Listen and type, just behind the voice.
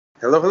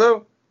Hello,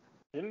 hello.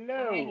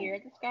 Hello. Hi, here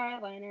at the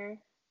Skyliner.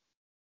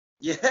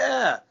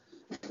 Yeah,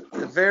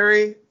 a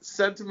very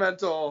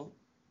sentimental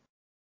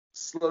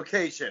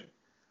location.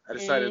 I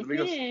decided, let me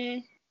go.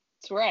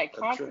 It's where I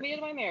consummated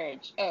my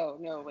marriage. Oh,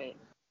 no, wait.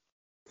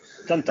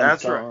 Dun, dun,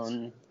 That's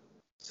dun. right.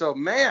 So,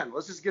 man,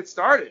 let's just get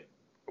started.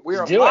 We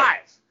are Let's do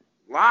it.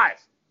 live.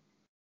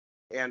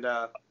 And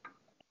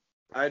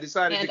I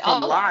decided to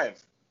come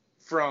live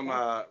from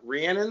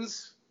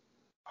Rhiannon's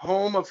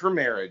home of her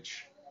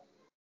marriage,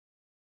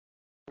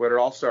 where it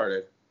all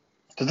started.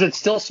 Does it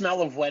still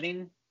smell of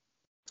wedding?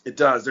 It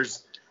does.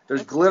 There's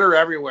glitter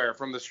everywhere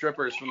from the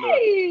strippers from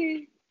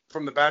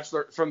the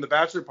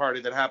bachelor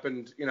party that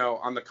happened,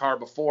 on the car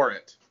before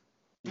it.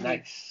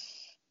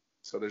 Nice.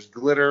 So there's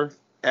glitter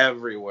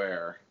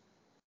everywhere.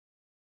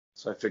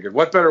 So I figured,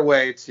 what better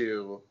way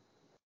to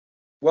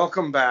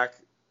welcome back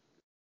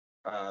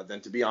than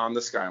to be on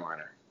the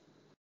Skyliner?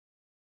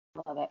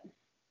 Love it.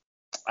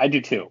 I do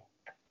too.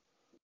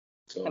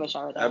 So, Have a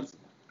shower though.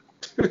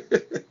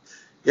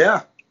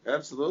 Yeah,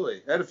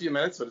 absolutely. I had a few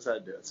minutes, so I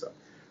decided to do it.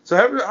 So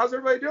how's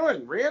everybody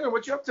doing? Rhiannon,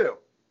 what you up to?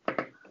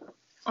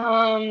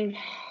 I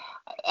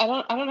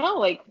don't know.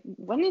 Like,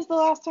 when is the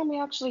last time we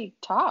actually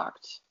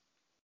talked?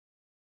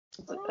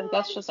 I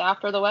guess just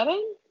after the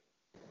wedding.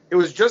 It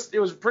was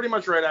pretty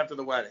much right after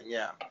the wedding.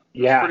 Yeah.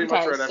 Yeah. Pretty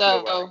much right after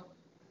the wedding.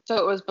 So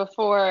it was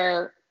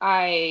before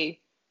I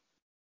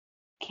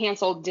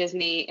canceled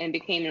Disney and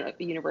became a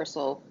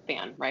Universal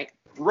fan, right?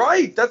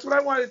 Right. That's what I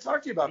wanted to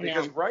talk to you about,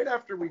 because right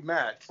after we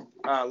met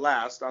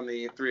last on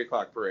the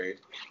 3:00 parade,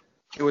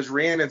 it was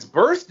Rhiannon's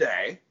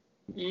birthday.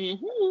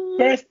 Mm-hmm.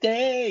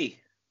 Birthday.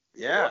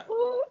 Yeah.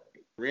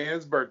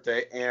 Rhiannon's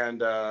birthday,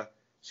 and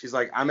she's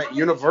like, I'm at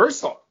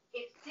Universal.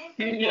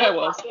 Yeah, it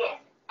was.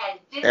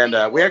 And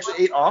we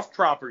actually ate off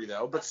property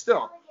though, but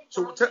still.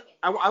 So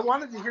I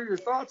wanted to hear your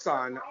thoughts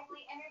on,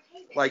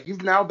 like,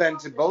 you've now been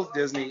to both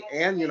Disney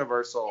and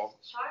Universal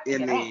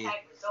in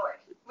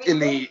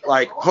the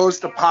like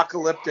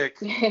post-apocalyptic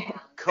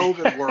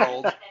COVID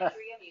world.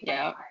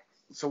 Yeah.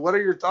 So what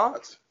are your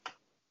thoughts?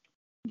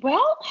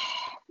 Well,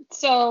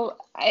 so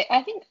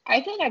I think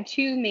I have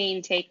two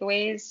main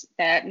takeaways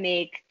that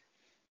make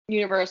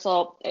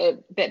Universal a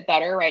bit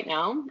better right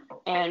now.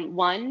 And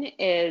one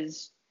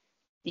is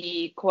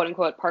the quote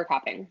unquote park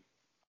hopping.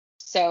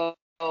 So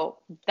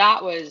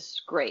that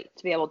was great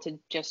to be able to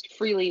just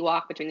freely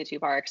walk between the two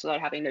parks without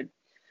having to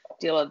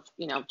deal with,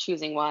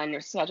 choosing one or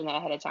scheduling that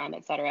ahead of time,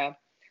 etc.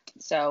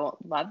 So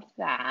loved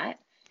that.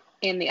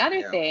 And the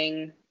other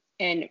thing,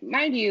 and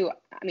mind you,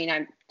 I mean,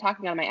 I'm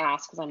talking out of my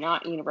ass because I'm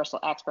not a Universal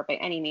expert by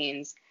any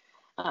means.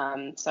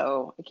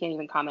 So I can't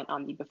even comment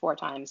on the before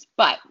times,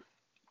 but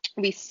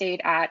we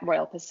stayed at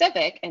Royal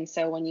Pacific. And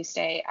so when you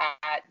stay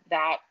at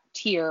that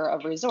tier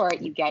of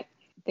resort, you get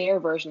their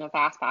version of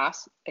Fast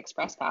Pass,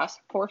 Express Pass,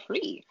 for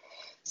free.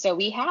 So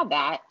we had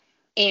that,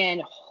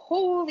 and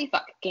holy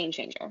fuck, game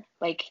changer.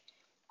 Like,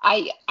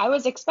 I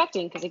was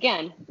expecting, because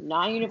again,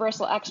 not a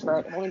Universal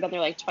expert, I've only been there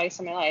like twice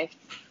in my life.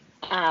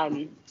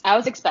 I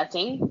was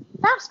expecting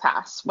Fast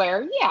Pass,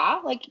 where,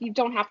 like, you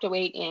don't have to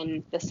wait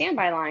in the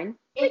standby line,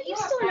 but you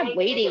still end up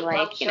waiting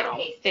like,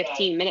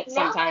 15 minutes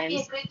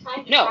sometimes.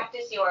 No,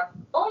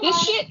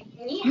 this shit,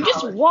 you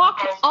just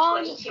walk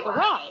on the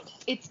ride.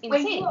 It's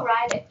insane.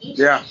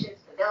 Yeah.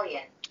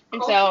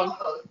 And so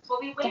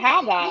to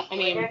have that, I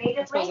mean,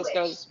 I suppose this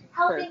goes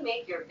for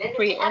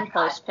pre and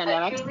post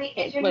pandemic,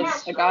 it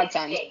was a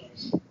godsend.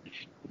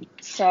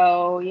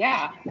 So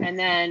yeah, and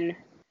then,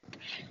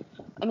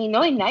 I mean, the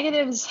only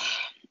negatives,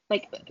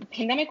 like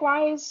pandemic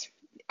wise,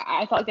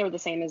 I felt like they were the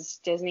same as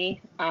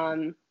Disney.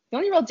 The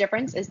only real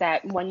difference is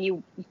that when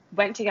you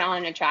went to get on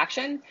an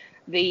attraction,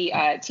 the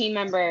team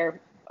member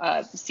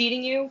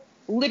seating you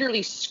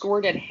literally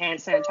squirted hand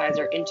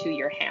sanitizer into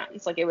your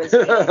hands. Like, it was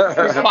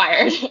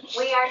required.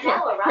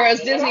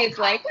 Whereas Disney, it's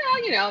like,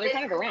 well, they're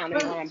kind of around.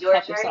 You want to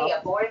touch yourself.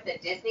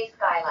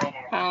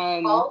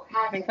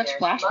 Having such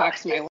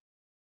flashbacks to my life.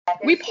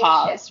 We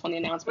paused when the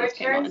announcements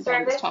came on.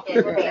 I'm just talking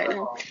about it right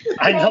now.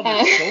 I know,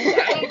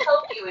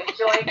 it's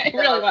so loud. It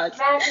really was.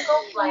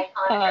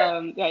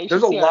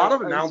 There's a lot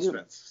of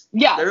announcements.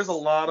 Yeah. There's a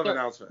lot of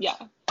announcements. Yeah.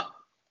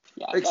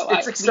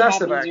 It's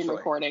excessive, we have a actually. Zoom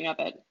recording of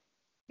it.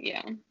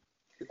 Yeah.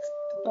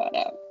 But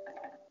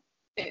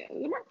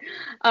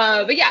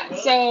yeah,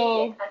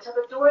 so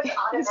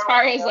as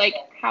far as like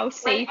how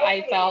safe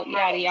I felt,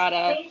 yada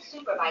yada,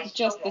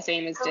 just the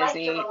same as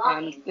Disney,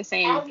 the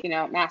same,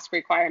 mask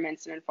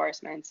requirements and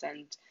enforcements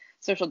and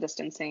social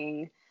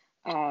distancing,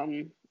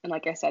 and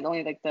like I said,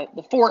 only like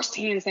the forced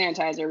hand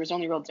sanitizer was the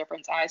only real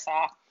difference I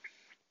saw.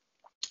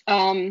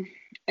 And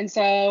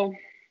so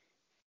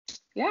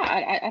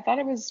yeah, I thought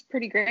it was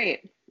pretty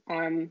great.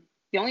 The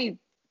only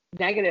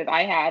negative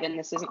I had, and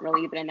this isn't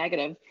really even a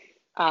negative,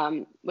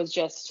 was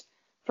just,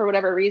 for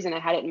whatever reason, I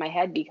had it in my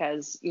head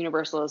because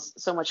Universal is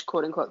so much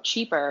quote unquote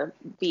cheaper,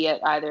 be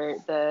it either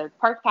the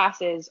park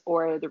passes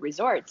or the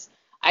resorts.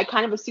 I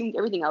kind of assumed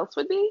everything else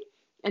would be.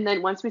 And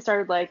then once we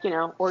started, like,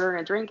 ordering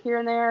a drink here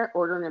and there,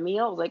 ordering a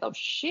meal, I was like, oh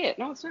shit,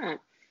 no, it's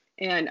not.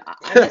 and I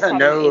miss having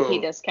No. an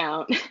AP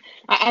discount.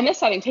 I miss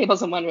having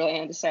tables in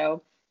Wonderland,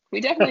 so we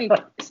definitely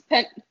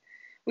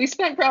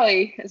spent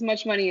probably as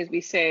much money as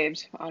we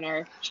saved on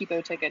our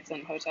cheapo tickets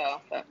and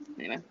hotel. But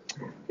anyway,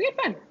 we had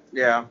fun.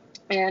 Yeah.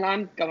 And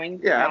I'm going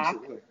Yeah, back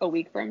absolutely. a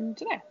week from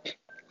today.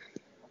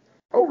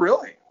 Oh,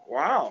 really?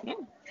 Wow. Yeah.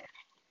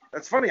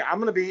 That's funny. I'm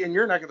going to be in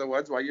your neck of the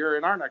woods while you're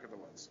in our neck of the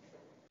woods.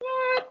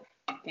 What?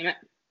 Damn it.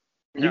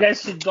 You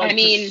guys should like I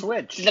mean, just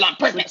switch. did it on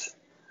purpose.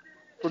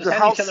 With Just the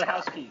hand house, each other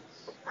house keys.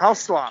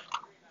 house swap.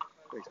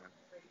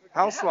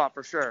 House Yeah. swap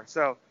for sure.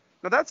 So,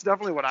 no, that's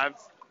definitely what I've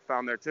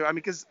found there too. I mean,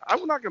 because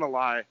I'm not going to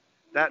lie,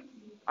 that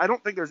I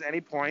don't think there's any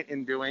point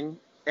in doing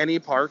any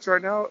parks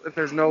right now if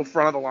there's no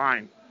front of the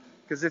line.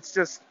 Because it's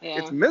just, Yeah.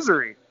 it's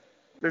misery.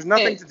 There's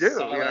nothing to do,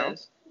 So you know?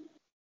 is.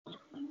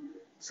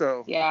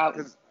 So, Yeah.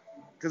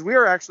 because we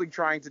are actually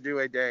trying to do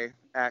a day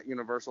at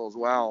Universal as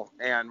well,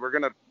 and we're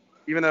gonna,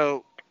 even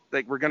though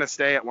like we're gonna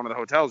stay at one of the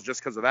hotels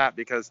just because of that,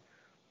 because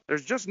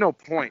there's just no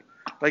point.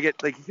 Like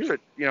here at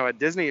at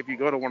Disney, if you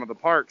go to one of the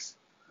parks,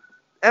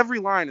 every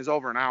line is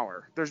over an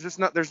hour.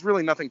 There's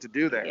really nothing to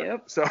do there.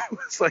 Yep. So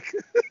it's like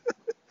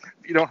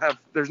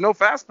there's no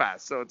fast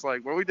pass, so it's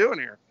like, what are we doing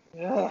here?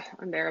 Ugh,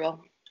 unbearable.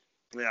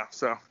 Yeah.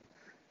 So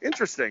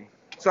interesting.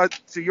 So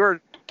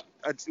it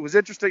was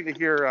interesting to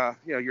hear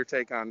your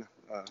take on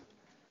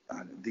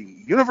the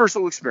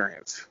Universal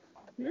experience.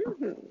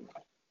 Mm-hmm.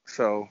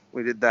 So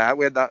we did that.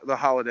 We had the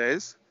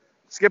holidays.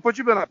 Skip, what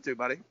you been up to,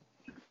 buddy?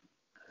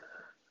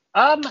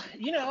 The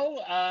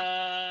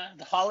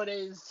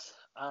holidays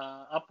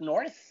up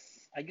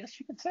north, I guess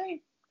you could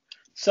say.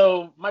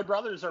 So my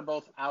brothers are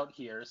both out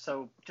here,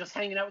 so just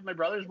hanging out with my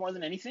brothers more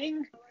than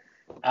anything.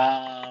 We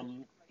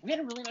had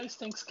a really nice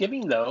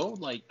Thanksgiving though.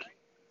 Like,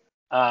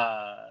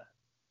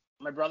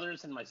 my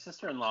brothers and my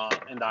sister-in-law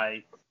and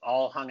I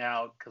all hung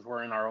out because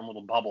we're in our own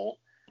little bubble,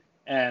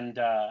 and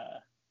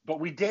but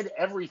we did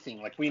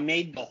everything. Like, we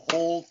made the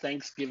whole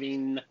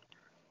Thanksgiving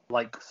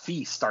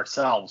feast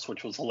ourselves,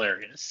 which was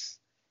hilarious.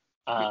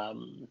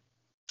 And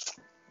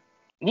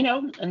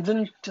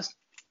then just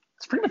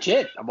that's pretty much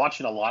it. I'm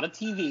watching a lot of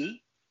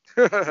TV.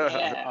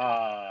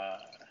 Yeah.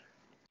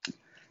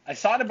 I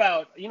thought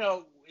about,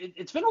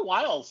 it's been a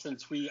while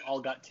since we all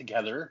got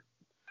together,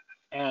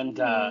 and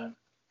I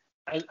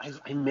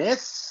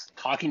miss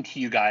talking to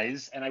you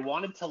guys, and I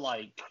wanted to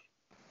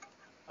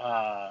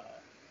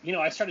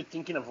I started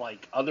thinking of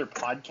other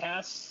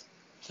podcasts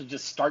to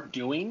just start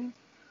doing,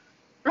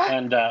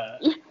 and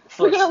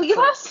You're gonna leave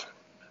us?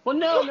 Well,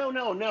 no.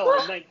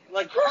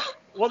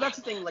 Well, that's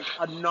the thing.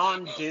 A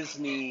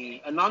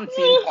non-Disney, a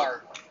non-theme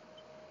park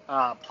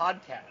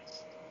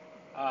podcast.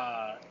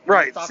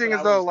 Right. Seeing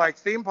as though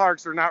theme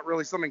parks are not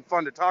really something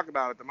fun to talk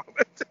about at the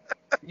moment.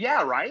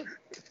 Yeah. Right.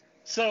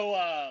 So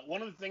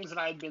one of the things that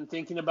I had been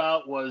thinking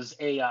about was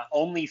a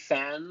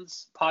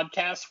OnlyFans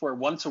podcast where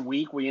once a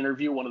week we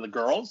interview one of the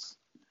girls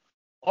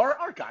or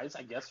our guys,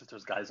 I guess, if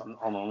there's guys on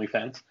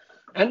OnlyFans,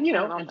 and I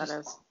don't know what that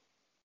is.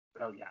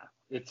 Oh yeah,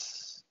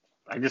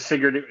 I just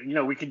figured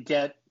we could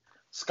get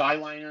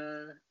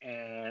Skyliner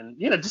and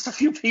just a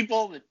few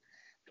people that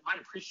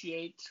might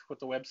appreciate what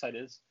the website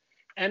is,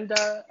 and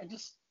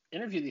just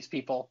interview these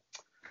people.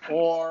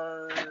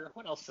 Or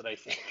what else did I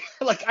think?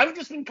 I've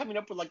just been coming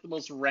up with the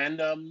most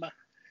random.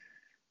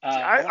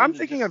 I'm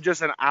thinking of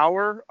just an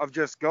hour of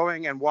just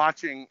going and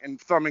watching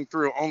and thumbing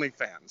through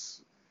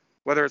OnlyFans,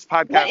 whether it's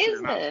podcasting What is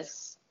or not.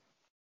 this?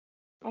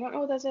 I don't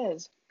know what this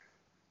is.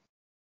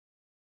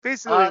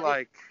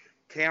 Basically,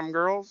 cam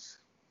girls.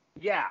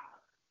 Yeah.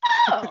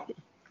 Oh.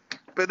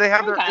 But they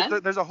have Okay.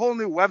 there's a whole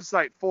new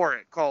website for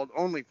it called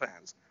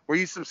OnlyFans, where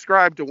you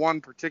subscribe to one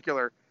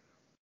particular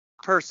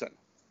person.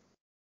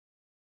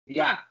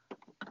 Yeah.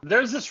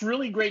 There's this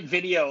really great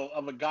video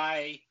of a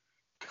guy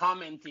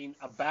commenting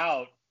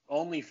about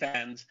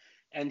OnlyFans,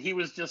 and he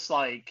was just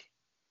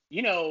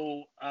he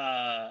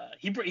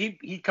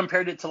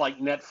compared it to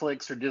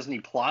Netflix or Disney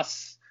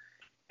Plus,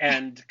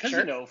 and because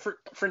Sure.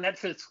 for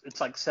Netflix it's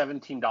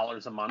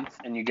 $17 a month,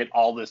 and you get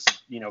all this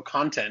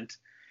content,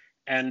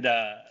 and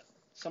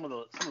some of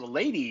the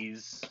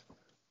ladies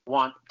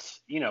want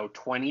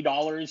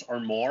 $20 or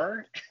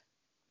more.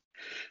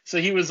 So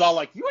he was all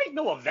like, "You ain't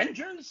no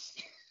Avengers,"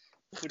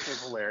 which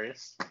was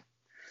hilarious.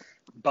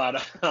 But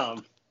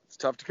It's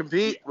tough to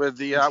compete with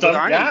the It's with tough,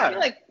 Iron yeah.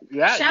 Man.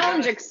 yeah,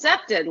 Challenge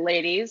accepted,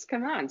 ladies.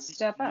 Come on,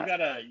 step up.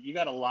 you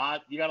got a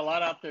lot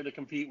out there to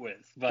compete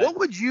with. But What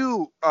would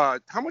you how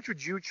much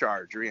would you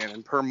charge,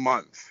 Rhiannon, per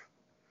month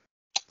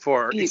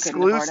for You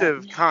couldn't afford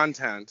exclusive it.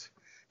 content?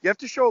 You have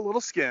to show a little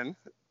skin.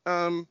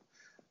 We're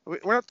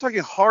not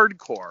talking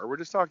hardcore. We're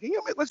just talking,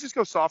 let's just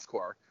go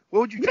softcore. What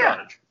would you Yeah.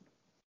 charge?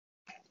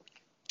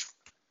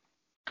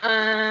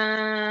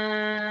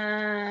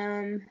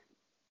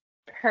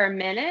 Per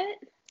minute?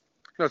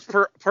 No, it's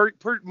per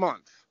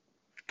month.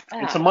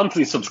 it's a Oh.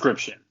 monthly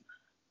subscription.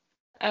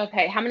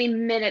 Okay, how many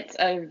minutes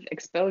of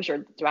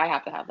exposure do I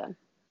have to have then?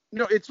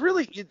 It's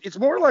really, it's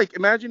more like,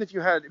 imagine if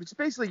you had, it's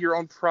basically your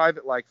own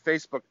private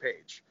Facebook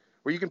page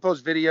where you can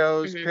post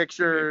videos,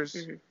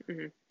 pictures.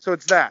 So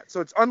it's that.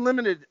 So it's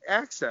unlimited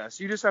access.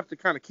 You just have to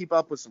kind of keep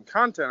up with some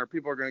content, or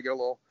people are going to get a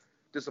little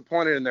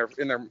disappointed in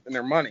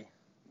their money.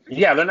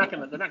 Yeah, they're not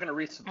gonna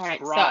resubscribe. All right,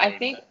 so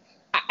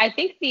I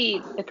think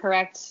the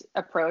correct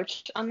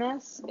approach on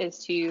this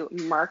is to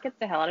market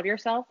the hell out of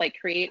yourself, like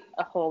create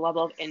a whole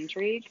level of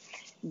intrigue,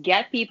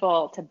 get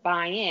people to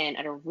buy in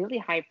at a really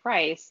high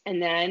price,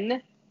 and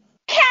then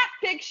cat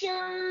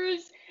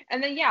pictures.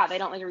 And then they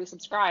don't like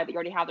resubscribe, but you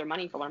already have their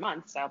money for 1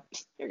 month, so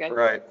you're good.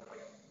 Right.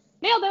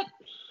 Nailed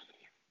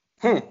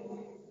it.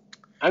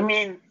 I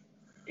mean,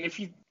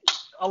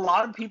 a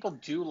lot of people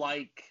do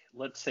like,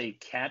 let's say,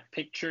 cat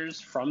pictures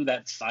from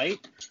that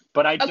site,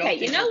 but I don't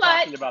think we're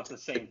talking about the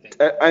same thing.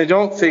 I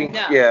don't think.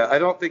 No. Yeah, I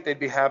don't think they'd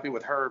be happy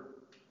with her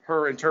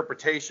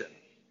interpretation.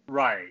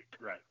 Right.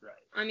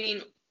 I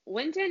mean,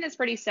 Winton is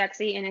pretty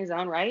sexy in his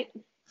own right.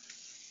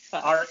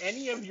 But are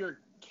any of your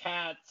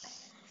cats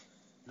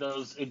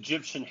those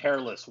Egyptian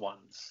hairless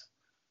ones?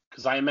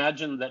 Because I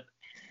imagine that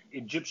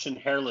Egyptian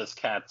hairless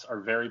cats are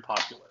very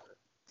popular.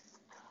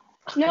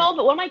 No,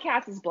 but one of my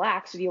cats is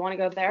black, so do you want to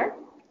go there?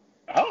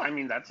 Oh, I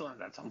mean, that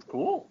sounds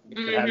cool. You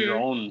can have your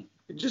own.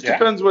 It just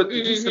depends what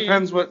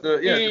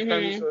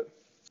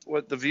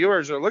what the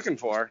viewers are looking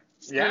for.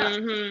 Yeah.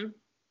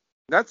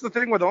 That's the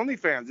thing with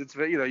OnlyFans. It's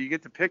you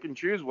get to pick and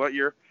choose what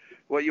you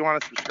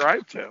want to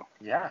subscribe to.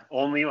 Yeah,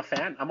 only a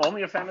fan. I'm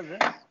only a fan of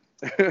this.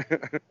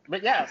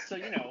 But yeah, so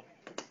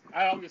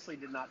I obviously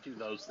did not do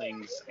those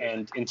things,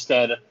 and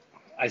instead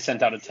I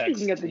sent out a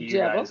text to you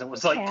guys and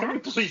was like, "Can we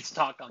please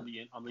talk on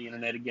the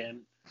internet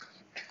again?"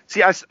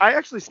 See, I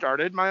actually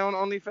started my own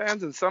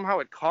OnlyFans, and somehow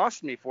it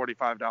cost me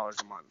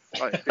 $45 a month.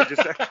 Like, they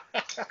just,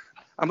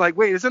 I'm like,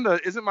 wait,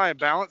 isn't my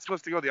balance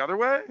supposed to go the other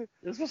way?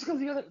 It's supposed to go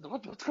the other.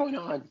 What's going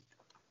on?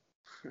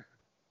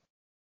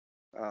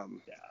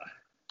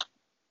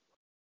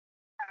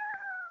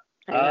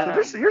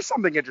 So here's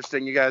something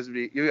interesting you guys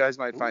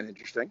might find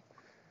interesting.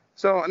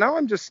 So now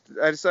I had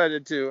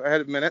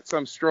a minute, so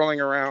I'm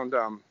strolling around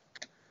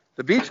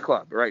the beach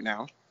club right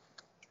now,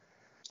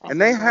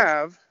 and they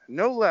have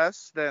no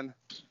less than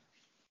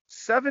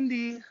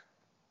 70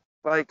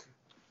 like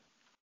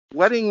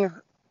wedding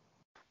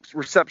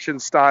reception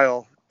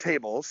style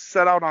tables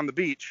set out on the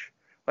beach,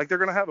 like they're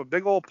gonna have a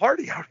big old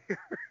party out here.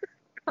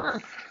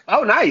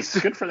 Oh, nice,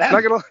 good for them.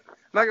 Not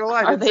gonna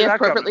lie. Are they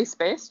appropriately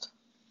spaced?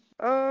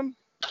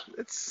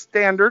 It's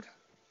standard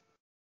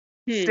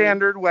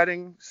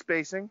wedding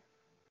spacing.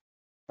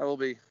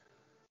 It's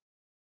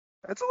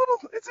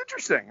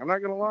interesting. I'm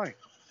not gonna lie.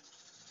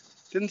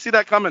 Didn't see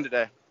that coming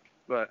today,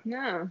 but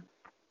no.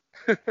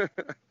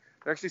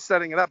 They're actually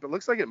setting it up. It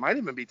looks like it might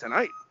even be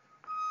tonight,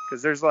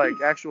 because there's like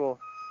actual.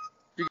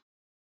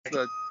 I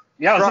was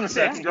gonna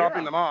say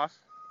dropping them off.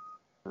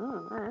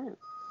 Oh, all right.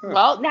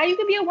 Well, now you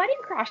can be a wedding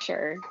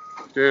crasher.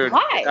 Dude,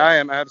 why? I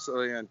am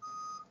absolutely in.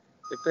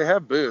 If they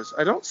have booze,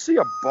 I don't see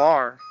a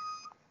bar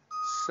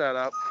set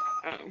up,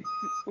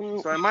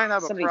 so I might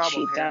have a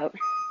problem here. Out.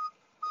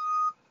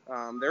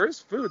 There is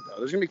food though.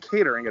 There's gonna be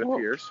catering, it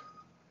appears.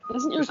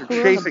 Isn't your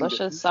cooler in the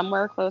bushes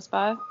somewhere close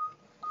by?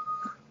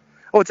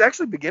 Oh, it's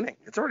actually beginning.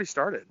 It's already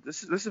started.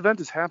 This event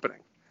is happening.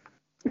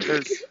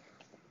 There's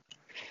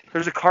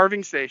a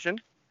carving station.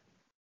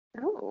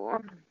 Oh.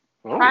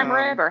 Prime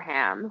rib or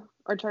ham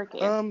or turkey?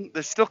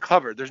 They're still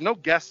covered. There's no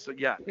guests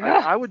yet.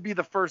 Yeah. I would be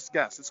the first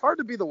guest. It's hard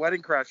to be the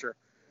wedding crasher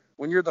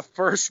when you're the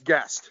first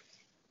guest.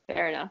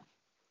 Fair enough.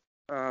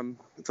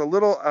 It's a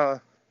little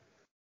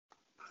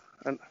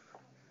and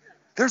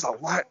there's a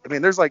lot. I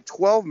mean, there's like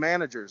 12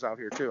 managers out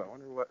here too. I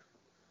wonder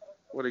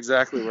what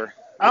exactly we're.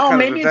 Oh,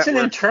 maybe it's an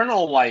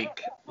internal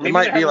like. It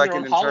might be like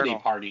an internal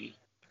party.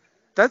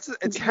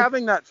 It's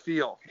having that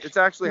feel. It's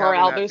actually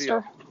morale having that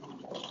booster.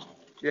 Feel.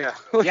 Yeah.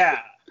 Yeah.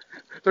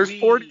 There's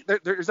 40.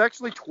 There's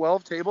actually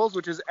 12 tables,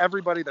 which is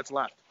everybody that's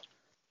left.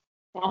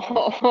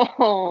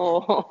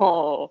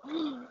 Oh,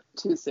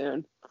 too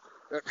soon.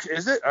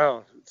 Is it?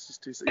 Oh, it's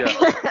just too soon.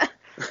 Yeah.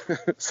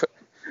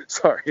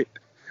 Sorry.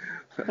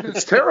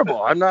 It's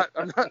terrible. I'm not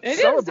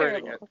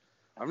celebrating it.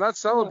 I'm not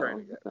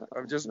celebrating it.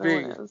 I'm just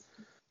being.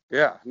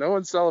 Yeah, no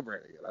one's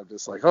celebrating it. I'm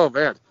just like, oh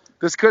man,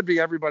 this could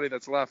be everybody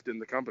that's left in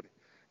the company.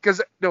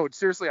 Because no,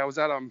 seriously, I was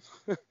at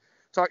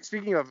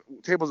speaking of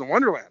Tables in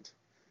Wonderland.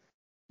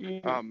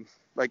 Mm-hmm.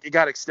 Like it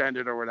got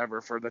extended or whatever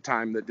for the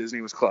time that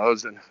Disney was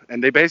closed,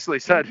 and they basically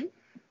said,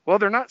 well,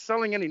 they're not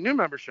selling any new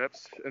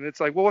memberships, and it's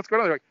like, well, what's going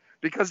on? They're like,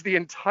 because the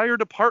entire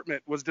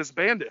department was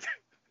disbanded.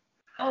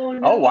 Oh no.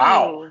 Oh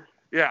wow.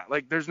 Yeah,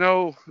 like there's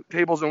no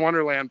Tables in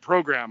Wonderland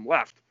program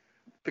left.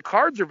 The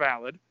cards are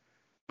valid,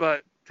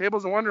 but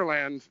Tables in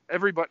Wonderland,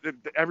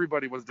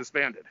 everybody was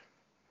disbanded.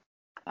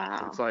 Wow.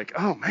 So it's like,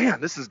 oh man,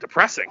 this is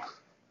depressing.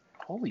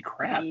 Holy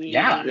crap.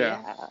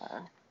 Yeah.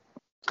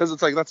 Because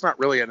it's like that's not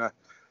really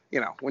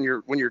when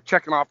you're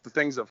checking off the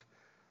things of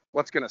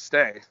what's gonna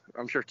stay.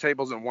 I'm sure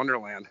Tables in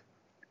Wonderland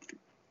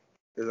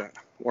isn't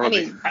one of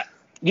the.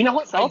 You know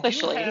what?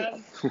 Selfishly,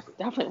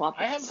 definitely want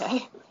that to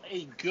stay.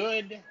 A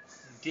good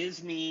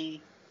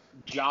Disney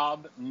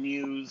job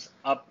news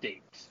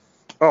update.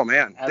 Oh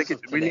man,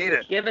 we need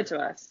it. Give it to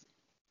us.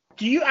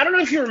 I don't know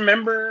if you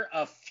remember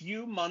a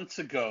few months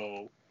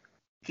ago,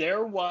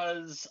 there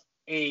was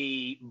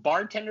a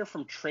bartender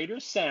from Trader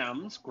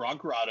Sam's, Grog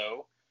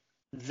Grotto,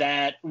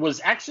 that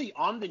was actually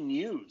on the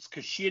news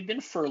because she had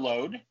been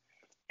furloughed,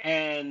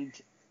 and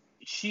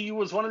she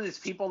was one of these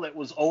people that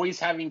was always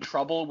having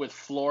trouble with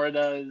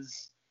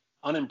Florida's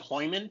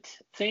unemployment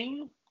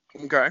thing.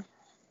 Okay.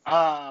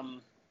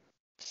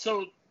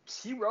 So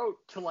she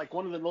wrote to like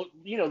one of the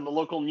the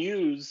local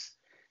news,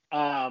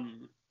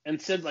 and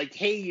said like,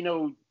 hey,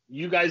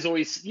 you guys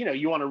always,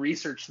 you want to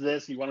research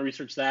this, you want to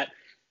research that.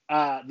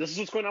 This is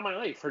what's going on in my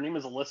life. Her name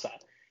is Alyssa,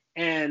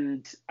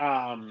 and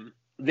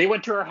they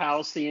went to her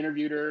house. They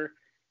interviewed her.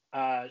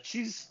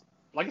 She's,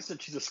 like I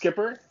said, she's a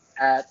skipper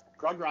at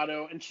Grog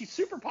Grotto, and she's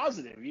super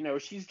positive.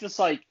 She's just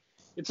like,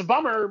 it's a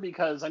bummer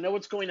because I know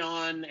what's going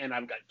on, and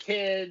I've got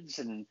kids,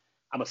 and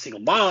I'm a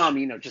single mom.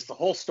 Just the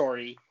whole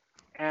story.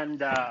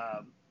 And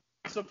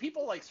so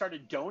people like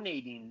started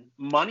donating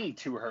money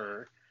to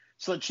her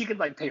so that she could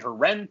like pay her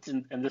rent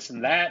and this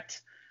and that.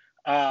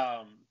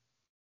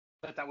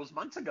 But that was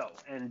months ago,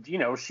 and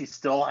she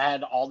still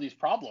had all these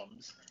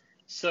problems.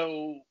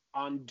 So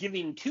on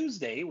Giving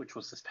Tuesday, which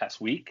was this past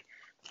week,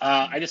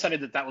 I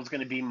decided that was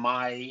going to be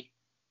my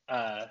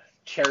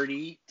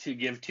charity to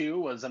give to,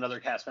 was another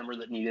cast member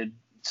that needed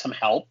some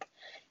help.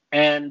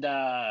 And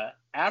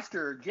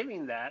after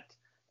giving that,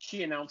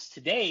 she announced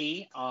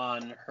today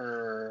on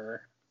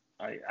her,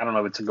 I don't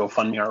know if it's a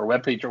GoFundMe or a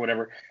webpage or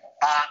whatever,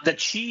 that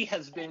she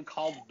has been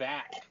called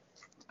back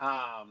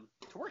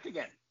to work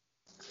again.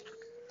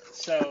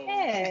 So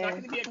she's not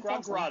going to be at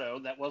Grog Grotto.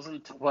 That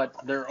wasn't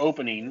what they're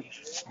opening,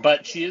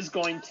 but she is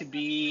going to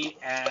be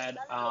at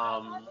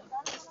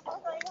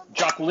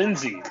Jock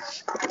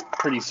Lindsay's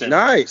pretty soon.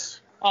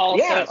 Nice.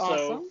 Also yeah. awesome.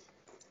 So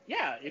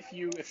yeah, if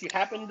you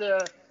happen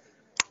to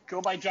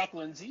go by Jock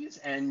Lindsay's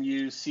and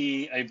you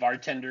see a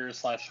bartender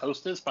 /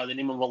 hostess by the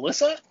name of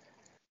Alyssa,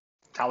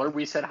 tell her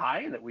we said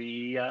hi, that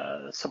we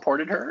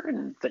supported her,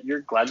 and that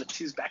you're glad that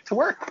she's back to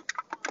work.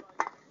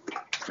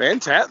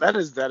 Fantastic.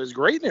 That is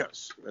great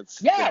news.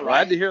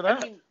 Glad to hear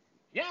that.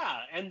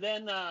 And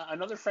then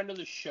another friend of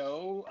the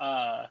show,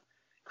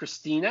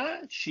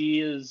 Christina, she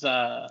is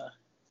where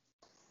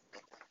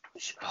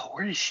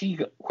did she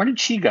go? Where did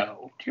she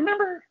go? Do you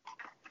remember?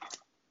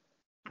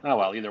 Oh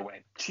well, either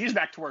way, she's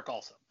back to work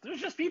also. There's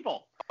just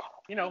people,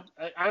 I'm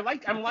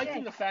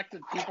liking the fact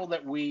that people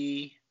that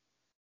we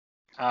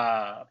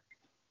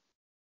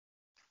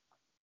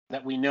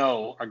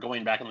know are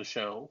going back on the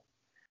show.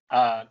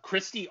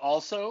 Christy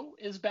also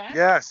is back.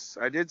 Yes,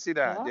 I did see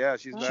that. Yeah,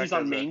 she's back. She's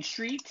on Main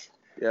Street.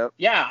 Yep.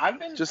 Yeah, I've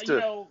been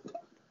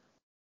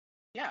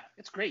yeah,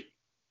 it's great.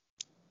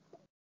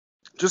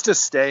 Just to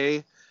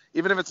stay,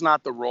 even if it's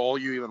not the role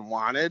you even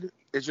wanted,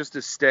 it's just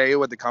to stay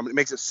with the company. It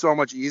makes it so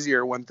much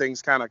easier when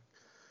things kind of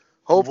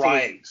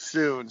hopefully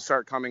soon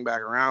start coming back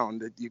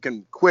around. That you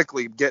can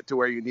quickly get to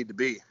where you need to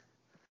be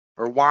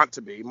or want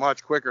to be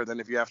much quicker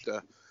than if you have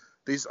to.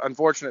 These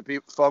unfortunate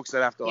folks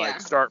that have to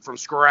start from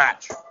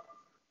scratch.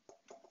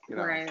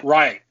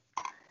 Right.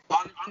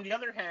 On the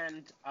other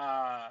hand,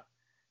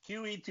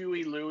 Huey,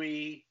 Dewey,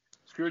 Louie,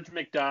 Scrooge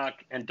McDuck,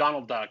 and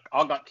Donald Duck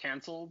all got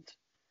canceled.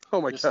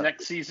 Oh my God!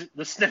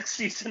 This next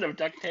season of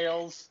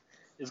DuckTales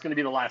is going to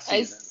be the last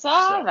season. I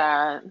saw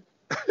that.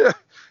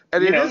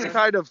 And it is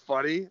kind of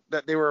funny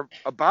that they were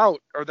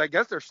about, or I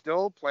guess they're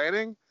still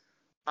planning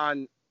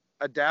on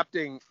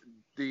adapting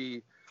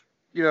the,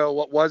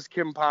 what was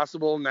Kim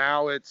Possible.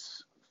 Now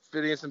it's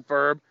Phineas and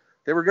Ferb.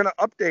 They were going to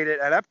update it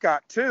at Epcot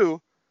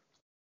too.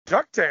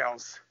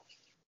 DuckTales.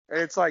 And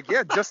it's like,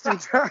 just in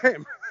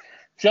time.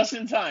 Just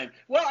in time.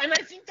 Well, and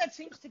I think that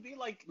seems to be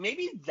like,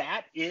 maybe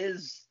that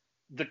is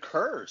the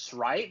curse,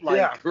 right? Like,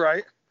 yeah,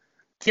 right.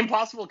 Kim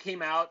Possible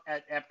came out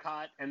at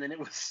Epcot, and then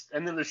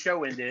the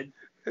show ended,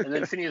 and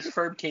then Phineas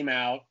Ferb came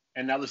out,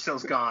 and now the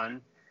show's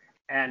gone,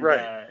 and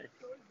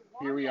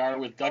here we are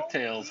with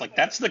DuckTales. Like,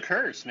 that's the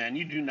curse, man.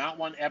 You do not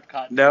want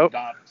Epcot to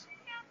adopt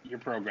your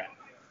program.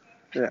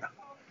 Yeah.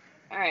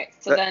 All right.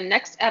 So the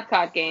next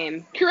Epcot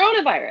game,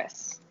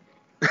 coronavirus.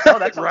 Oh,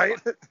 that's right.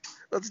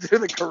 Let's do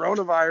the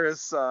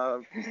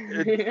coronavirus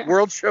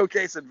World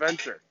Showcase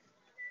Adventure.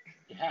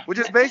 Yeah. Which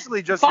is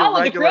basically just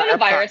Follow your regular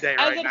the coronavirus Epcot day as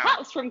right it now.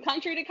 hops from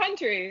country to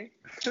country.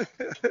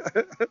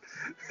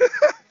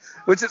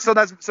 Which is so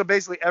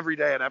basically every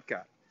day at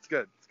Epcot. It's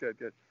good.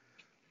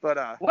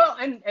 But well,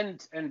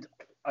 and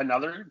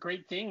another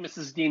great thing,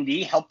 Mrs.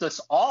 D&D helped us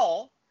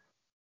all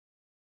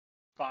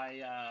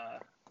by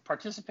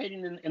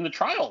participating in the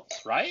trials,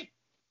 right?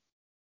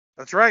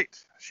 That's right.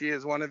 She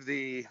is one of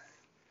the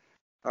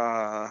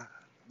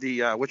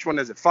which one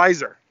is it?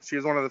 Pfizer. She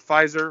is one of the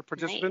Pfizer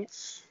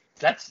participants.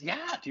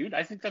 Dude.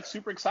 I think that's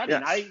super exciting.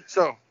 Yes.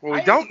 So what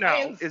we don't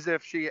know is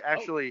if she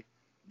actually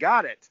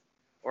got it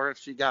or if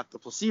she got the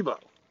placebo.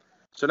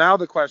 So now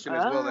the question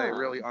is, will they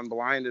really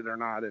unblind it or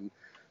not? And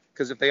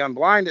because if they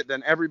unblind it,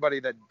 then everybody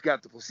that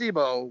got the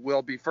placebo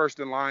will be first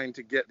in line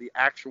to get the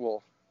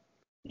actual.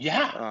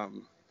 Yeah.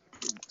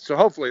 So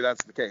hopefully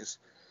that's the case.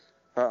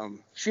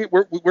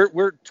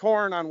 We're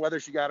torn on whether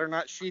she got it or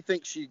not. She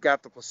thinks she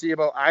got the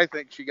placebo. I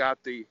think she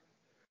got the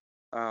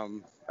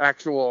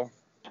actual,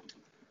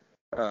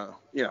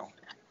 you know,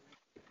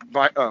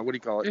 what do you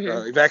call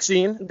it?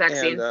 Vaccine.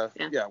 Vaccine.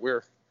 And yeah.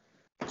 we're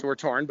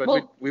torn, but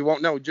Well, we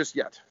won't know just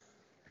yet.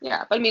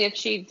 Yeah, but I mean, if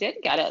she did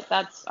get it,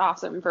 that's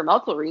awesome for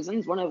multiple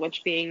reasons. One of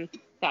which being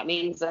that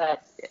means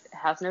that it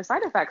has no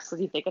side effects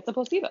because you think it's a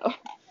placebo.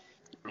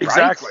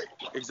 Exactly.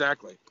 Right?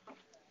 Exactly.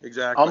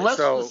 Unless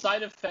So, the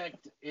side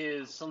effect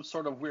is some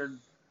sort of weird,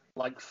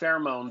 like,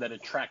 pheromone that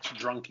attracts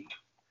drunkie.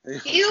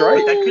 that's Ew!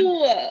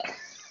 right.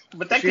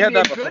 But that She could had be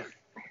a that good.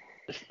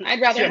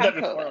 I'd rather She had have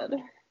that before.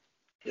 COVID.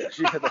 Yeah,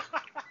 she had that.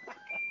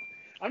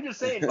 I'm just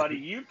saying, buddy,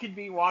 you could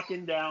be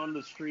walking down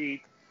the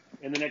street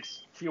in the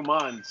next few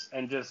months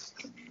and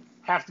just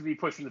have to be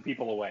pushing the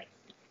people away.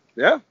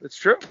 Yeah, it's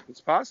true.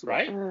 It's possible.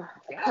 Right?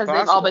 Because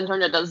they've all been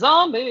turned into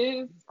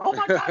zombies. Oh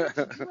my God, it's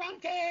a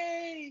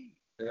drunkie!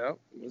 Yeah,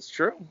 it's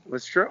true.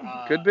 It's true.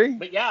 Could be.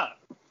 But yeah,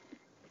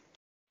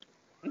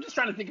 I'm just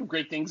trying to think of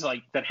great things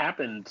like that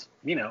happened,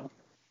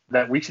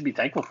 that we should be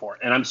thankful for.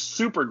 And I'm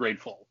super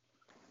grateful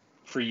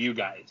for you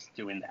guys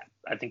doing that.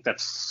 I think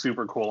that's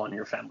super cool on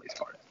your family's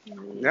part.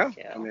 Yeah,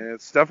 I mean,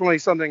 it's definitely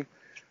something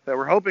that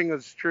we're hoping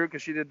is true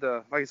because she did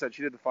like I said,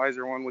 she did the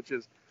Pfizer one, which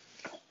is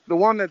the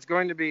one that's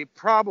going to be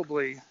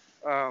probably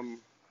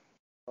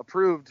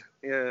approved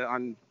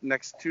on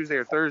next Tuesday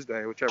or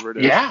Thursday, whichever it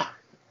is. Yeah.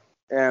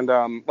 And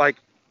the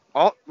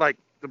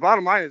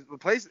bottom line is the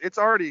place, it's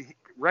already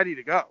ready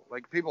to go.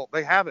 Like people,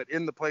 they have it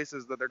in the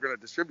places that they're going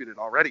to distribute it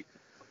already.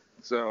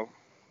 So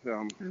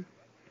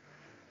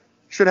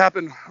should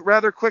happen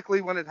rather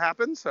quickly when it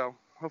happens. So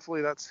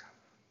hopefully that's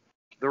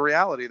the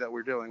reality that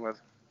we're dealing with.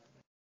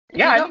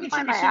 Yeah, I think it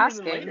should be sooner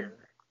than later.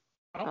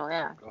 Oh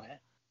yeah. Go ahead.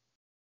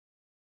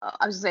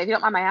 I was just saying, if you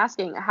don't mind my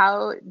asking,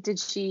 how did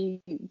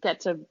she get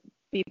to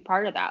be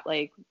part of that?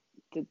 Like,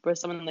 was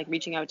someone like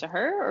reaching out to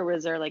her, or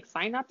was there like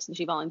sign-ups and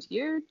she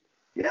volunteered?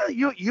 Yeah,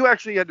 you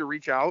actually had to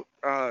reach out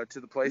to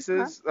the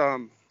places.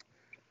 Okay.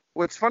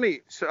 What's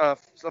funny, a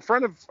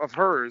friend of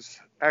hers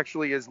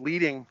actually is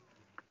leading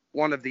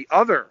one of the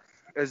other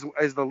as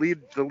the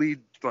lead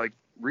like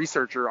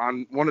researcher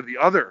on one of the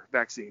other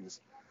vaccines,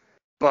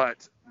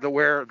 but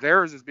where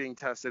theirs is being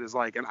tested is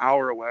like an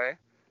hour away.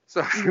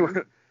 So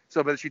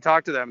but she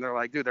talked to them. They're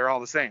like, dude, they're all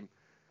the same,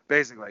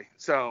 basically.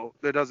 So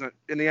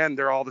in the end,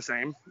 they're all the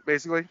same,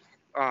 basically.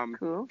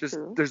 Cool.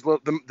 There's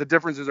the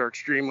differences are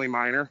extremely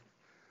minor.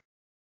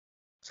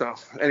 So,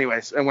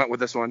 anyways, I went with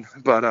this one.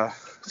 But I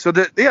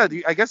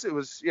guess it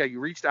was you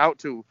reached out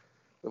to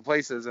the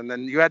places and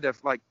then you had to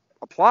like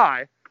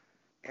apply.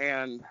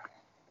 And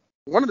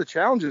one of the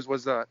challenges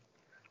was that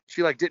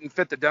she like didn't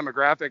fit the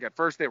demographic at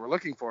first they were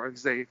looking for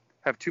because they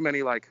have too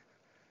many like,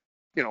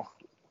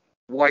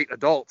 white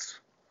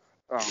adults.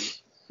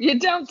 You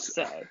don't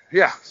say.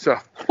 Yeah. So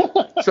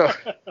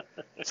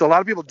a lot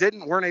of people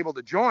weren't able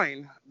to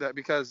join that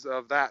because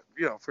of that.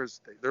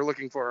 First they're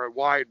looking for a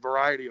wide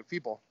variety of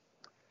people.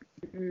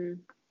 Mm-hmm.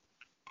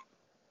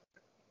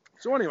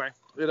 So anyway,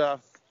 it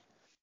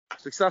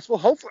successful.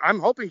 Hopefully, I'm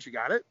hoping she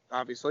got it.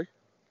 Obviously.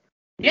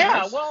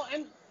 Yeah. Yes. Well,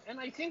 and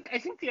I think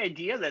the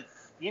idea that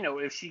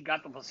if she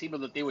got the placebo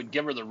that they would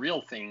give her the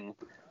real thing,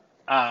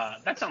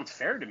 that sounds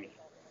fair to me.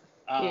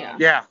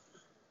 Yeah.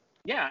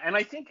 Yeah, and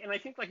I think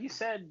like you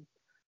said,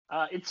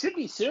 it should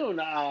be soon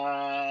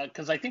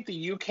because I think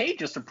the UK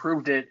just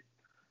approved it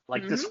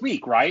like this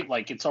week, right?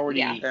 Like it's already.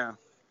 Yeah.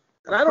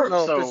 And I don't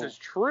know if this is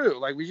true.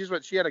 Like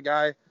she had a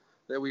guy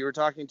that we were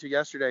talking to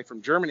yesterday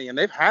from Germany, and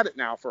they've had it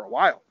now for a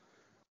while.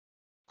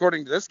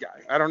 According to this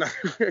guy, I don't know.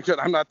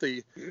 I'm not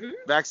the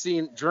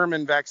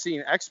German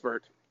vaccine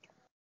expert,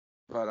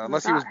 but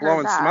unless he was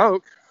blowing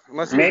smoke,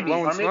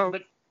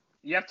 but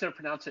you have to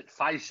pronounce it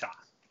Pfizer.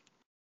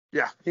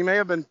 Yeah, he may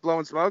have been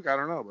blowing smoke. I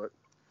don't know, but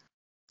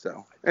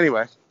so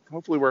anyway,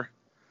 hopefully we're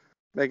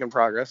making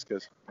progress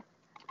because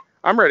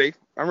I'm ready.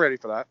 I'm ready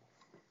for that.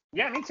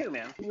 Yeah, me too,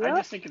 man. Yep. I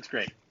just think it's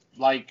great.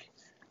 Like,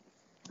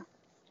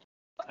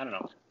 I don't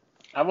know.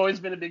 I've always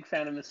been a big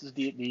fan of Mrs.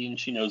 D, and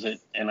she knows it,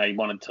 and I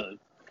wanted to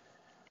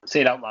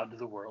say it out loud to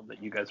the world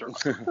that you guys are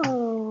awesome.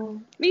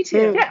 Oh, me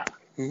too. Yeah.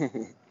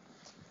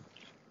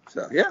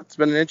 So yeah, it's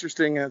been an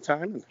interesting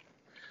time. And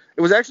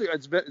it was actually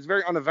it's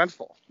very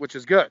uneventful, which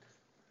is good.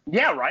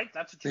 Yeah, right.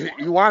 That's what you want.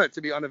 You want it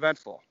to be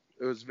uneventful.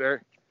 It was been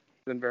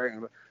very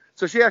uneventful.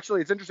 So she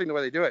actually, it's interesting the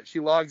way they do it. She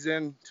logs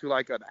in to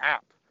like an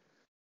app,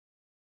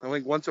 I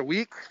think once a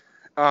week,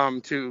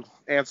 to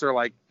answer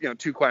like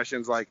 2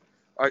 questions like,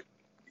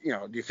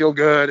 do you feel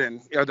good,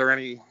 and are there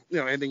any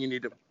anything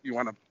you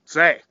want to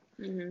say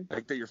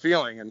like that you're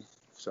feeling, and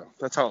so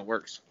that's how it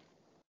works.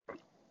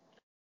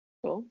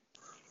 Cool.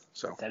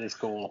 So that is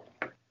cool.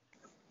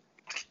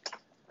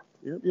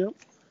 Yep.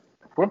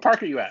 What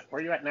park are you at?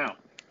 Where are you at now?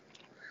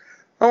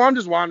 Oh, I'm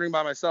just wandering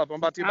by myself. I'm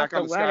about to get back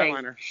on the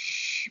Skyliner.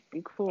 Shh,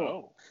 be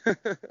cool. Oh.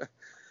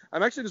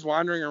 I'm actually just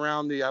wandering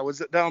around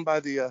was it down by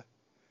the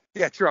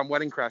yeah, true, I'm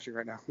wedding crashing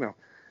right now. No.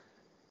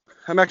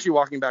 I'm actually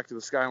walking back to the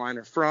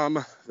Skyliner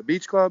from the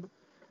beach club.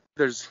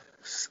 There's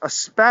a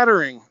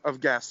spattering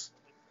of guests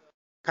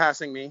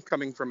passing me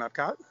coming from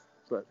Epcot.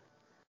 But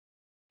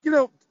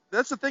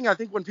that's the thing, I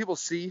think when people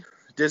see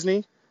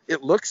Disney,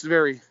 it looks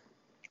very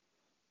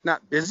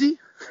not busy,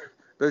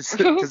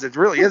 because it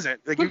really isn't.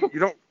 Like you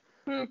don't.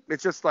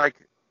 It's just like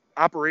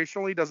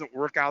operationally doesn't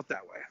work out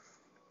that way.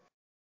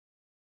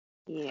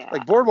 Yeah.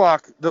 Like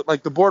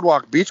the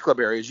Boardwalk Beach Club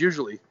area is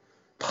usually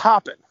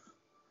popping,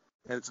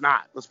 and it's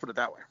not. Let's put it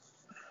that way.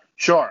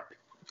 Sure.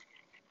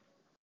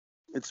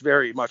 It's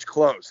very much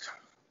closed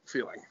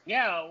feeling.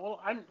 Yeah, well,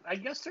 I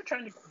guess they're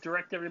trying to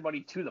direct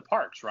everybody to the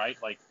parks, right?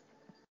 Like,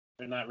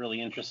 they're not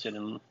really interested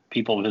in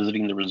people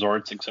visiting the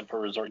resorts except for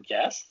resort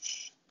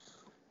guests.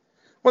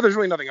 Well, there's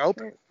really nothing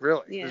open,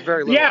 really. Yeah. There's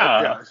very little.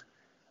 Yeah.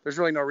 There's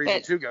really no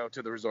reason to go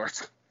to the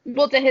resorts.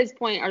 Well, to his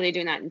point, are they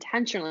doing that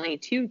intentionally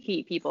to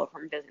keep people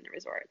from visiting the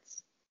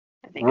resorts?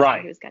 I think that's Right.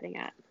 what he was getting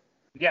at.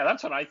 Yeah,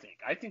 that's what I think.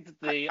 I think that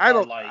they I are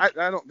don't. like...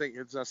 I don't think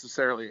it's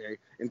necessarily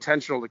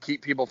intentional to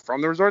keep people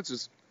from the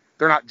resorts.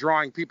 They're not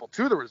drawing people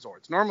to the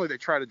resorts. Normally, they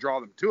try to draw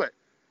them to it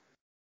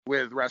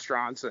with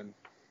restaurants and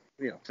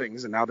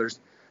things, and now there's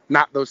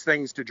not those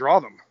things to draw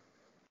them.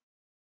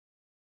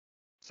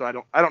 So I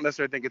don't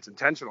necessarily think it's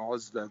intentional.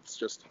 That's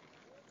just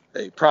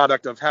a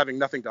product of having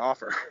nothing to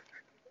offer.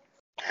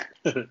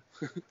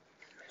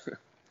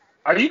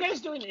 Are you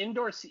guys doing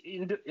indoor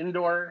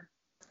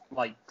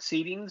like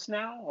seatings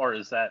now, or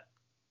is that?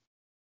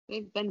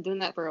 They've been doing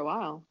that for a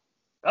while.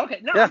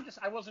 Okay, no, Yeah.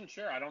 I wasn't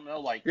sure. I don't know,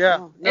 like. Yeah,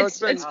 Oh, no, it's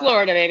been,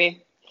 Florida,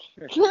 baby.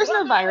 There's Well,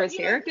 no virus you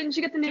here. know, Didn't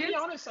you get the To news? be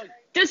honest, like.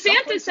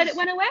 DeSantis said it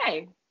went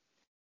away.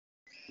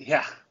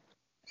 Yeah.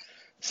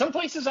 Some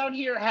places out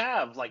here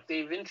have, like,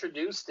 they've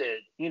introduced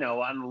it,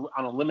 on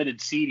a limited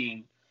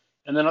seating,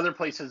 and then other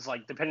places,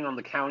 like, depending on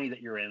the county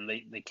that you're in,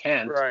 they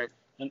can't. right.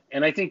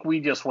 And I think we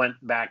just went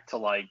back to,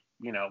 like,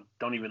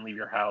 don't even leave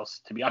your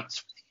house, to be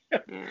honest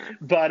with you.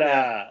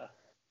 Yeah.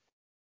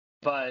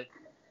 But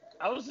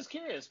I was just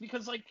curious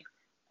because, like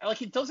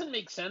it doesn't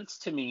make sense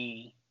to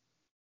me.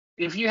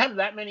 If you have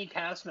that many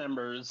cast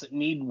members that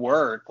need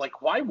work,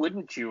 like, why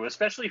wouldn't you,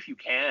 especially if you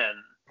can,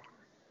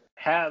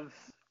 have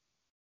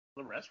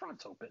the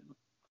restaurants open?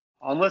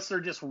 Unless they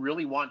just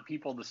really want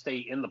people to stay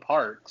in the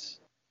parks.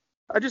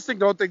 I just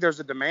don't think there's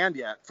a demand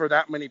yet for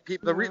that many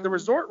people. The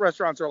resort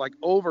restaurants are like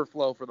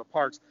overflow for the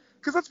parks.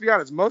 Because let's be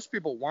honest, most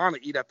people want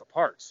to eat at the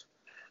parks.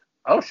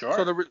 Oh, sure.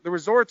 So the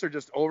resorts are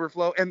just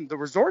overflow, and the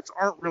resorts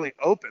aren't really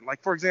open.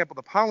 Like, for example,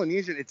 the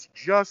Polynesian, it's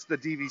just the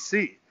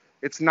DVC.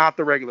 It's not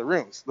the regular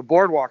rooms. The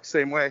Boardwalk,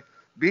 same way.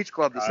 Beach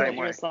Club, the same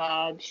way.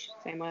 Massage,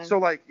 same way. So,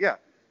 like, yeah,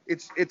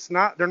 it's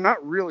not. They're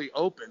not really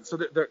open. So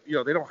they're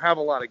they don't have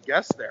a lot of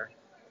guests there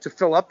to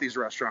fill up these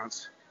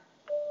restaurants.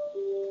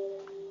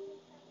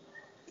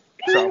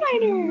 So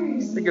I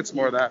think it's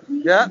more of that.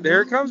 Yeah,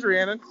 there it comes,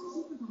 Rhiannon.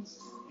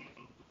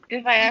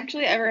 If I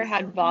actually ever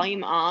had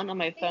volume on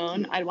my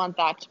phone, I'd want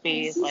that to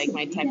be like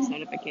my text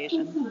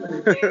notification.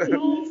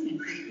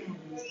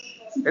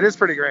 It is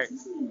pretty great.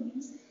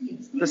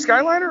 The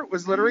Skyliner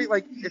was literally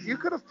like, if you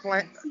could have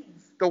planned,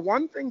 the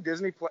one thing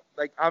Disney,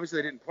 like,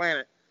 obviously they didn't plan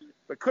it,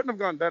 but couldn't have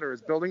gone better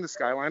is building the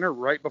Skyliner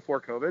right before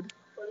COVID.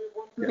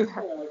 Yeah.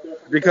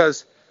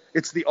 Because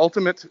it's the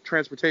ultimate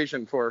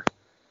transportation for,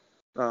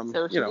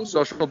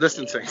 social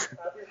distancing.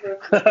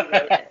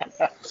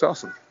 It's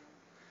awesome.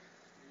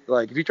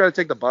 Like, if you try to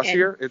take the bus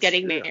here, it's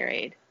getting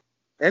married.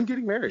 And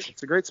getting married.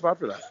 It's a great spot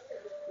for that.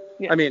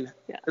 Yeah. I mean,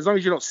 as long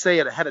as you don't say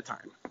it ahead of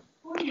time.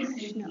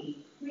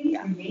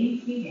 Yeah.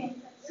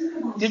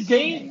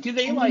 Do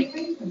they like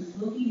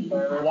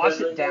wash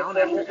it down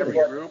after every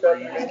group, or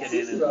you just get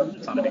in and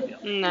it's not a big deal?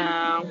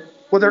 No.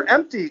 Well, they're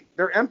empty.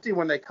 They're empty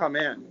when they come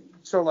in.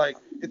 So, like,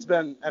 it's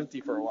been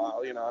empty for a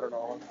while. I don't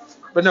know.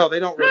 But no, they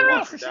don't really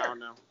wash it down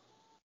now.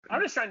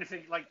 I'm just trying to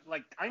think,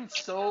 like I'm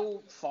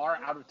so far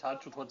out of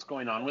touch with what's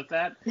going on with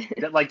that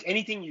like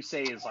anything you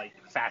say is like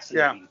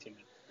fascinating to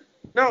me.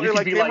 No, you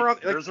could be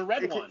like, there's a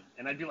red one,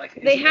 and I'd be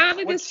like, they have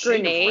this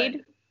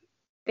grenade.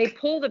 They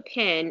pull the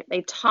pin,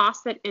 they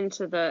toss it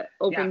into the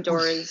open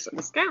doors of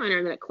the Skyliner,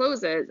 and then it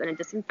closes, and it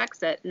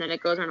disinfects it, and then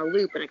it goes on a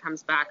loop, and it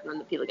comes back, and then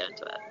the people get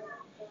into it.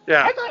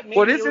 Yeah.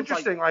 Well, it is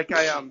interesting.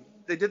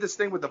 They did this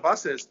thing with the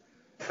buses.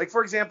 Like,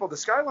 for example, the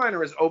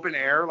Skyliner is open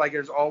air. Like,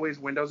 there's always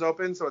windows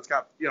open, so it's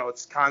got,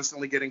 it's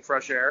constantly getting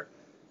fresh air.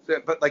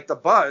 But, like, the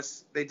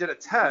bus, they did a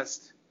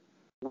test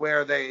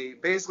where they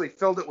basically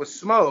filled it with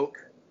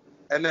smoke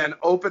and then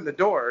opened the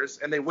doors,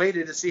 and they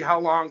waited to see how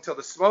long till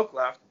the smoke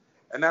left.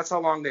 And that's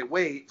how long they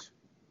wait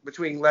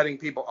between letting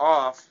people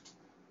off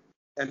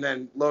and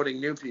then loading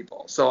new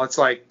people. So it's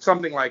like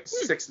something like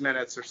 6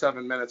 minutes or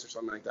 7 minutes or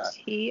something like that.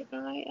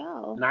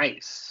 TIL.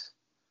 Nice.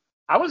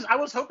 I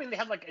was hoping they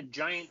had like a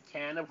giant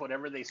can of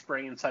whatever they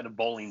spray inside of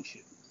bowling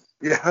shoes.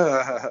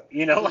 Yeah.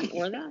 Like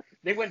Or that.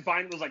 they went by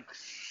and it was like.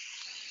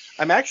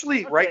 I'm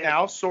actually right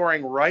now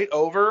soaring right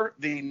over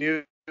the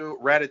new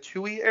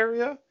Ratatouille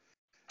area,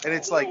 and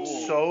it's like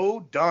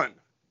so done.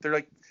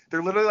 They're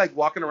literally like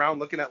walking around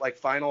looking at like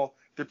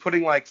they're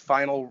putting like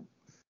final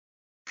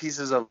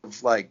pieces of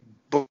like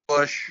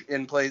bush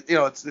in place.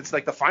 It's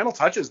like the final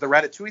touches. The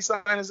Ratatouille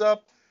sign is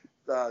up.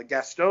 The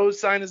Gaston's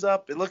sign is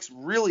up. It looks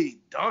really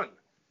done.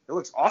 It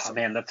looks awesome. Oh,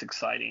 man, that's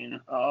exciting.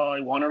 Oh, I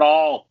want it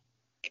all.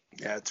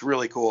 Yeah, it's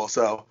really cool.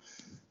 So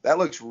That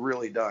looks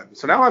really done.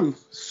 So now I'm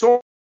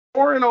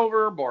soaring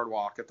over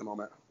Boardwalk at the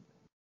moment.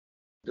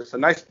 Just a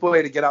nice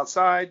way to get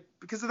outside.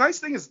 Because the nice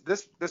thing is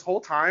this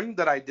whole time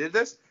that I did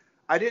this,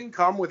 I didn't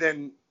come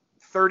within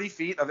 30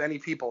 feet of any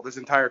people this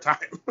entire time.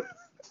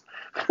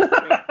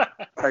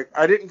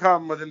 I didn't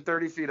come within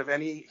 30 feet of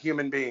any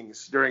human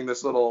beings during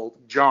this little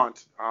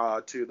jaunt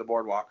to the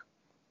boardwalk.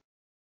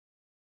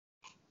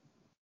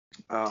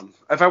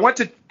 If I went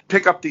to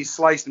pick up these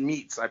sliced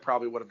meats, I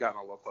probably would have gotten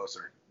a little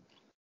closer.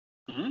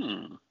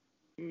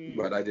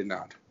 But I did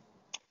not.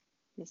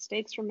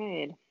 Mistakes were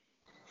made.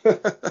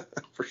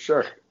 For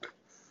sure.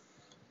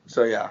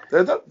 So yeah,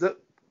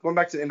 going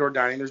back to indoor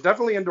dining, there's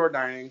definitely indoor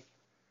dining.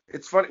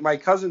 It's funny. My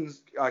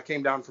cousins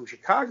came down from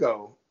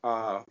Chicago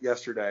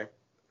yesterday,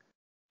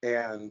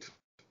 and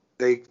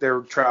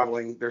they're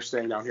traveling. They're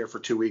staying down here for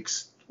 2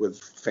 weeks with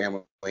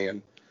family,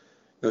 and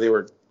they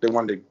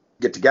wanted to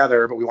get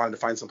together, but we wanted to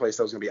find some place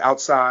that was going to be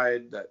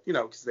outside. That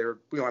because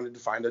we wanted to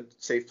find a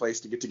safe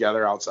place to get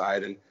together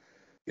outside, and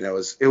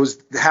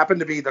it happened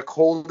to be the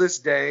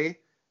coldest day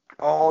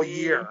all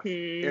year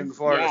in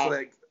Florida.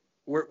 Yeah.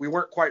 So we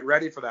weren't quite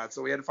ready for that.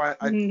 So we had to find.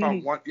 I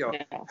found one. Yeah.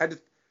 Had to.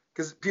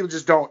 Because people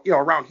just don't,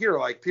 around here,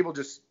 like, people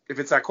just, if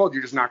it's that cold,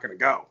 you're just not going to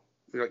go.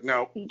 You're like,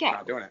 no,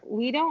 not doing it.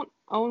 We don't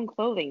own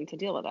clothing to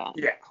deal with that.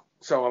 Yeah.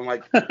 So I'm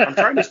like, I'm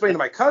trying to explain to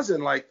my cousin,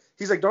 like,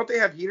 he's like, don't they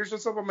have heaters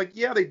and stuff? I'm like,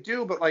 yeah, they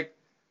do, but, like,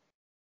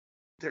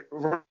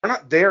 we're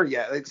not there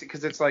yet.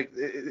 Because it's like,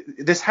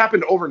 this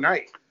happened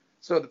overnight.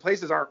 So the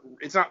places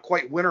it's not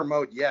quite winter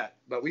mode yet.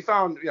 But we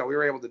found, we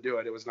were able to do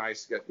it. It was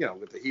nice,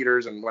 with the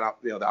heaters and went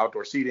out, the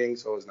outdoor seating.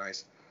 So it was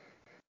nice.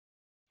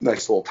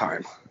 Nice little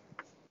time.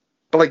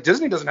 But like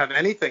Disney doesn't have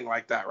anything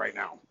like that right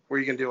now, where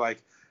you can do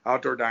like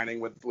outdoor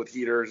dining with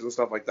heaters and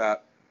stuff like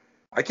that.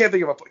 I can't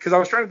think of because I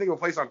was trying to think of a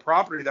place on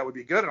property that would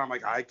be good, and I'm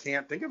like, I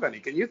can't think of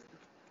any. Can you?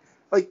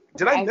 Like,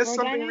 did I miss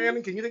something, dining?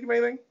 Rhiannon? Can you think of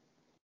anything?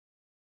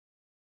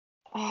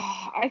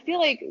 I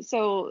feel like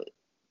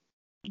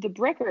the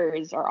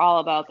Brickers are all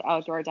about the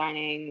outdoor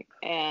dining,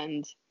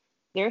 and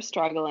they're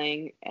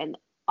struggling. And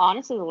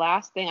honestly, the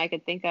last thing I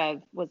could think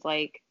of was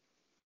like,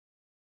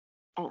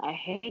 and I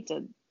hate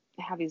to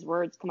have these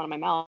words come out of my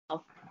mouth,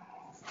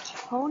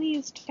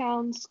 Tony's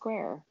Town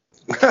Square.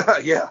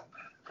 Yeah,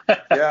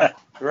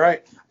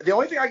 right. The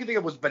only thing I could think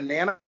of was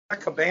Banana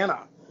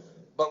Cabana,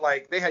 but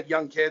like they had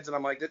young kids, and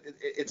I'm like,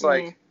 it's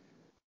like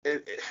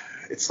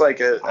it's like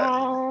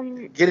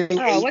getting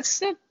 8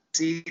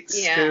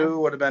 seats too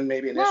would have been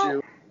maybe an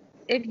issue.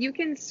 If you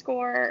can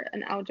score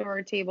an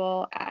outdoor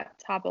table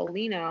at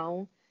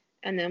Topolino,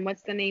 and then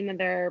what's the name of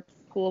their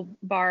pool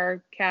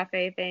bar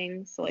cafe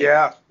thing? So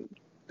like,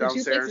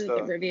 downstairs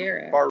the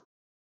Riviera. Bar.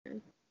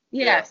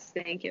 Yes,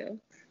 thank you.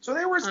 So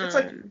it's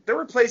like there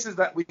were places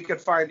that we could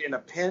find in a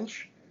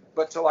pinch,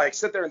 but to like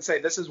sit there and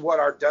say this is what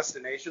our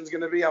destination's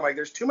going to be, I'm like,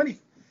 there's too many,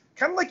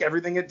 kind of like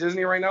everything at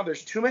Disney right now.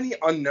 There's too many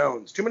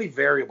unknowns, too many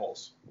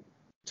variables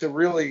to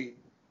really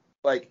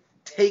like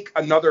take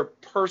another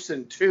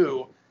person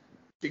to,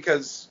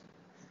 because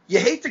you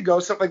hate to go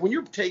something like when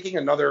you're taking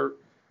another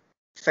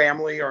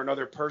family or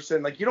another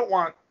person, like you don't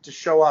want to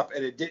show up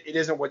and it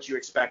isn't what you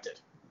expected.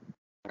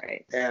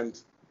 Right. And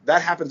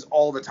that happens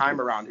all the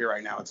time around here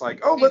right now. It's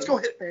like, oh, let's go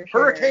hit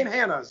Hurricane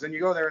Hannah's. And you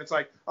go there and it's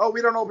like, oh,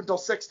 we don't open until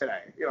 6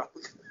 today.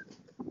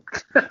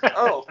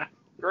 Oh,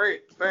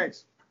 great.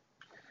 Thanks.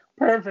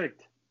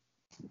 Perfect.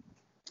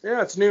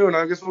 Yeah, it's noon.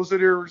 I guess we'll sit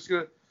here.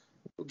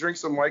 We'll drink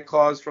some White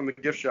Claws from the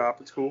gift shop.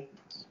 It's cool.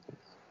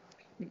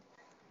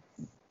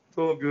 It's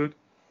all good.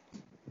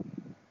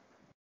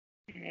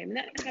 And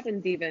that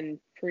happens even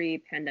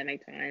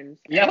pre-pandemic times.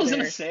 Yeah, I was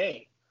going to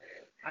say.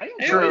 I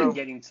enjoy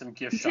getting some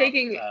gift shop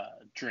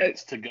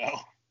drinks to go.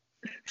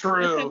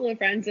 True. A couple of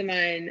friends of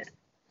mine,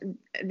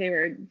 they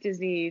were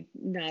Disney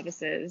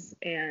novices,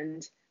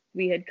 and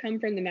we had come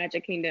from the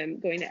Magic Kingdom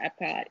going to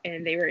Epcot,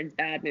 and they were in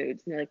bad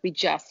moods. And they're like, we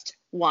just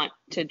want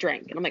to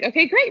drink. And I'm like,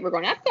 okay, great. We're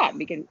going to Epcot.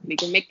 We can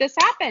make this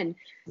happen.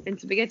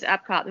 And so we get to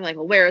Epcot, and they're like,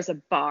 well, where is a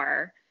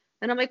bar?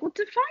 And I'm like, well,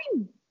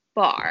 define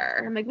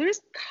bar. I'm like, we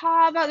just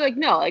carve out. They're like,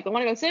 no, like I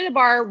want to go sit at a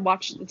bar,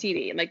 watch the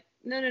TV. I'm like,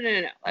 no.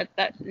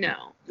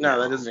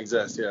 No, that doesn't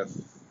exist. Yeah.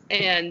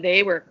 And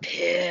they were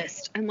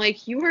pissed. I'm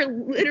like, you were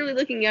literally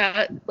looking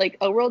at like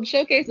a world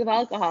showcase of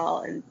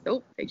alcohol, and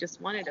nope, they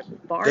just wanted a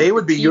bar. They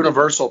would be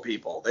Universal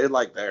people. They'd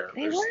like there's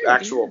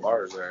actual yeah.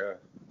 bars there.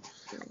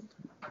 Yeah.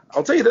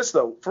 I'll tell you this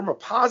though, from a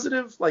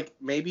positive, like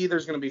maybe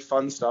there's going to be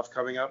fun stuff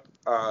coming up.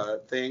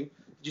 Thing.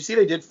 Did you see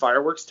they did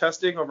fireworks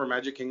testing over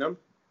Magic Kingdom?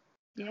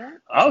 Yeah.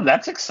 Oh,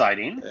 that's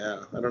exciting.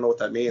 Yeah, I don't know what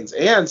that means.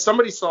 And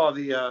somebody saw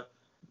the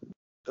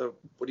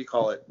what do you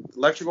call it?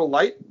 Electrical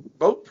light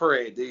boat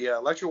parade. The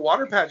electrical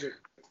water pageant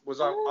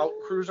was out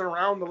cruising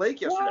around the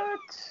lake yesterday. What?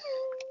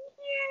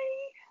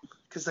 Yay.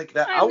 Because like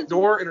that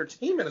outdoor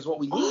entertainment is what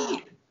we need.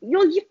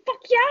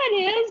 Fuck yeah, it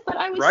is. But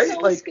I was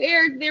so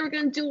scared they were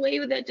gonna do away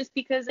with it just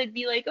because they'd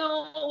be like,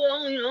 oh,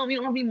 well, we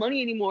don't have any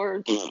money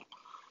anymore.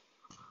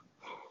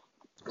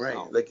 Right.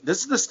 Like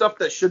this is the stuff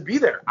that should be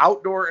there.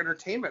 Outdoor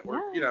entertainment.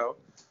 Where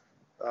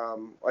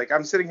like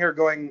I'm sitting here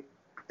going.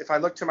 If I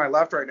look to my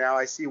left right now,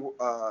 I see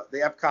the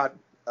Epcot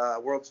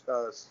World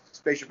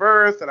Spaceship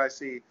Earth, and I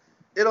see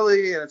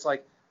Italy, and it's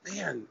like,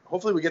 man,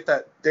 hopefully we get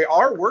that. They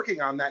are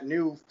working on that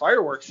new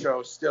fireworks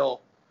show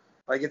still.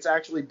 Like, it's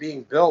actually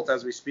being built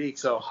as we speak.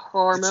 So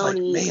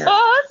Harmony. it's like, man,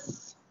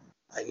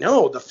 I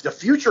know the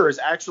future is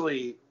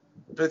actually.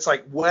 But it's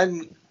like,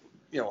 when,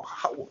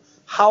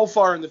 how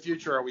far in the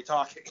future are we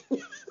talking?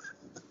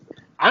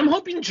 I'm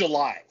hoping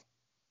July.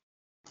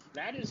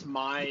 That is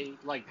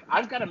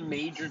I've got a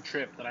major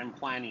trip that I'm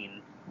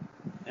planning,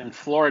 and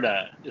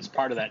Florida is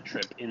part of that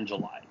trip in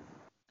July.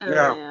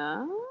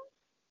 Yeah.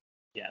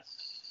 Yes.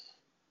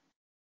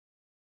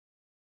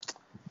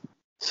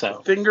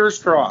 So Fingers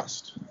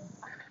crossed.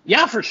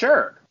 yeah, for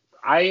sure.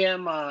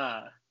 I'm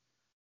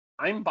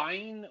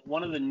buying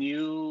one of the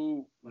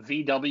new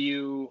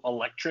VW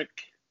electric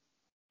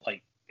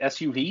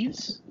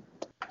SUVs,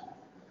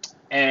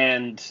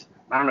 and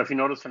I don't know if you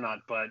noticed or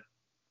not, but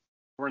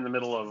we're in the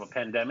middle of a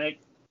pandemic,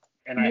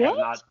 and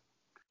I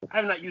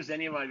have not used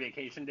any of my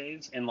vacation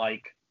days in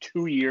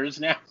 2 years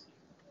now.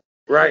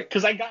 Right.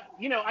 Because I got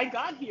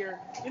here.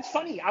 It's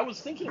funny. I was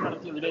thinking about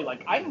it the other day.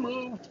 I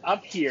moved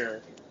up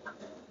here,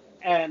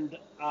 and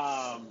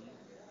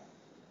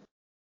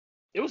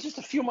it was just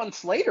a few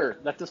months later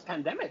that this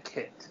pandemic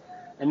hit.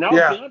 And now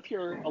I've been up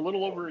here a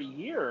little over a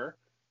year,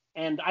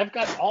 and I've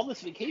got all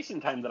this vacation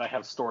time that I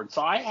have stored.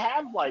 So I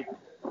have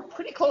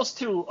pretty close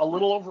to a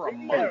little over a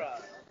month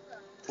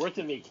worth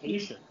of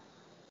vacation.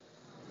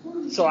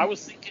 So I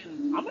was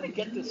thinking, I'm going to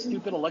get this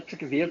stupid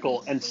electric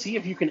vehicle and see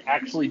if you can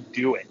actually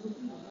do it.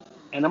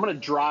 And I'm going to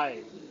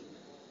drive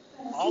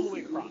all the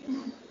way across,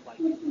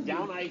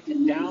 down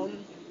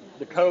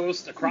the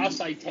coast, across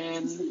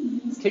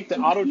I-10, take the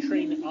auto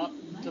train up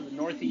to the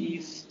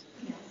northeast,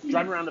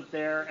 drive around up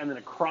there, and then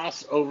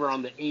across over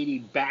on the 80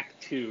 back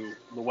to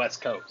the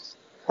west coast.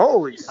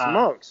 Holy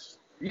smokes.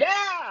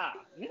 Yeah!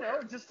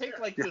 Just take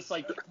this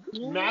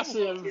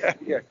massive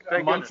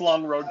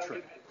month-long road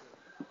trip.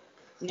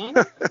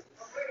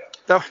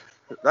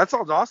 That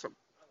sounds awesome.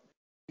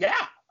 Yeah,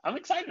 I'm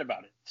excited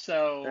about it.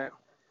 So,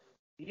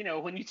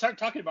 when you start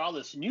talking about all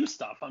this new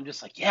stuff, I'm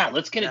just like,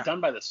 let's get it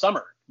done by the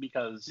summer,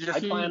 because I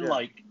plan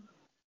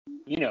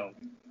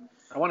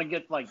I want to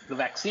get the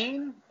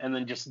vaccine and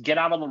then just get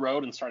out on the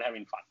road and start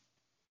having fun.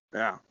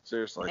 Yeah,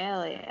 seriously.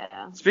 Hell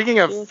yeah. Speaking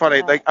of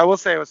funny, I will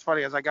say it was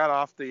funny. As I got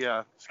off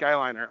the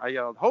Skyliner, I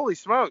yelled, "Holy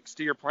smokes!"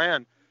 to your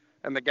plan,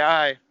 and the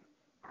guy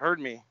heard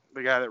me.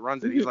 The guy that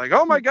runs it, he's like,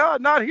 "Oh my God,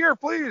 not here,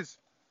 please."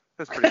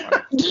 That's pretty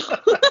funny.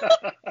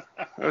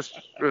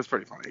 it was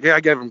pretty funny. Yeah, I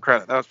gave him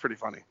credit. That was pretty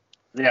funny.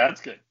 Yeah,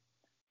 that's good.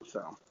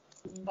 So.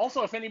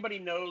 Also, if anybody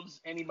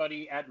knows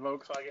anybody at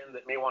Volkswagen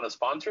that may want to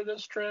sponsor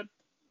this trip,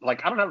 I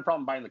don't have a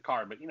problem buying the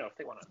car, but if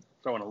they want to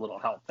throw in a little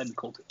help, that'd be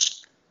cool too.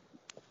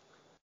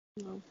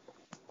 No.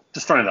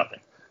 Just throwing it out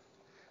there.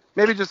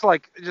 Maybe just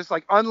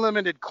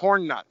unlimited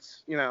corn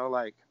nuts,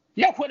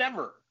 Yeah,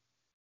 whatever.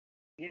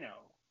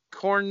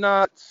 Corn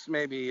nuts,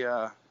 maybe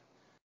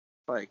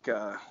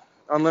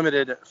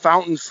unlimited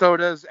fountain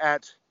sodas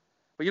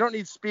but you don't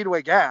need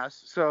Speedway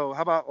gas, so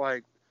how about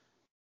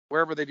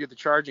wherever they do the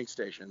charging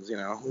stations,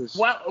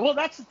 Well,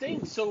 that's the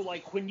thing. So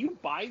when you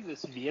buy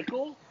this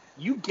vehicle,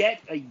 you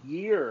get a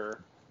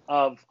year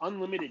of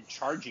unlimited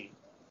charging.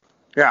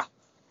 Yeah.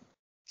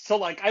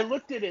 So I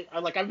looked at it,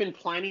 I've been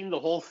planning the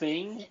whole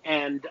thing,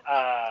 and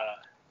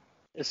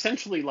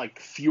essentially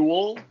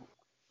fuel,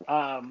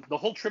 the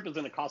whole trip is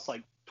going to cost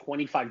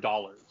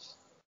 $25.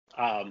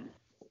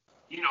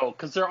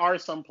 Because there are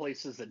some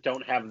places that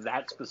don't have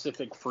that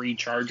specific free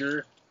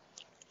charger.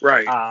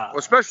 Right. Well,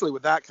 especially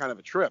with that kind of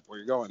a trip where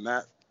you're going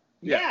that.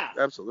 Yeah,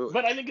 absolutely.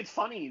 But I think it's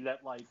funny that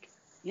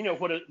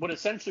what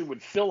essentially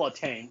would fill a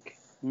tank,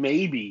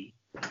 maybe,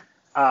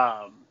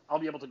 I'll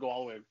be able to go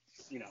all the way,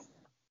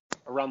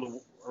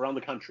 around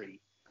the country,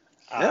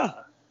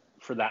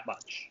 for that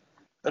much.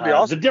 That'd be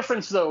awesome. The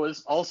difference though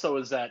is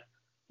that,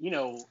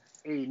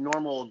 a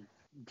normal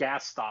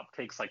gas stop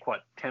takes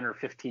 10 or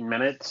 15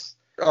 minutes.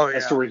 Oh yeah.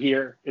 As to we're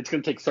here, it's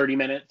going to take 30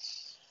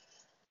 minutes,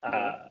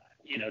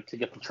 to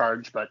get the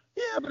charge. But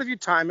yeah, but if you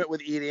time it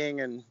with eating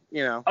and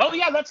Oh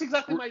yeah, that's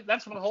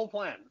my whole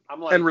plan.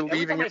 I'm and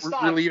relieving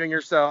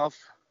yourself.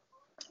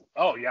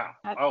 Oh yeah.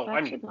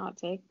 That should not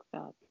take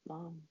that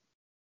long.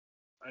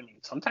 I mean,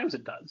 sometimes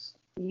it does.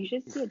 You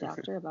should see a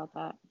doctor about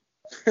that.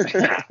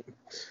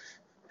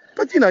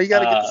 But you got to get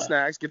the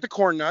snacks, get the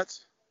corn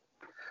nuts.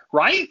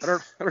 Right? I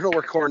don't know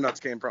where corn nuts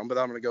came from, but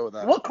I'm gonna go with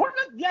that. Well, corn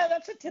nuts,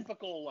 that's a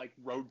typical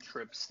road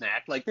trip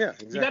snack.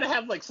 Exactly. You gotta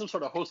have some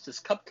sort of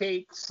Hostess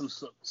cupcakes,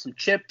 some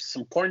chips,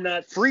 some corn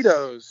nuts.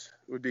 Fritos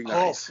would be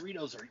nice. Oh,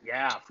 Fritos would be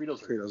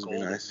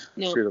nice.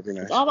 No, Fritos would be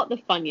nice. It's all about the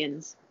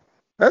Funyuns.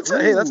 That's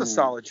a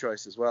solid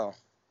choice as well.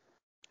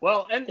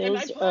 Well, and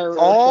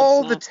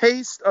all the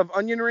taste of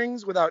onion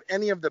rings without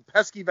any of the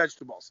pesky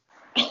vegetables.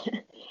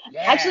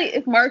 Yeah. Actually,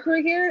 if Mark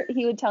were here,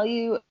 he would tell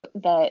you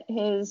that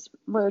his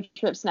road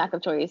trip snack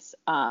of choice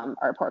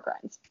are pork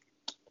rinds.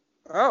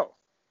 Oh.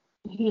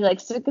 He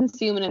likes to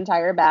consume an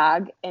entire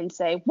bag and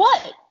say,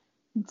 "What?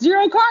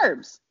 0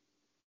 carbs?"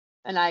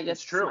 And I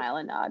just smile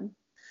and nod.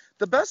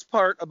 the best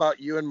part about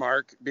you and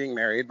Mark being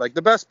married, like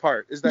the best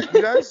part is that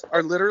you guys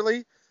are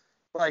literally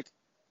like,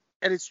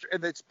 and it's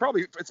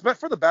probably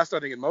for the best, I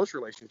think, in most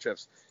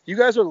relationships. You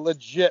guys are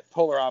legit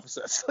polar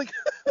opposites. Like,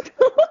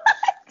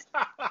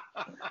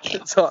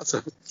 it's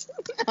awesome.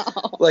 No.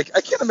 Like,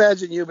 I can't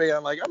imagine you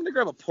being like, I'm gonna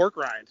grab a pork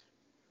rind.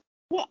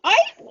 Well, I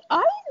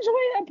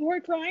enjoy a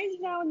pork rind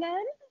now and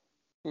then.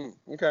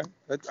 Okay, I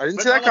didn't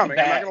But see that not like a coming.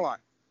 I'm not bag. gonna lie.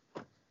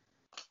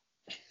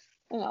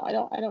 No,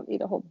 I don't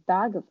eat a whole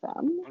bag of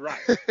them. Right.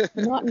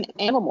 I'm not an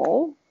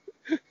animal.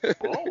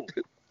 Oh.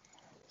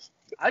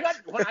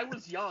 When I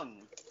was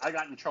young, I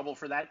got in trouble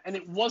for that, and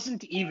it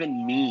wasn't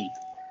even me.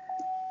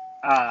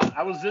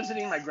 I was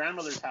visiting my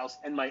grandmother's house,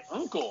 and my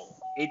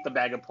uncle ate the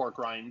bag of pork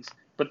rinds,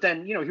 but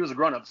then, he was a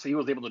grown-up, so he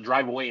was able to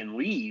drive away and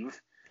leave.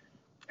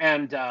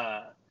 And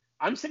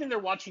I'm sitting there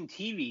watching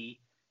TV,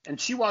 and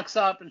she walks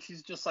up, and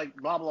she's just like,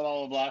 blah, blah, blah,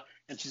 blah, blah,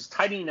 and she's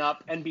tidying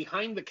up, and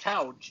behind the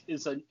couch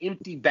is an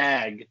empty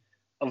bag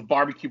of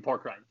barbecue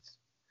pork rinds.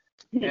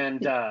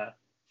 And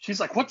she's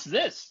like, what's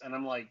this? And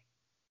I'm like,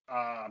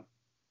 I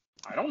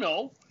don't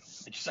know.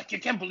 And she's like, I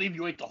can't believe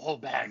you ate the whole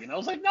bag. And I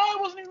was like, no,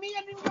 it wasn't even me.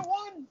 I didn't get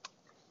one.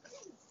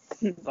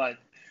 But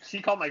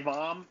she called my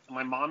mom, and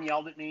my mom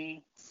yelled at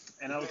me.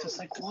 And I was just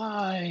like,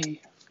 why?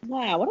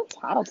 Wow, what a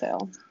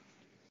tattletale.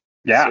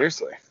 Yeah.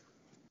 Seriously.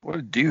 What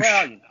a douche.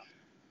 Well,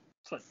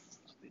 that's what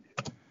they do.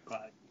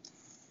 But,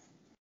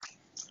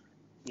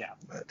 yeah.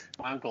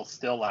 My uncle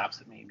still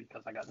laughs at me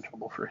because I got in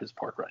trouble for his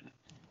pork rind.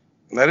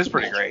 That is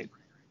pretty great.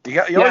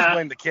 You always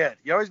blame the kid.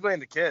 You always blame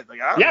the kid.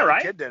 Like, I don't know,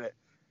 right? The kid did it.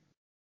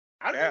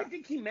 I don't even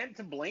think he meant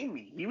to blame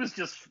me. He was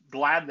just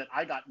glad that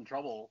I got in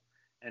trouble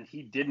and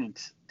he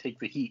didn't take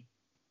the heat.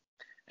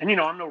 And,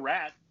 I'm no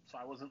rat, so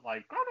I wasn't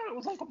like, oh, no, it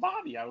was Uncle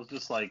Bobby. I was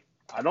just like,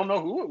 I don't know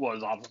who it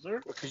was,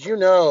 officer. Because you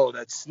know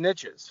that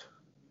snitches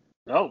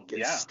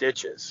get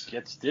stitches.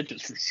 Get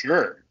stitches for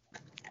sure.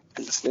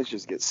 And the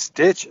snitches get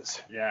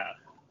stitches. Yeah.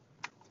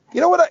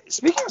 You know what?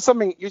 Speaking of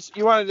something,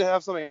 you wanted to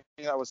have something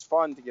that was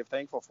fun to give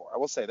thankful for. I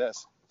will say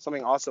this.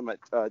 Something awesome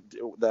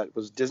that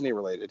was Disney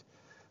related.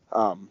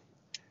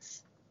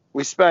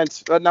 We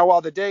spent now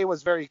while the day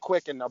was very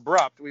quick and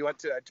abrupt, we I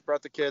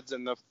brought the kids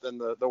and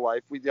the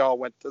wife. We all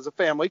went as a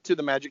family to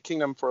the Magic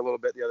Kingdom for a little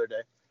bit the other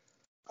day,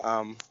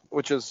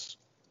 which is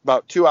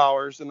about 2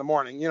 hours in the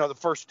morning. The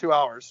first 2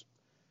 hours.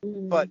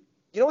 Mm-hmm. But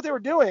you know what they were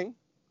doing?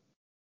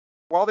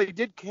 While they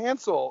did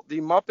cancel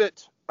the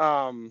Muppet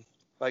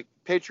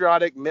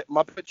patriotic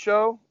Muppet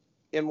show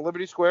in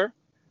Liberty Square,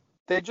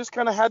 they just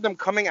kind of had them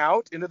coming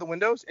out into the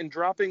windows and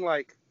dropping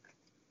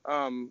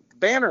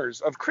banners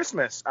of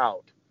Christmas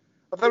out.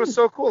 I thought it was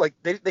so cool. Like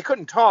they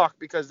couldn't talk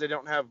because they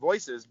don't have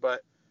voices,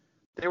 but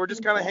they were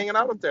just kind of hanging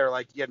out up there.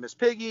 Like you had Miss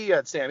Piggy, you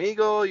had Sam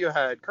Eagle, you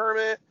had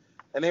Kermit,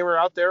 and they were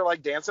out there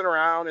like dancing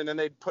around. And then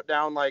they'd put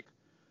down like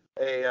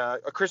a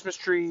Christmas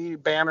tree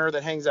banner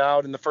that hangs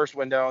out in the first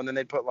window, and then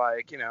they'd put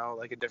like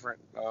a different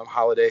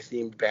holiday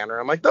themed banner.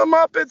 I'm like, the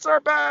Muppets are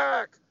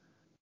back.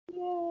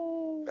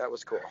 Yay. That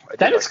was cool.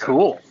 That is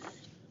cool.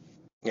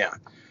 Yeah,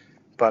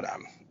 but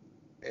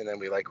and then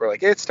we're like,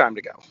 it's time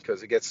to go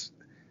because it gets.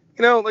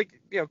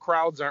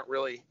 Crowds aren't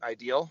really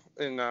ideal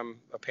in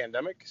a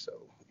pandemic, so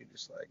you're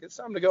just like, it's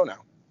time to go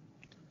now.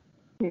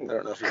 I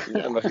don't know if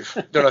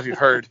you've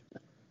heard.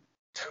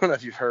 Don't know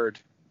if you've heard.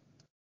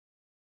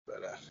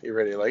 But you're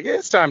ready,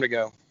 it's time to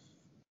go.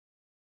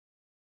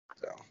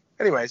 So,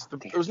 anyways,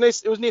 it was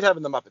nice. It was neat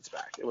having the Muppets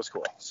back. It was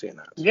cool seeing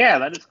that. Yeah,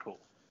 that is cool.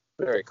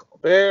 Very cool.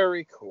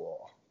 Very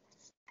cool.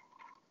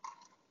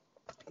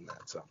 And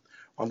that's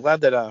I'm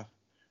glad that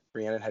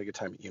Rhiannon had a good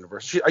time at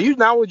Universal.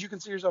 Would you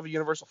consider yourself a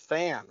Universal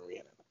fan,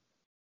 Rhiannon?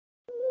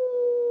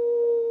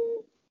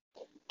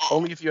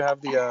 Only if you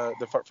have the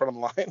front of the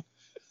line.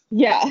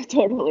 Yeah,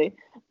 totally.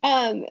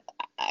 I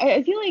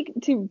feel like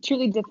to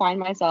truly define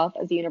myself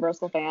as a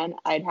Universal fan,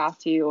 I'd have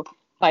to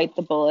bite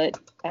the bullet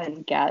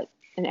and get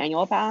an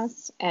annual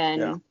pass.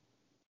 And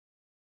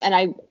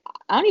I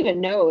don't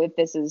even know if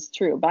this is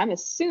true, but I'm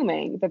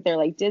assuming that they're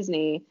like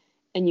Disney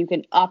and you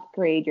can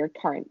upgrade your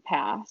current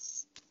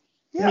pass.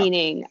 Yeah.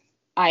 Meaning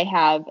I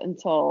have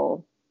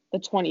until the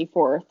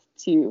 24th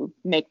to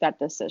make that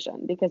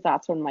decision because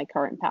that's when my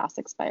current pass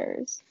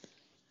expires.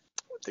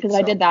 Because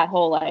I did that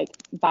whole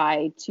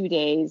buy 2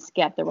 days,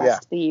 get the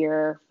rest of the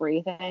year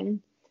free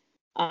thing.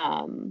 So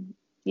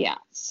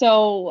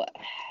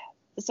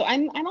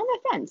I'm on the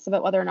fence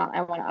about whether or not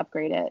I want to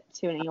upgrade it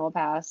to an annual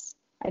pass.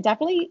 I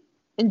definitely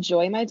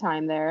enjoy my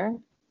time there.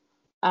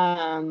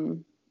 But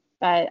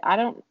I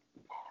don't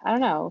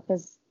know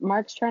because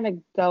Mark's trying to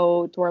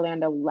go to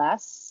Orlando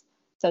less.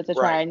 So to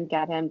try and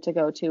get him to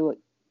go to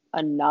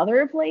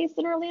another place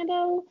in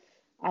Orlando,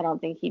 I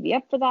don't think he'd be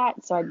up for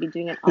that. So I'd be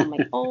doing it on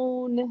my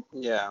own.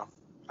 Yeah.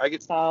 I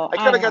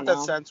kind of got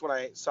that sense when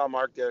I saw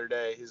Mark the other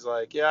day. He's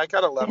like, I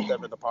kind of left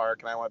them in the park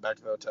and I went back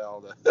to the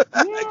hotel.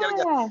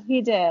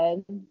 He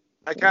did.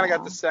 I kind of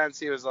got the sense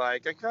he was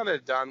like, I'm kind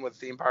of done with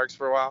theme parks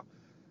for a while,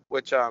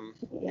 which, that's one of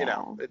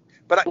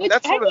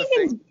the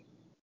things.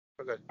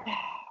 Okay.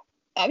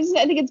 I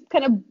think it's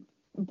kind of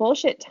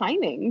bullshit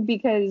timing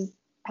because,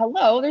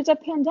 hello, there's a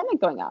pandemic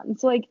going on.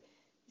 It's like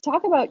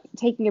talk about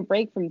taking a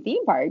break from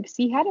theme parks.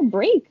 He had a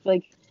break.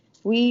 Like,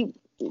 we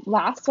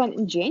last went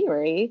in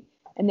January,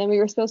 and then we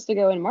were supposed to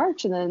go in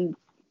March, and then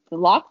the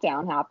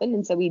lockdown happened,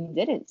 and so we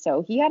didn't.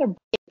 So he had a break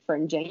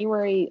from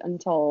January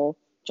until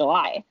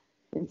July.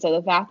 And so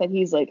the fact that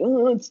he's like,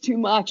 oh, it's too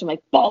much, I'm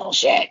like,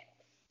 bullshit.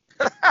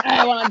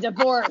 I want a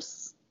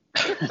divorce.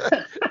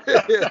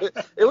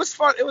 It was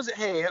fun. It was,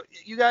 hey,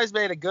 you guys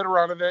made a good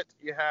run of it.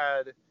 You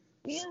had,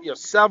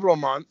 several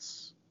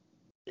months.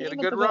 You had a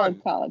good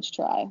run. College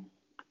try.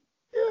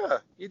 Yeah,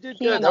 you did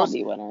good. Can't all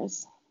be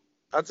winners.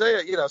 I'll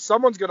tell you,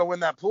 someone's going to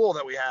win that pool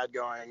that we had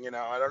going.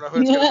 I don't know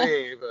who it's going to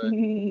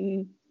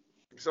be,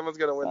 but someone's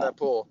going to win that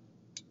pool.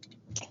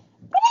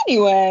 But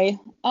anyway,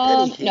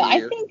 no,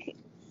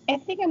 I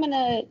think I'm going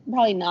to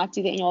probably not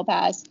do the annual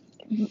pass,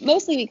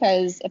 mostly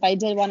because if I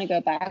did want to go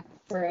back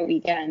for a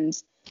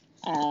weekend,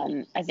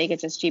 I think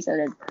it's just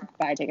cheaper to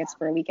buy tickets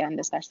for a weekend,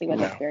 especially with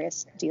the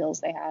various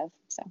deals they have.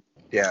 So.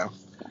 Yeah.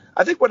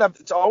 I think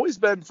it's always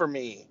been for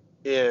me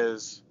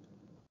is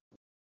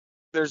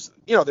there's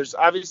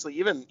obviously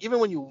even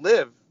when you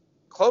live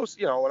close,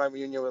 when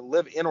you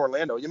live in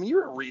Orlando,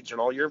 you're a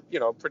regional, you're,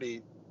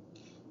 pretty,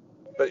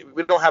 but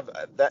we don't have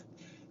that.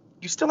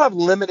 You still have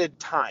limited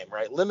time,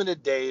 right?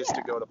 Limited days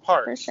to go to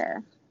parks. For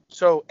sure.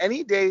 So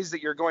any days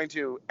that you're going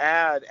to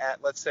add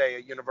at, let's say, a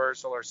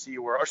Universal or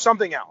SeaWorld or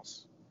something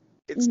else,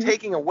 it's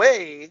taking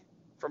away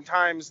from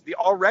the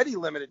already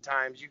limited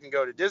times you can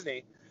go to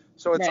Disney.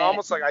 So it's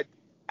almost like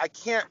I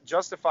can't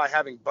justify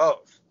having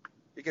both,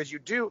 because you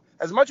do,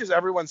 as much as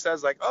everyone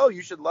says like, oh,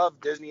 you should love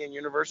Disney and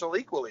Universal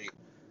equally,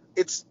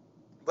 it's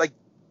like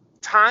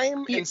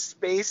time and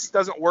space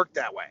doesn't work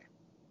that way.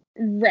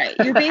 Right.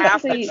 You're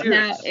basically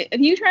now, if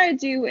you try to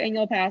do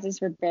annual passes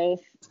for both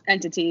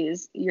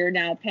entities, you're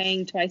now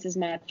paying twice as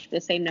much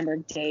the same number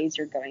of days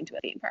you're going to a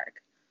theme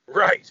park.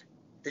 Right.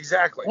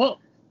 Exactly.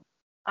 Well,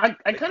 I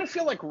kind of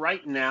feel like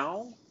right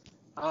now,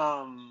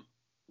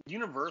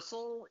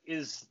 Universal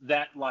is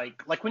that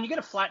like when you get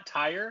a flat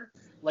tire,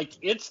 like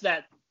it's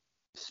that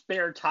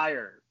spare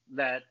tire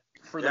that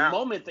for the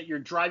moment that you're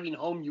driving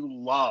home you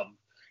love.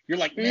 You're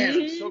like,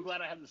 man, I'm so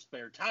glad I have the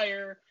spare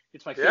tire.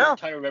 It's my favorite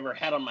tire I've ever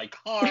had on my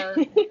car.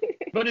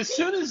 But as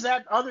soon as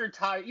that other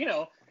tire,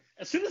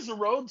 as soon as the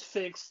road's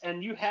fixed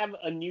and you have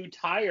a new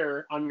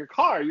tire on your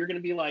car, you're going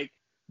to be like,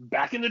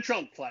 back in the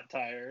trunk, flat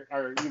tire,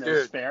 or,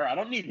 spare. I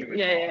don't need you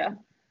anymore. Yeah.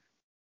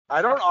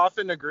 I don't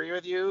often agree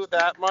with you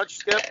that much,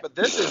 Skip, but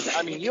this is,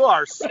 you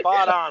are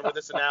spot on with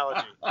this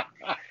analogy. How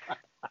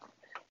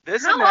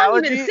long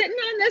have you been sitting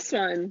on this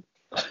one?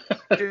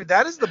 Dude,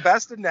 that is the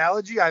best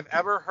analogy I've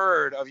ever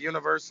heard of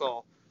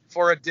Universal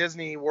for a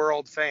Disney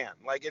World fan.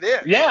 Like, it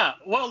is. Yeah.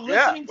 Well,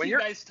 listening to you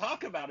guys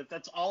talk about it,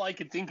 that's all I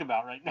could think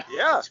about right now.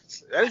 Yeah,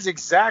 that is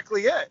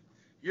exactly it.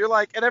 You're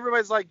like, and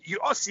everybody's like, you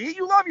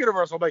love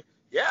Universal. I'm like,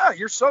 yeah,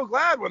 you're so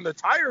glad when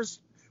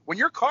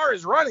your car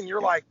is running,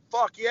 you're like,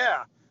 fuck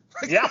yeah.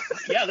 Yeah,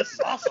 this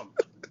is awesome.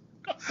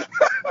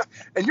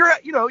 And you're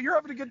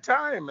having a good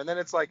time. And then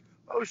it's like,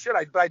 oh shit,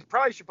 I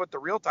probably should put the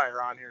real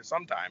tire on here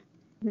sometime.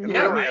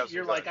 Yeah, right.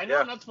 You're like, I know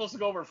I'm not supposed to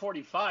go over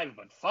 45,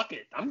 but fuck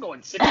it, I'm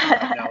going 60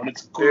 right now, and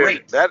it's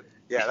great. Dude,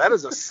 that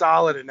is a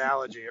solid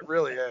analogy. It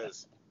really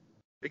is,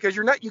 because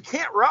you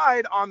can't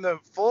ride on the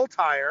full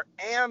tire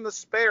and the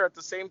spare at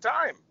the same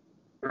time.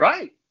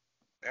 Right.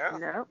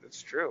 Yeah,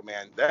 That's true,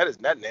 man.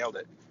 That nailed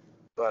it.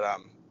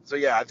 But so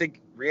yeah, I think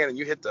Rhiannon,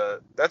 you hit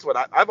that's what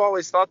I've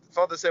always felt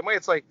the same way.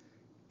 It's like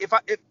if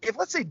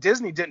let's say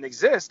Disney didn't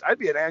exist, I'd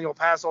be an annual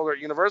pass holder at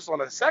Universal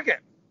in a second.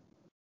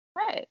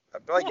 Right.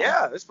 I'd be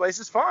like, this place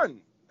is fun.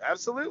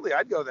 Absolutely,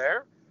 I'd go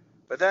there.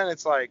 But then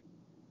it's like,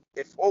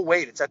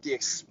 it's at the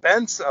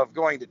expense of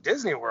going to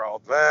Disney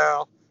World.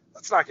 Well,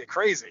 let's not get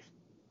crazy.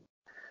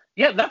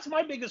 Yeah, that's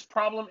my biggest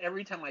problem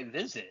every time I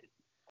visit,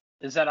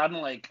 is that I'm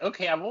like,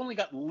 okay, I've only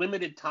got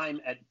limited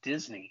time at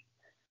Disney.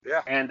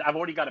 Yeah. And I've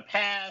already got a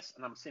pass,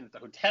 and I'm staying at the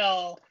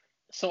hotel.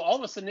 So all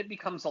of a sudden it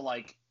becomes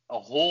a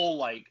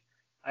whole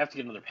I have to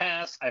get another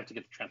pass. I have to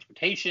get the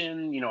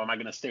transportation. Am I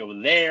going to stay over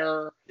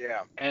there?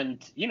 Yeah.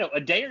 And, a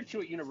day or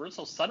two at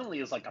Universal suddenly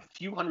is like a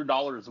few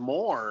 $100s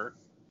more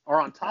or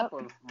on top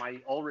of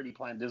my already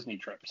planned Disney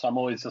trip. So I'm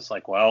always just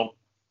like, well,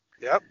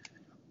 yep.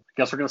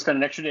 Guess we're going to spend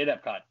an extra day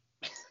at Epcot.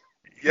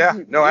 Yeah,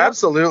 no,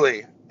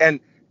 absolutely.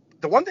 And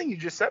the one thing you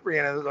just said,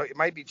 Brianna, is it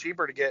might be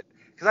cheaper to get,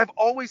 because I've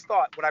always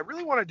thought what I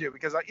really want to do,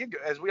 because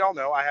as we all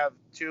know, I have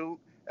two,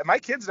 and my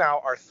kids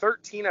now are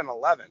 13 and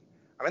 11.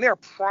 They're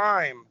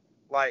prime.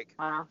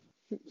 Wow.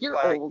 You're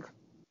old.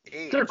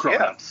 Age. They're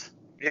grown-ups.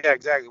 Yeah,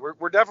 exactly.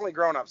 We're definitely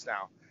grown-ups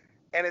now.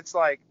 And it's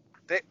like,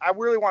 I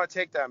really want to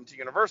take them to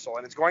Universal,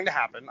 and it's going to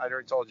happen. I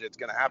already told you it's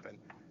going to happen.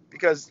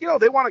 Because,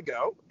 they want to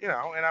go, and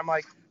I'm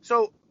like,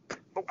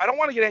 but I don't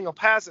want to get annual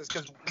passes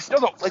because we still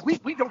don't,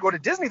 we don't go to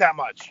Disney that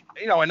much,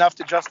 enough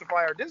to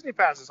justify our Disney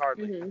passes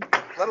hardly.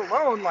 Mm-hmm. Let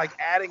alone,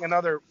 adding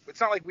another, it's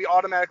not like we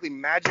automatically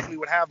magically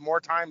would have more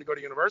time to go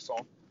to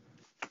Universal.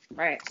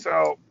 Right.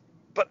 So,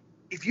 but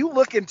if you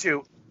look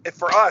into,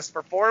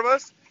 for four of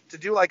us, to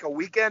do a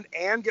weekend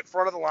and get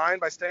front of the line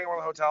by staying in one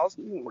of the hotels,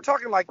 we're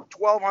talking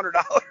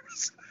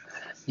 $1,200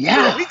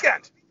 for a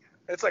weekend.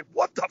 It's like,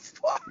 what the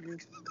fuck?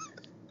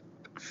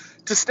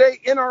 To stay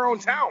in our own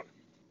town.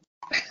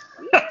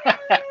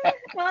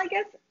 Well, I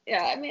guess,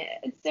 yeah, I mean,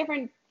 it's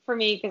different for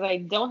me because I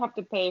don't have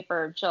to pay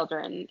for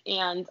children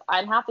and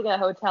I'd have to get a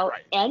hotel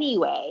Right.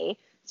 anyway.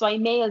 So I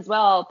may as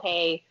well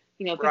pay,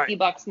 $50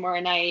 Right. more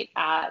a night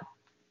at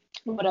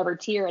whatever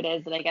tier it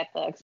is that I get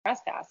the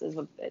express passes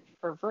with it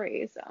for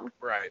free. So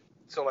Right.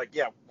 So, like,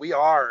 yeah, we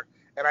are.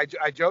 And I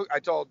told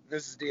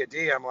Mrs.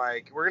 D, I'm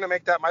like, we're going to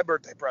make that my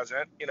birthday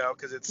present,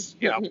 because it's,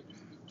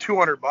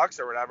 $200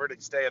 or whatever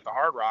to stay at the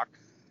Hard Rock.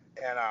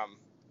 And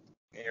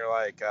you're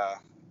like,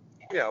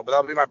 but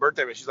that'll be my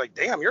birthday. But she's like,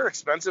 damn, you're an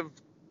expensive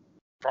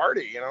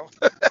party, I'm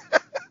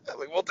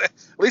like, well,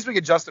 at least we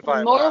could justify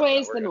it. More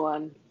ways than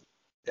one.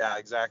 Yeah,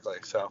 exactly.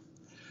 So,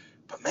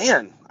 but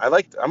man,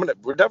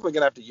 we're definitely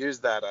gonna have to use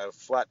that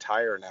flat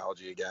tire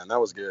analogy again. That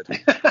was good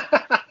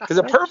because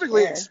it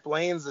perfectly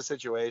explains the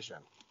situation.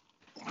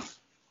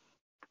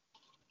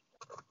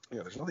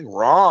 There's nothing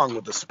wrong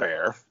with the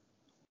Spare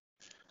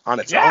on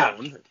its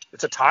own.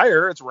 It's a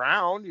tire. It's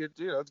round.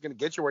 It's gonna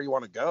get you where you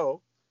want to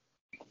go.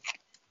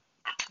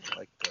 I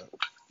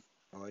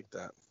like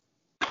that.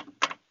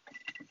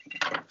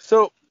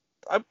 So,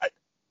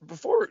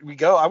 before we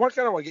go, I want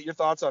to get your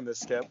thoughts on this,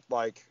 Skip.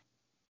 Like,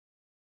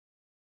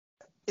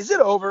 is it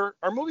over?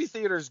 Are movie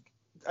theaters?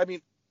 I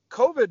mean,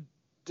 COVID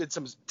did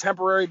some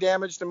temporary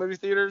damage to movie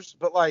theaters,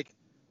 but like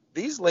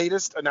these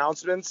latest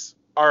announcements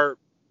are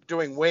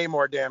doing way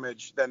more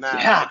damage than that.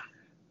 Yeah.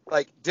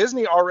 Like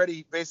Disney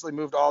already basically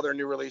moved all their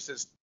new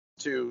releases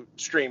to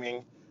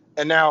streaming,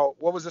 and now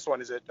what was this one?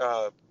 Was it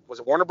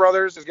Warner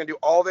Brothers is going to do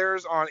all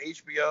theirs on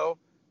HBO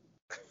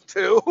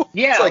too?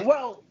 Yeah.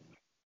 Well,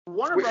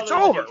 Warner Brothers it's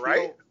over, and HBO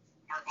right?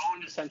 are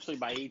owned essentially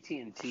by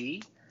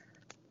AT&T.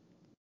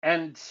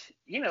 And,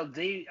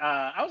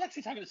 I was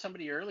actually talking to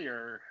somebody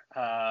earlier,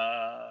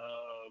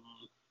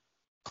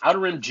 Outer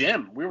Rim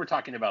Jim. We were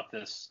talking about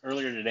this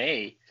earlier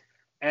today.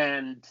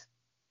 And,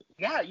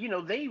 yeah,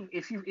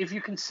 if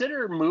you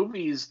consider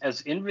movies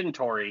as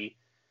inventory,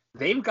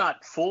 they've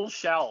got full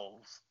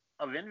shelves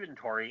of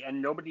inventory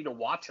and nobody to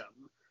watch them.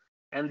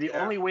 And the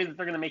only way that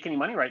they're going to make any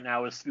money right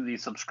now is through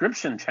these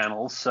subscription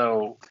channels.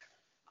 So,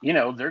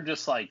 they're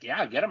just like,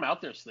 yeah, get them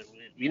out there so that,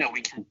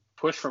 we can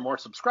push for more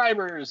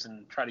subscribers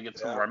and try to get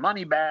some of our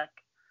money back.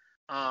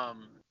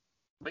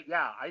 But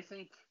yeah, I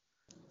think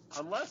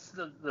unless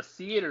the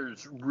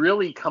theaters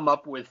really come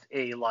up with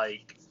a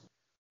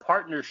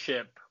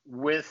partnership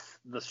with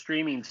the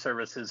streaming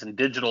services and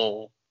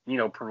digital,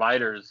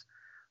 providers,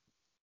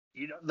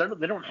 they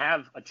don't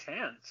have a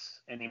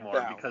chance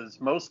anymore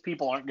because most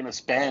people aren't going to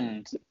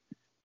spend,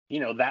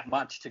 that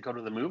much to go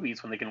to the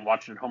movies when they can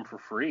watch it at home for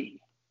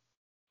free.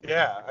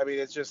 Yeah, I mean,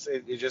 it just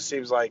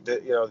seems like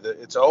that,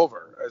 it's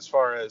over as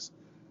far as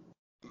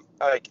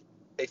like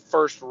a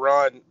first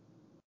run.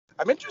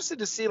 I'm interested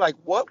to see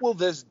what will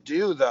this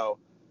do though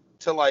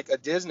to a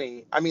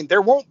Disney. I mean,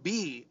 there won't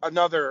be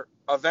another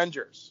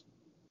Avengers.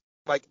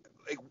 Like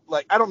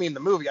I don't mean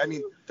the movie. I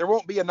mean, there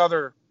won't be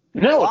another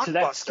blockbuster. To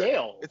that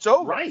scale. It's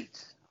over. Right.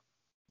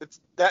 It's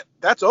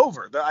that's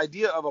over. The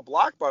idea of a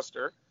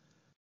blockbuster,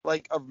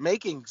 of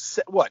making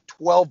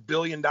 $12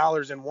 billion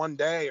in one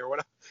day or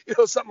whatever,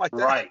 something like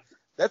that. Right.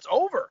 That's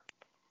over.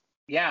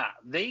 Yeah,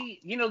 they,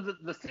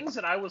 the things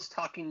that I was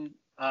talking,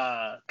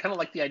 kind of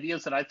like the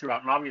ideas that I threw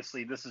out, and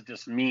obviously this is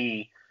just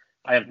me.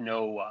 I have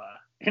no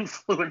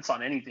influence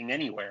on anything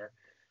anywhere,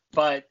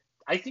 but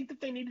I think that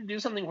they need to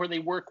do something where they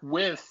work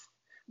with.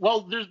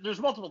 Well, there's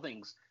multiple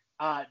things.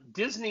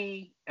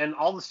 Disney and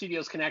all the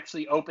studios can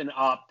actually open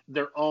up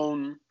their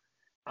own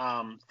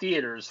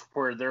theaters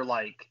where they're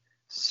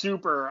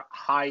super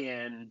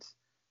high-end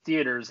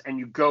theaters, and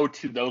you go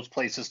to those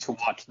places to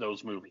watch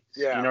those movies.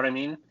 Yeah. You know what I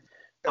mean?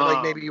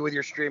 And maybe with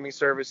your streaming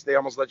service, they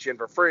almost let you in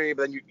for free,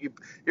 but then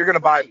you're gonna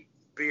buy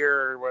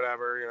beer or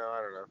whatever.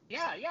 I don't know.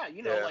 Yeah.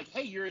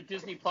 Hey, you're a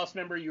Disney Plus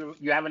member. You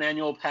have an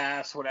annual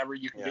pass, whatever.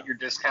 You can get your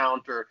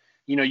discount, or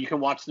you can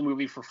watch the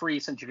movie for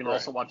free since you can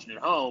also watch it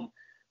at home.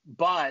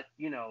 But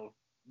you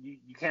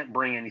can't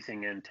bring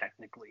anything in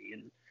technically,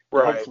 and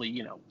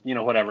hopefully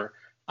whatever.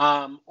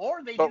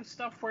 Or they do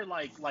stuff where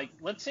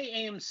let's say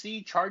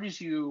AMC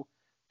charges you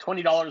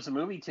 $20 a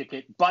movie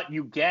ticket, but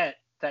you get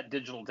that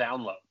digital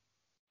download.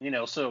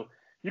 So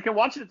you can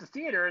watch it at the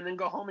theater and then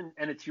go home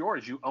and it's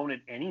yours. You own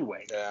it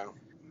anyway. Yeah.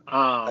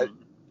 I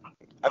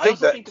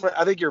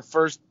think your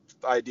first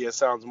idea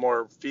sounds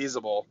more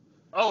feasible.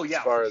 Oh yeah.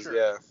 As far as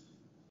sure.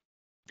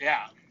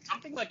 Yeah.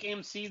 Something like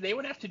AMC, they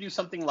would have to do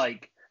something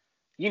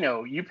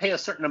you pay a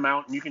certain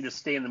amount and you can just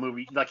stay in the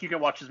movie. You can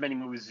watch as many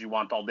movies as you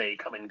want all day,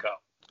 come and go.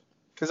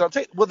 Because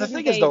the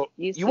thing is though,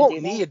 you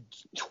won't need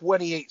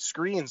 28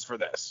 screens for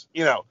this.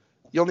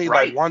 You'll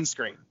need one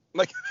screen.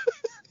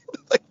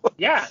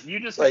 Yeah, you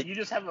just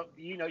have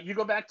you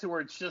go back to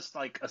where it's just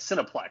a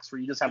Cineplex where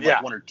you just have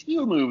one or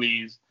two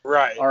movies,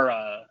 right?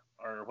 Or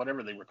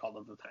whatever they were called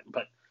at the time,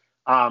 but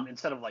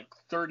instead of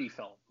 30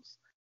 films,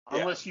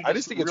 unless you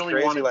just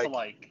really wanted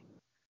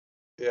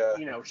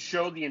to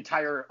show the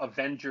entire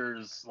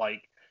Avengers,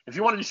 if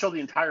you wanted to show the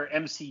entire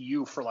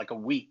MCU for a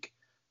week,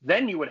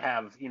 then you would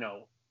have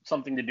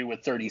something to do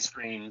with 30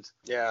 screens.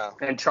 Yeah.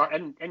 And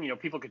you know,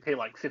 people could pay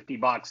like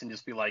 $50 and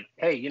just be like,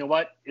 hey, you know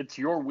what? It's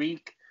your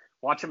week.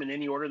 Watch them in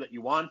any order that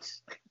you want.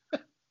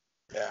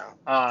 Yeah.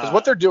 Because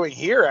what they're doing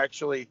here,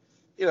 actually,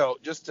 you know,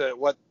 just to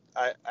what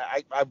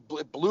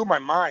it blew my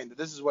mind that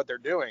this is what they're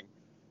doing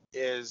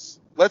is,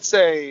 let's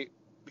say,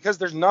 because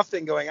there's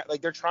nothing going on,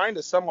 like they're trying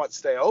to somewhat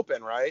stay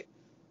open, right?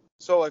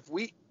 So if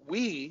we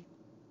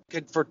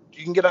could,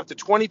 you can get up to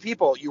 20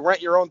 people, you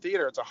rent your own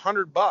theater, it's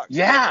 $100.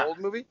 Yeah. For an old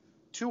movie,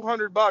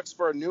 $200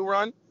 for a new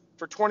run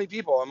for 20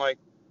 people. I'm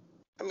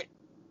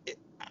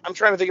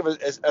trying to think of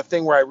it as a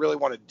thing where I really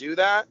want to do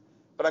that.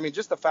 But I mean,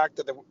 just the fact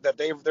that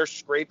they're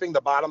scraping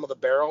the bottom of the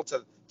barrel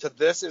to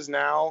this is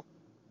now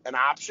an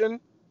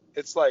option.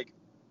 It's like,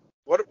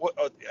 what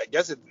I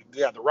guess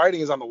the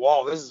writing is on the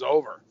wall. This is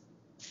over.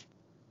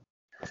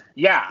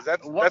 Yeah.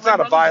 That's not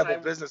a viable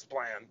business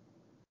plan.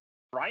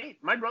 Right?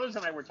 My brothers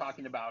and I were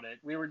talking about it.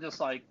 We were just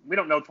like, we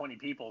don't know 20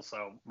 people,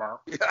 so, Yeah.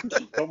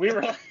 but we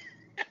were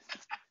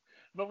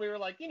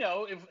like, you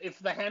know, if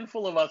the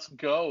handful of us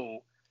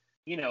go,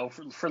 you know,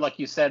 for like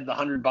you said, the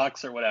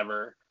 $100 or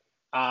whatever,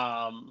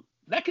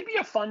 that could be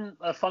a fun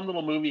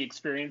little movie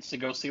experience to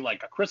go see,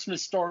 like A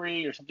Christmas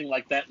Story or something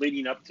like that,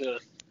 leading up to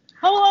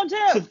Home Alone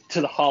 2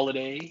 to the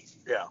holiday.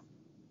 Yeah.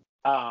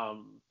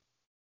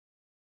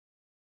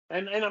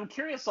 And I'm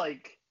curious,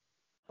 like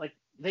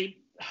they,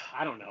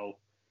 I don't know,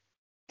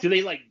 do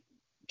they like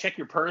check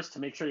your purse to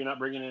make sure you're not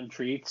bringing in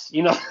treats?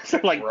 You know,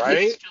 they're like, right?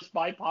 Please just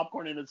buy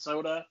popcorn and a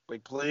soda.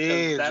 Like,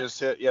 please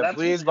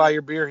please buy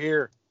your beer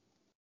here.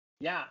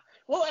 Yeah.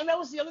 Well, and that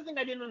was the other thing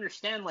I didn't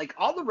understand. Like,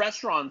 all the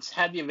restaurants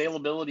had the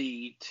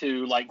availability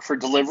to, like, for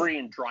delivery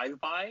and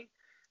drive-by,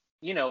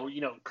 you know,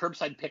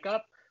 curbside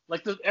pickup.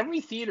 Like,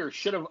 every theater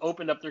should have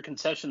opened up their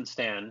concession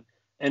stand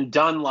and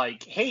done,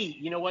 like, hey,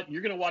 you know what?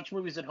 You're going to watch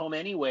movies at home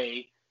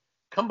anyway.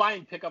 Come by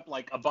and pick up,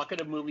 like, a bucket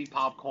of movie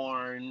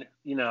popcorn,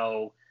 you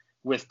know,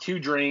 with 2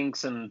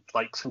 drinks and,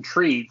 like, some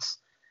treats.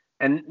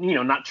 And, you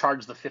know, not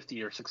charge the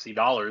 $50 or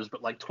 $60,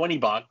 but, like,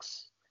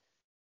 $20,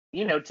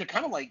 you know, to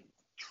kind of, like,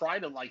 try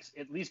to, like,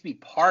 at least be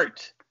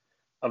part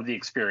of the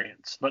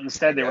experience. But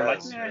instead they were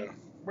like,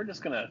 we're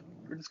just gonna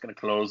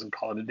close and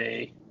call it a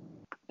day.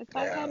 If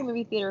I had a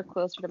movie theater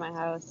closer to my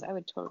house, I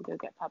would totally go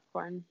get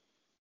popcorn.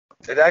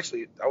 I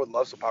would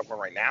love some popcorn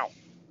right now.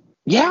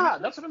 Yeah,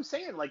 that's what I'm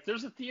saying. Like,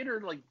 there's a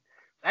theater, like,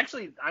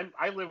 actually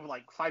I live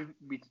like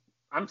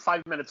I'm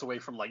 5 minutes away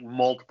from, like,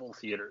 multiple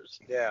theaters.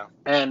 Yeah.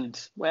 And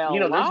well, you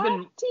know, there's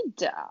been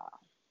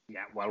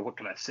yeah, well, what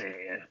can I say?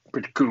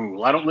 Pretty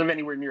cool. I don't live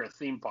anywhere near a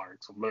theme park,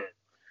 so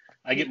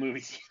I get movie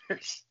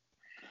theaters.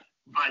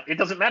 But it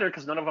doesn't matter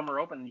because none of them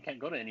are open. You can't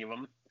go to any of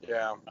them.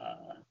 Yeah.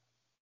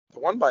 The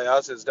one by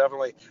us is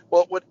definitely,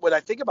 well, what I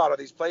think about are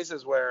these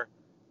places where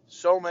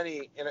so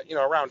many, you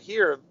know, around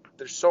here,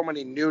 there's so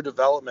many new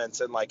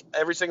developments, and like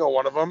every single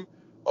one of them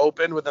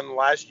opened within the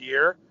last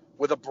year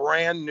with a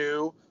brand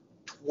new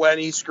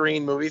 20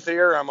 screen movie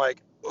theater. I'm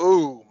like,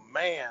 ooh,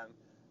 man,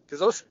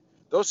 because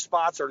those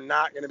spots are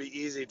not going to be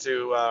easy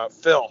to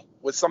fill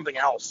with something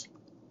else.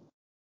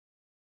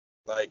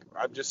 Like,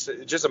 it's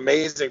just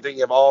amazing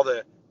thinking of all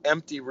the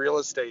empty real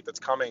estate that's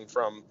coming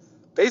from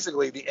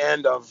basically the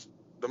end of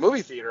the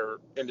movie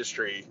theater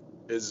industry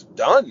is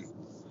done.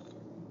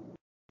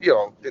 You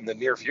know, in the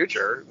near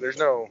future, there's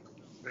no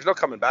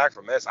coming back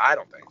from this. I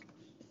don't think.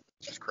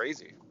 It's just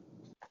crazy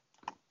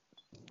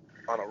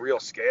on a real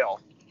scale.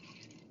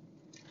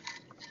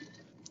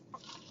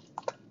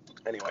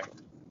 Anyway,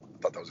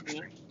 I thought that was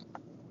interesting.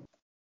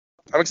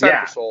 I'm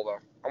excited for Soul, though.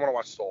 I want to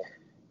watch Soul.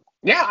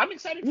 Yeah, I'm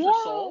excited for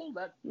Soul.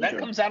 That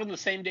comes out on the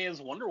same day as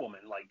Wonder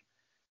Woman. Like,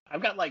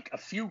 I've got like a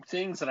few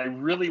things that I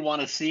really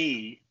want to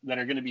see that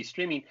are going to be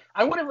streaming.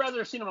 I would have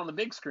rather seen them on the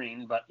big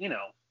screen, but you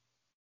know.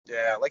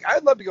 Yeah, like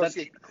I'd love to go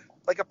see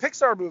like a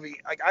Pixar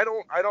movie. Like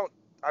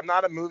I'm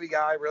not a movie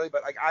guy really,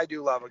 but like I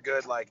do love a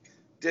good like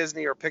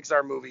Disney or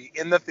Pixar movie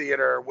in the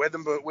theater with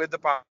the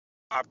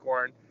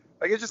popcorn.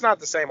 Like, it's just not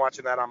the same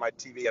watching that on my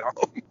TV at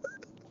home.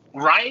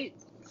 Right?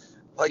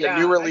 Like a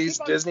new release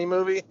Disney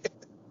movie.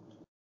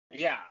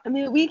 Yeah. I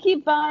mean, we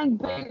keep buying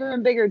bigger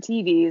and bigger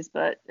TVs,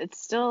 but it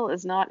still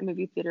is not a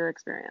movie theater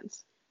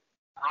experience.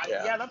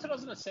 Yeah, that's what I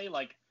was going to say.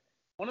 Like,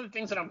 one of the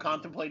things that I'm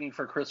contemplating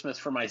for Christmas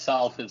for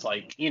myself is,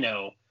 like, you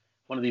know,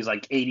 one of these,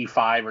 like,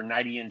 85 or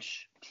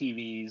 90-inch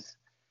TVs.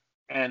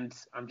 And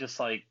I'm just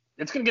like,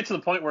 it's going to get to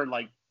the point where,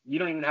 like, you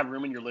don't even have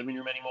room in your living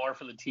room anymore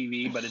for the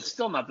TV, but it's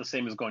still not the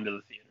same as going to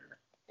the theater.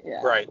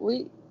 Yeah. Right.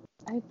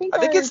 I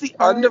think it's the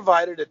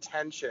undivided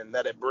attention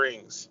that it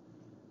brings.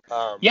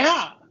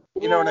 Yeah.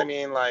 You know what I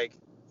mean? Like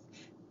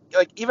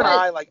even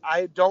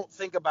I don't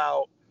think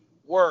about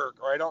work,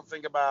 or I don't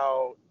think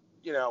about,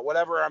 you know,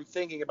 whatever I'm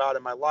thinking about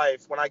in my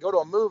life. When I go to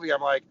a movie, I'm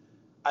like,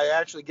 I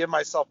actually give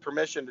myself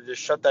permission to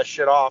just shut that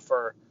shit off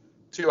for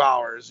 2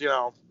 hours, you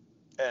know.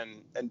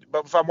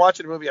 But if I'm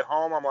watching a movie at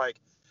home, I'm like,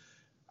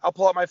 I'll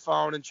pull up my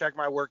phone and check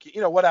my work,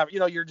 you know, whatever. You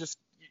know, you're just,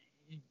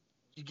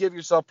 you give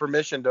yourself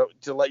permission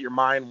to let your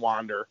mind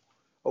wander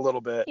a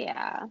little bit.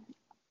 Yeah.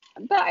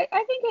 But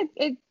I think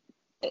it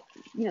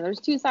you know, there's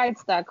two sides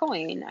to that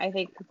coin.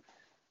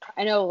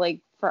 I know,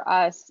 like, for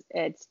us,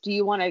 it's, do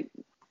you want to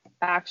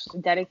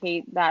actually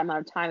dedicate that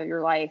amount of time of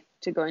your life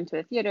to going to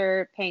the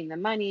theater, paying the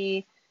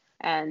money?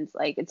 And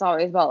like, it's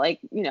always about like,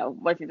 you know,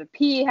 what if you have to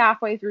pee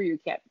halfway through, you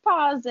can't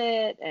pause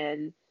it.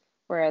 And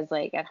whereas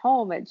like at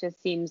home, it just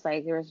seems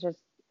like there's just,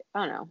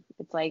 I don't know,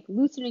 it's like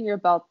loosening your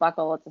belt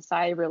buckle. It's a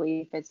sigh of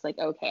relief. It's like,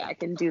 okay, I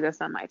can do this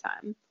on my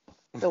time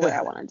the way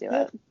I want to do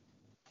it.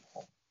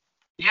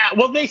 Yeah,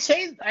 well, they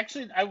say,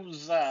 actually, I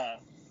was,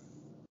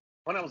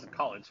 when I was in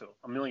college, so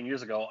a million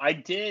years ago, I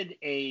did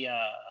a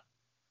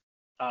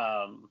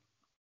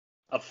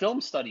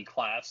film study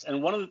class,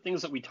 and one of the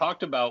things that we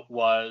talked about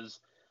was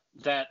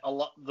that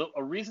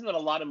a reason that a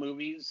lot of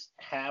movies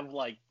have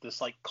like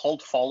this like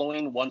cult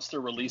following once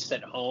they're released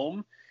at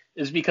home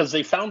is because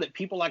they found that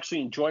people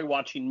actually enjoy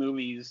watching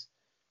movies,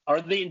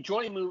 or they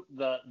enjoy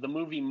the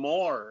movie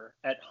more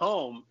at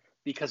home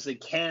because they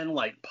can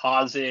like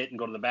pause it and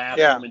go to the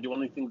bathroom and do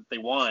anything that they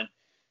want.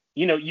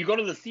 You know, you go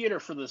to the theater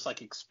for this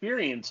like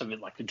experience of it,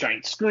 like the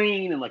giant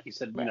screen, and like you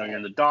said, you know, you're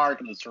in the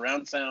dark and the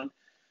surround sound.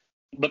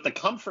 But the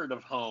comfort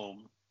of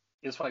home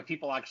is why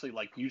people actually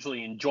like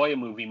usually enjoy a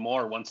movie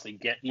more once they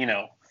get, you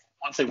know,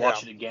 once they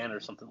watch it again or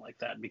something like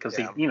that, because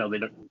they, you know,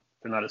 they're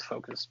not as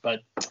focused.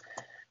 But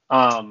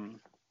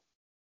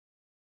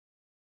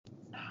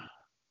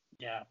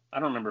yeah, I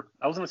don't remember.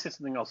 I was going to say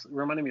something else. It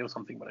reminded me of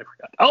something, but I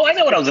forgot. Oh, I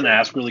know what I was going to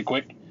ask really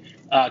quick,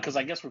 because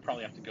I guess we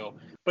probably have to go.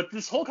 But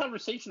this whole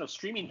conversation of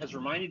streaming has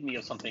reminded me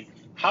of something.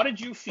 How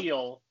did you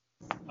feel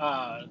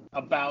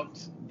about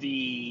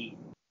the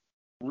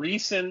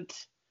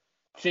recent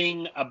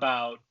thing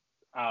about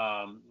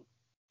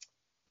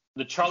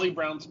the Charlie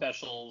Brown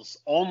specials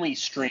only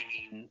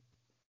streaming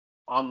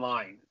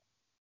online?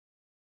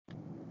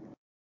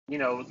 You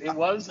know, it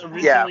was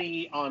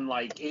originally on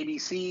like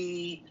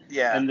ABC,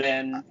 and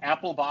then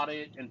Apple bought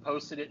it and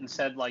posted it and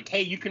said like,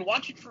 hey, you can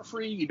watch it for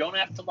free. You don't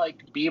have to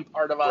like be a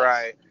part of us.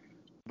 Right.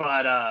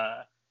 But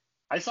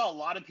I saw a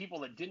lot of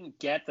people that didn't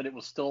get that it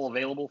was still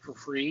available for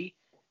free.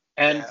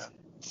 And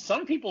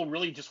some people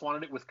really just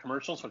wanted it with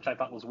commercials, which I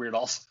thought was weird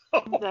also.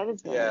 That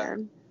is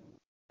weird.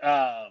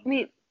 I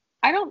mean,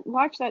 I don't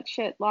watch that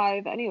shit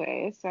live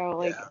anyway, so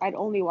like I'd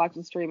only watch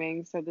it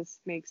streaming, so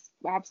this makes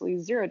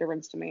absolutely zero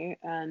difference to me.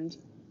 And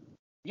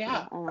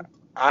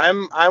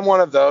I'm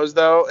one of those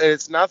though.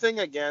 It's nothing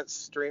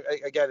against stream.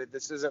 Again,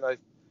 this isn't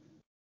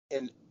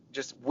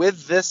just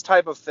with this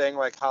type of thing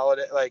like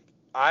holiday. Like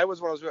I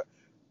was one of those.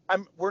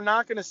 We're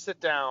not going to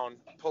sit down,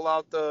 pull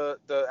out the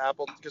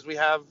Apple, because we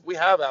have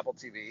Apple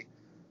TV.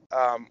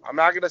 I'm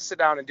not going to sit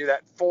down and do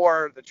that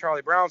for the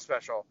Charlie Brown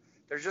special.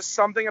 There's just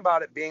something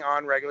about it being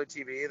on regular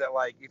TV that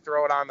like you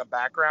throw it on the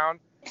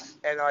background,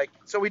 and like,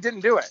 so we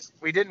didn't do it.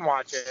 We didn't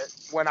watch it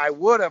when I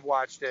would have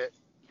watched it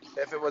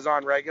if it was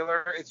on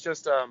regular. It's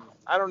just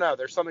I don't know.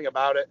 There's something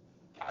about it.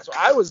 So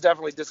I was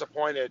definitely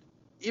disappointed,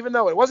 even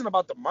though it wasn't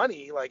about the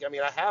money. Like, I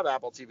mean, I have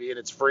Apple TV and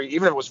it's free.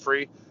 Even if it was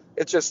free,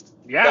 it's just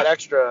that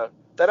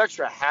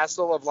extra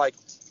hassle of like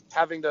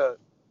having to,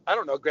 I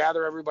don't know,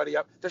 gather everybody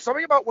up. There's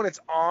something about when it's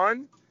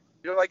on,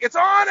 you're like, it's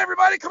on,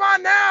 everybody, come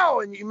on now,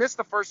 and you miss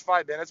the first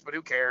 5 minutes, but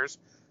who cares,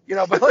 you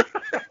know? But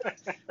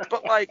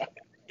like,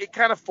 it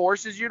kind of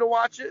forces you to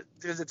watch it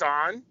because it's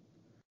on.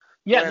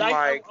 Yeah,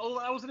 I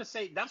was gonna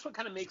say that's what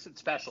kind of makes it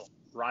special,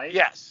 right?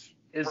 Yes,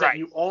 is that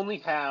you only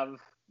have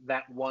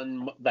that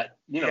one, that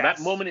you know,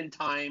 that moment in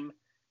time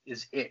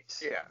is it.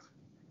 Yeah,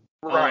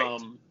 right.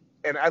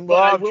 And I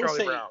love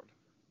Charlie Brown.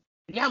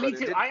 Yeah, me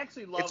too. I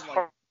actually love. It's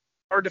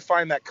hard to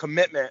find that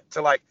commitment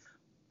to like,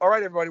 all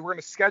right, everybody, we're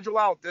going to schedule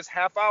out this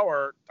half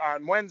hour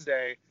on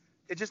Wednesday.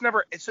 It just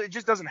never. It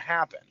just doesn't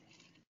happen.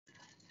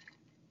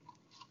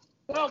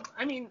 Well,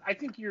 I mean, I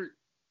think you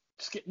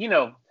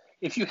know,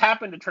 if you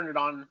happen to turn it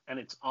on and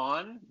it's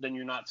on, then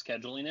you're not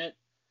scheduling it.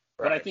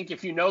 Right. But I think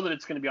if you know that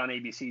it's going to be on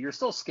ABC, you're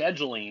still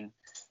scheduling.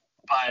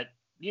 But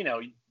you know,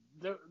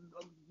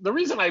 the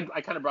reason I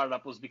kind of brought it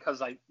up was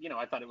because I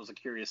thought it was a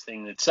curious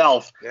thing in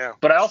itself. Yeah.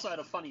 But I also had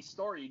a funny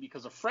story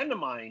because a friend of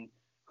mine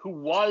who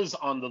was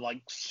on the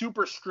like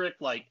super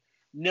strict, like,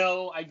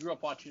 no, I grew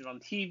up watching it on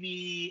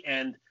TV,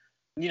 and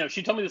you know,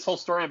 she told me this whole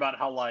story about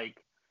how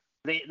like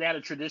they had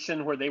a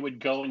tradition where they would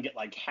go and get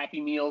like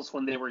Happy Meals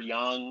when they were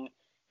young,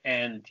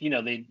 and you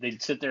know,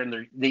 they'd sit there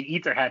and they'd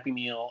eat their Happy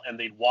Meal and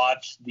they'd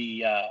watch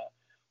the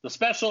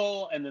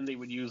special, and then they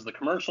would use the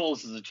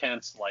commercials as a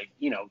chance to like,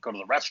 you know, go to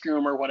the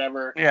restroom or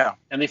whatever. Yeah.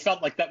 And they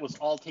felt like that was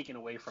all taken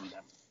away from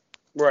them.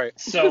 Right.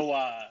 So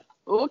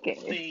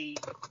okay.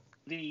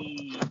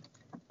 The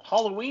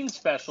Halloween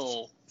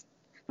special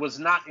was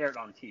not aired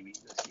on TV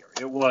this year.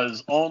 It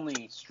was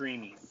only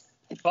streaming.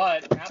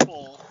 But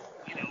Apple,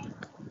 you know,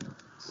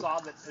 saw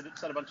that it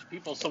upset a bunch of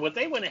people. So what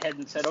they went ahead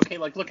and said, okay,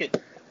 like, look,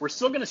 we're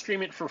still going to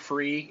stream it for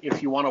free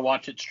if you want to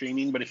watch it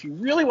streaming, but if you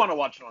really want to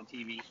watch it on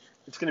TV,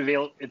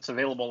 it's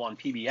available on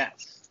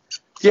PBS.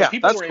 So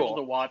people were able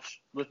to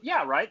watch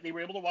they were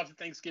able to watch the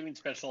Thanksgiving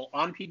special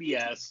on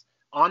PBS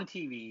on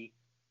TV.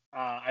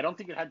 I don't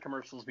think it had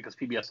commercials because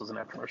PBS doesn't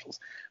have commercials.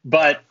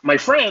 But my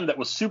friend that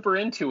was super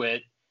into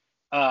it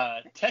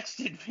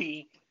texted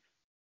me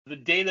the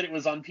day that it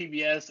was on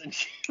PBS, and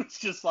she was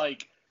just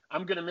like,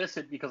 I'm gonna miss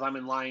it because I'm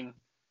in line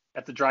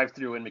at the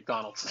drive-thru in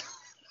McDonald's.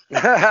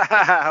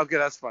 Okay,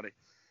 that's funny.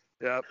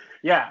 Yep.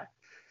 Yeah.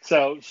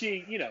 So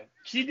she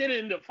did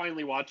end up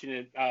finally watching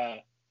it.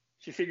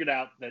 She figured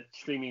out that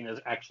streaming is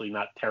actually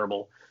not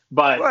terrible,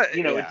 but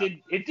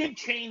it did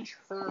change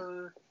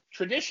her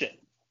tradition.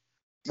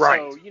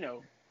 Right.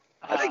 So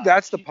I think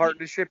that's the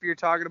partnership you're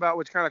talking about,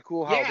 which kind of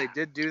cool how they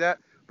did do that.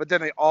 But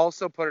then they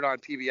also put it on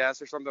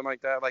PBS or something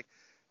like that. Like,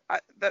 I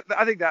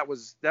think that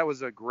was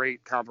a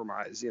great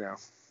compromise,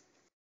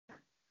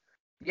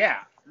 Yeah,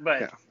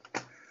 but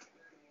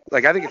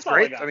like I think it's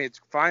great. I mean,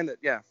 it's fine that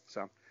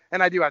So,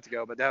 and I do have to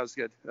go, but that was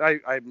good.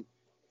 I'm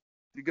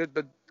good,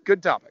 but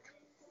good topic.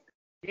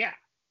 Yeah.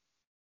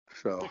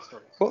 So,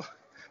 well,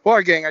 all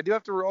right, gang, I do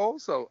have to roll.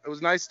 So it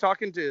was nice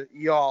talking to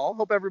y'all.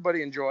 Hope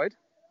everybody enjoyed.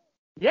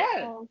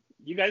 Yeah.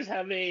 You guys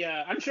have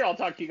I'm sure I'll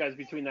talk to you guys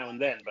between now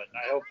and then, but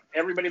I hope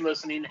everybody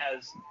listening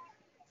has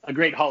a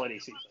great holiday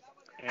season.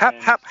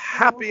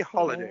 Happy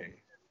holiday.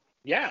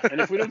 Yeah,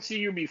 and if we don't see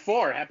you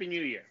before, Happy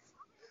New Year.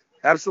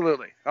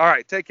 Absolutely. All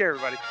right, take care,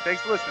 everybody.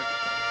 Thanks for listening.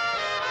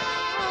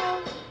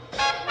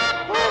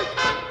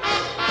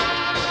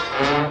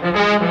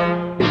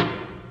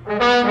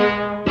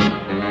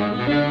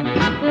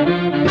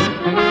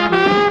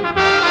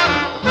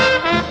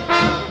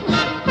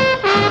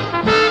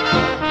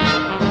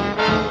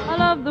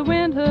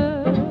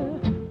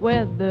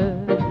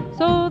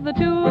 So the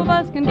two of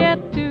us can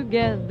get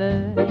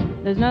together.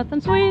 There's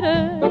nothing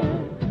sweeter,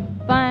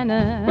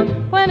 finer.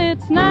 When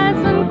it's nice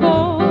and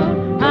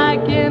cold, I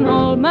can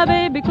hold my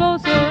baby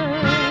closer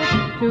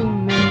to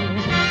me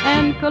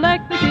and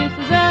collect the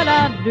kisses that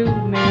I do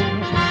me.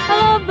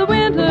 I love the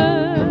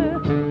winter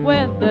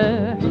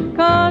weather,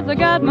 'cause I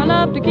got my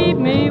love to keep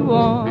me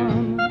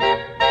warm.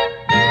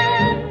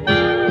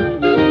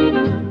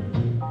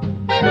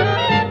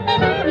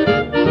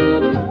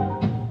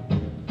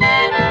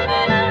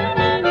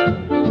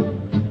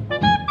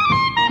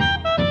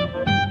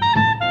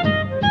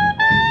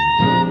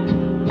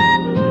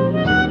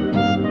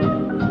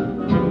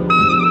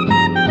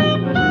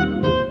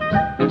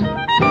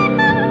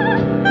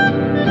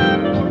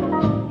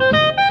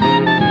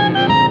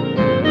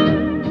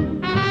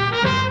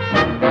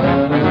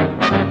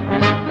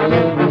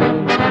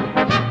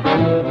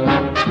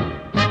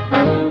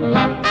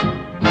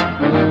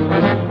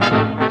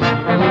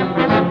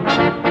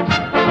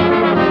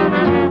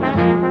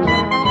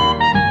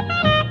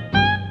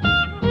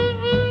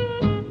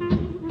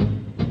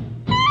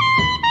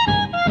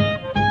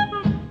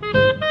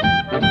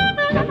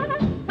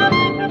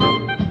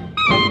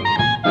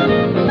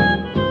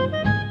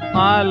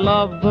 I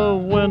love the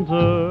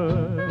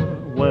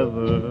winter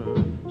weather,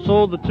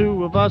 so the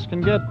two of us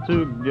can get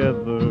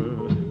together.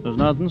 There's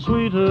nothing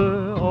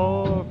sweeter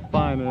or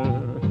finer.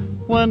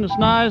 When it's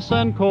nice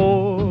and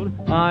cold,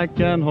 I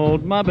can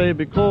hold my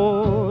baby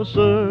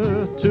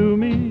closer to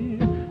me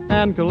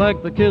and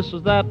collect the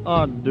kisses that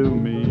are due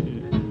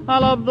me. I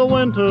love the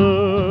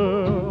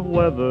winter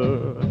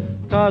weather,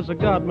 'cause I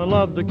got my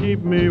love to keep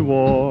me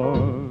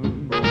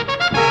warm.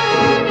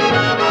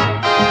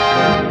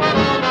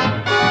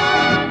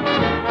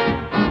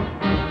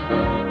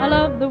 I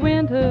love the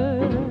winter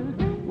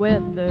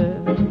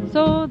weather,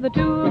 so the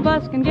two of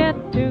us can get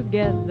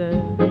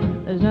together.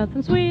 There's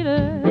nothing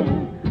sweeter,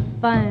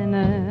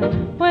 finer.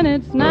 When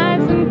it's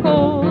nice and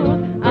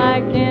cold, I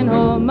can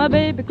hold my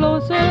baby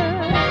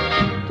closer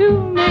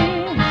to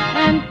me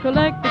and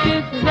collect the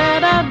kisses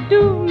that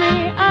outdo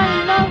me.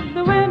 I love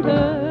the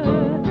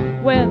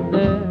winter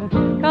weather,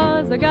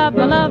 'cause I got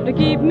my love to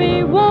keep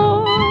me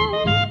warm.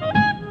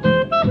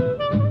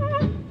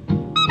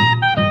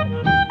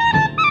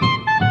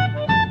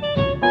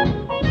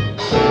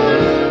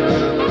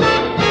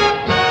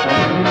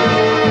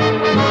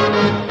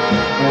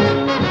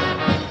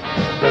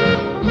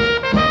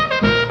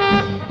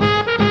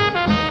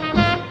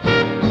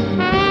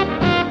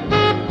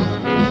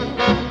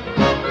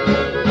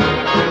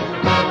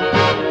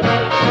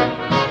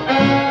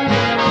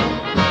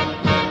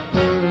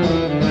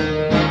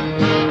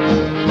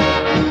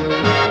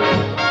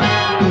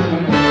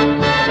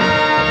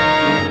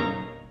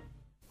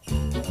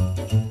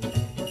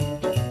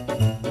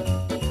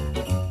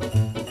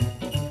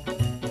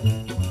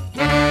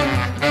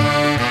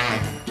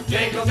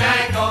 Jingle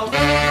jangle,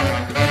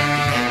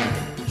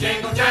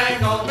 jingle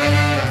jangle,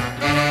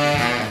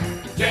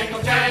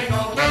 jingle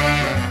jangle,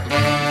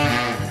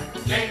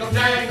 jingle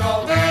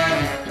jangle,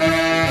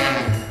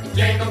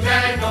 jingle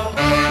jangle.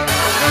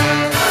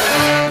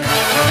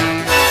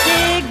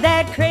 Dig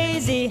that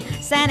crazy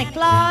Santa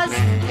Claus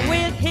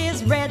with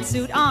his red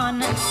suit on.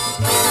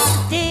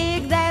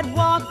 Dig that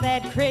walk,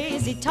 that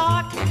crazy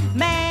talk.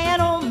 Man,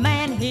 oh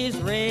man, he's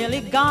really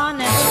gone.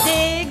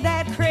 Dig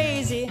that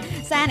crazy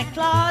Santa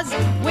Claus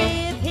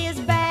with his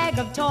bag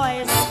of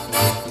toys.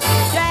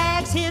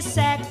 Drags his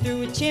sack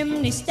through a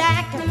chimney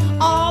stack.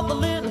 All the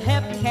little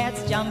hep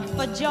cats jump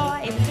for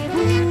joy.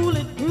 Cool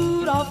it,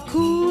 Rudolph,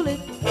 cool it,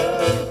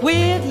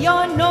 with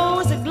your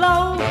nose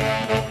aglow.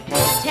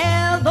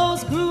 Tell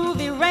those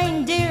groovy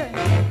reindeer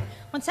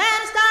when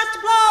Santa starts to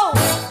blow,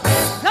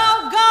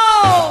 go,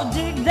 go!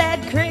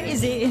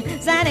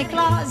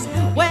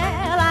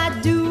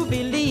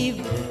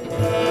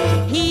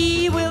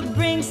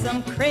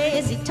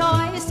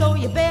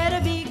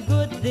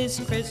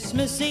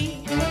 Christmas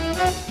Eve.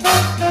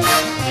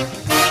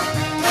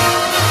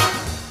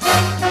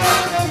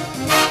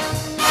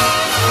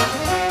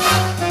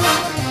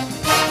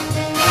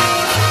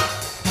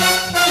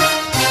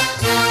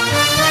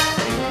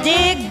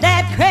 Dig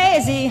that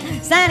crazy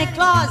Santa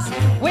Claus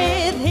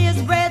with his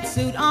red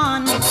suit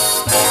on.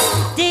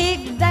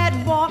 Dig that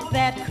walk,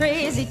 that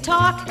crazy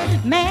talk.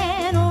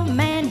 Man, oh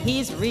man,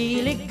 he's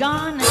really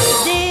gone.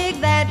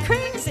 Dig that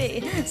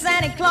crazy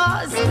Santa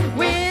Claus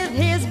with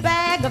his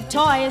bag of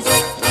toys.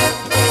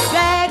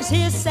 Drags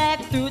his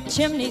sack through a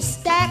chimney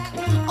stack.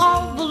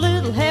 All the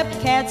little hep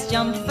cats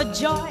jump for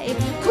joy.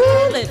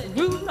 Cool it,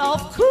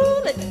 Rudolph,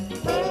 cool it,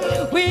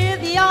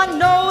 with your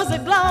nose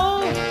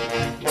aglow.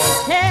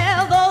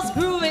 Tell those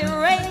groovy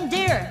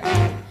reindeer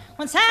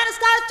when Santa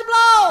starts to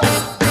blow,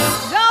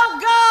 go,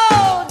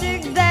 go,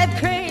 dig that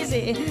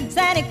crazy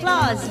Santa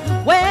Claus.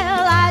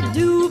 Well, I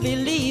do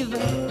believe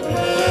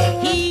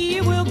he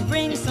will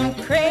bring some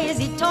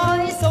crazy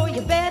toys, so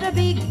you better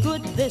be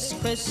good this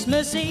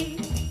Christmas Eve.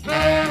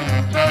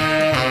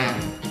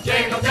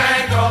 Jingle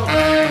jangle,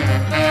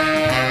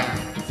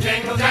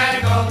 jingle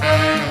jangle,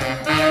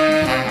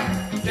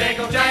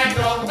 jingle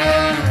jangle,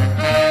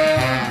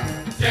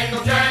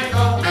 jingle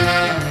jangle,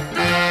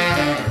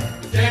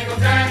 jingle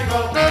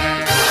jangle.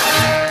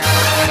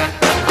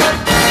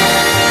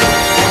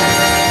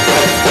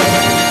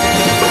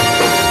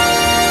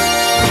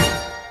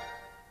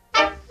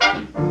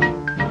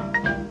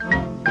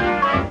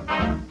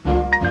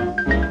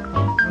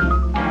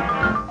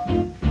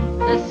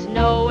 The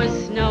snow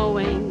is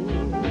snowing,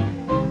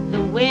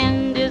 the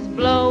wind is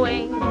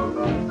blowing,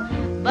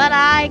 but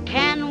I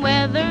can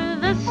weather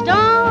the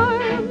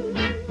storm.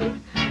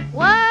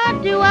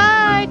 What do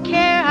I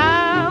care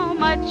how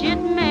much it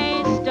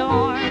may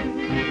storm?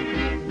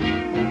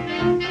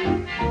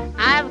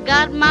 I've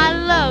got my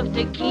love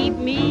to keep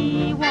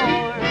me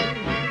warm.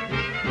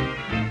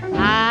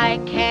 I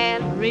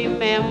can't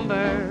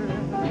remember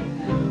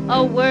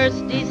a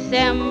worse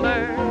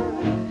December.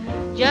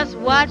 Just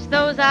watch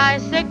those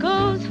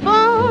icicles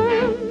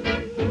form.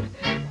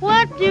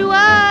 What do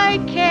I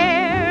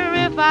care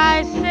if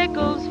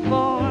icicles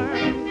form?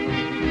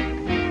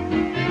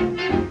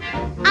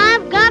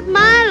 I've got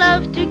my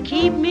love to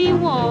keep me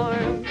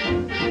warm.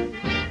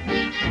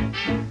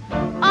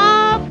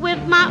 Off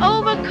with my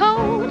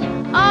overcoat,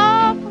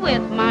 off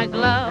with my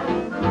glove.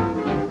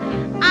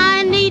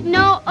 I need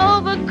no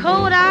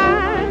overcoat,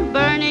 I'm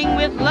burning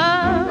with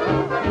love.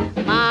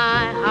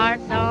 My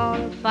heart's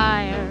on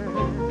fire,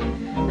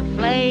 the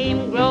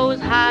flame grows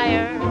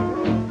higher,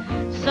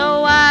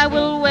 so I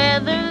will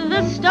weather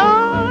the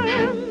storm.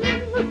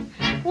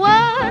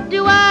 What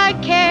do I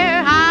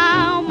care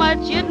how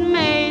much it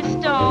may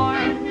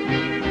storm?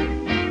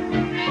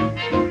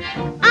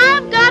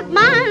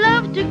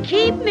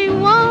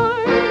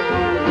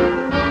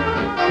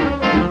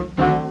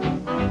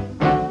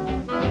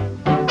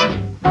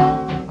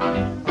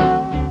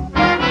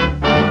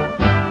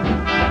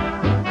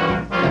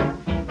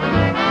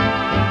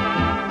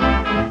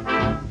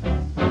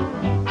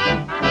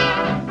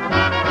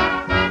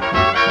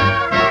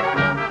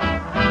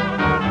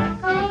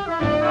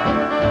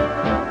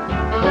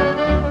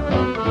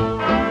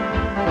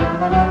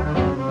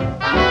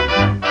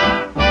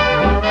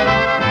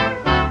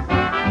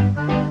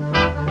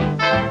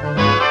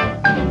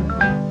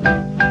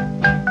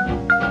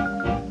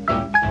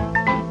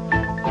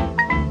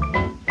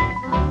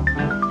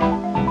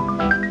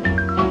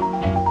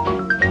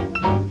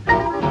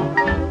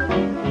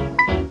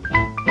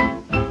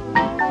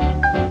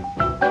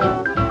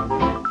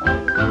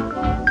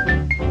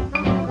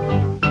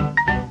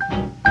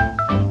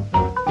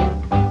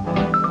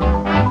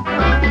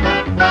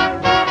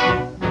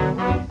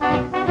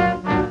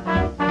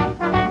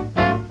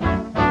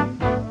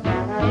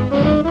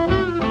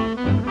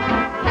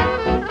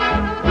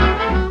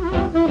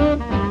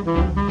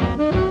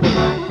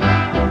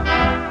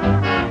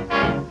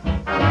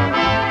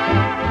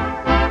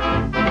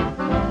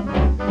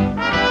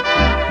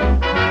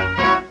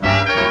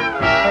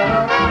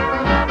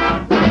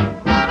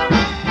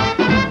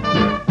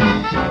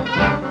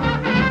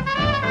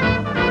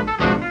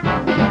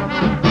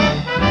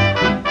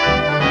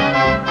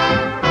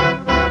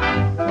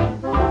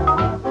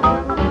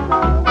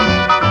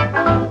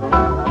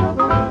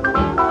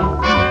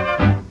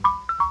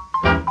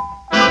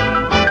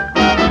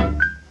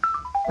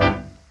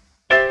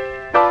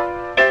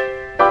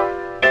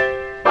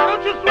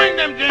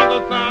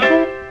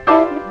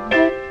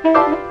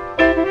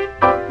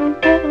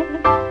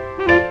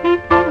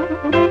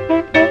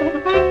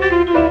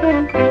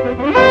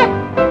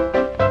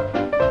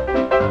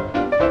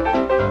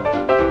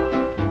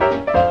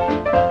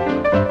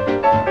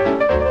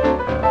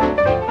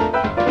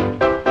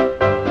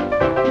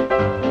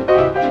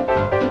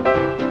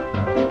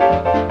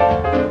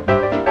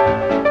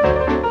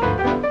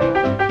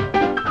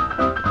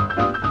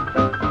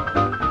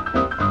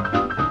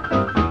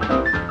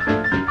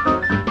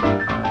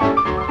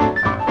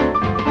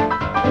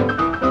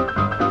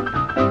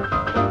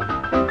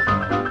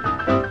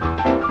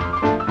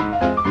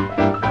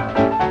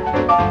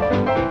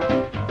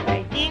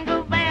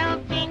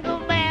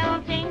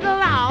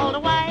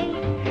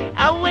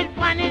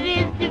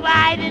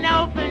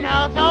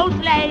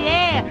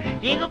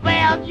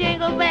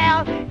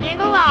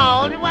 jingle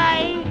all the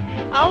way.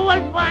 Oh, what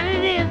fun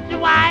it is to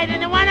ride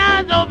in the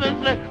one-horse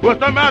open sleigh. What's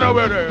the matter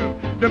with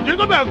him? Them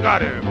jingle bells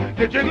got him.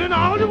 They're jingling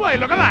all the way.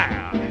 Look at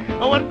that.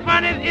 Oh, what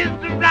fun it is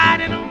to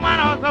ride in a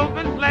one-horse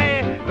open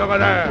sleigh. Look at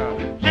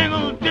that.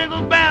 Jingle,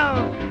 jingle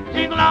bells,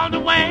 jingle all the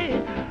way.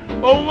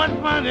 Oh, what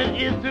fun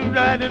it is to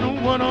ride in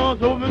a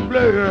one-horse open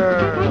sleigh.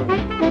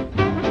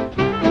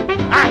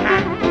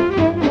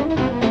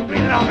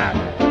 Read it on out.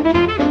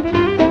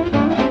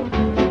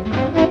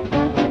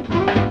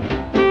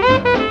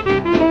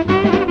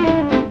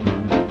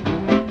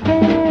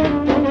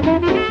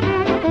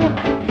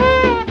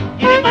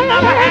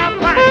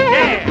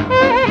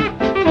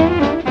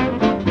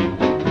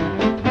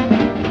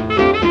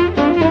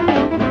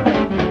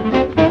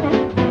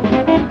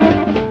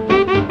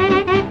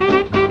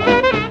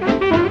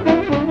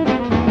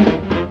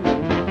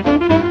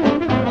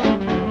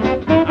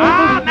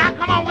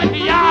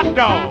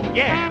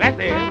 Yeah, that's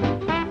it.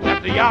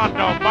 That's the yard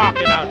dog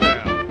barking out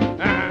there.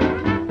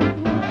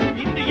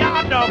 Even the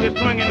yard dog is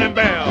swinging them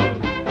bells.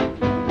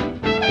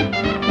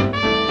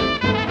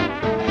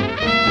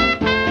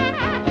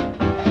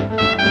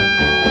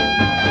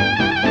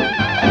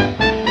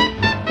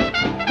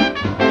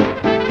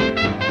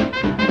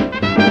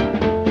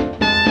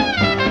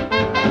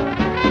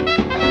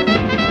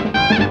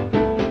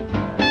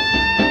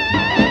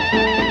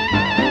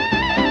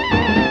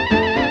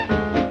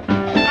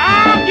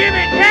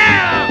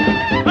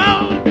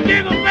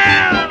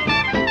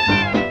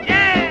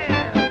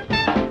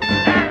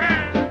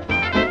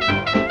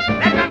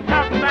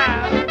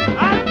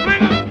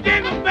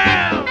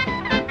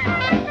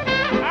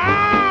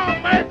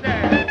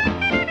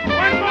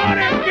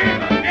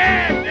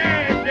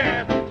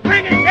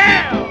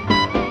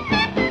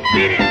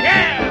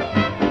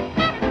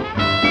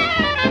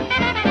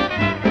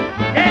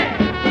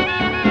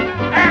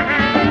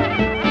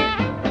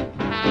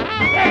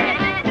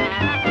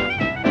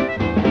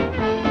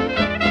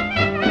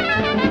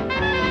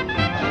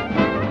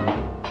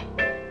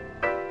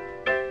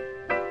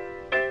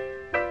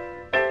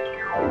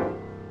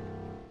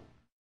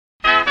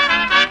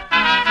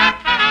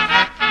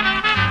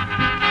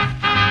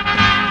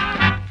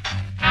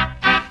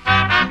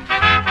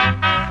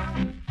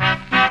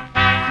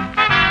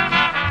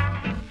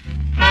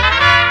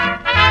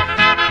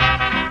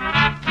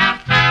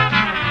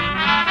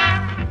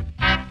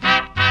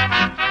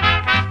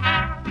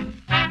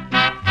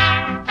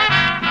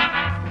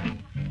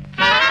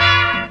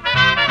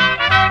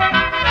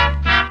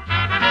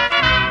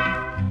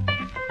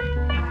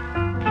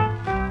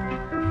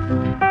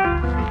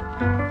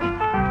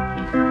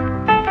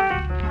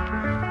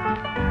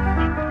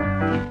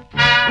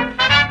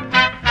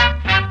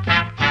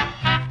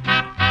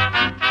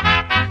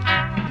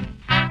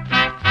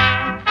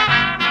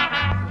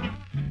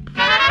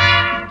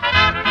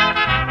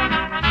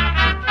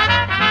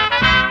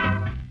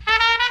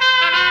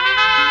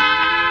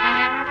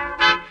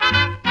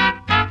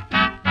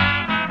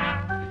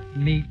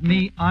 Meet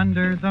me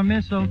under the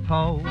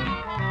mistletoe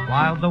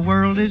while the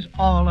world is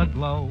all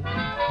aglow,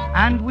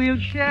 and we'll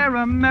share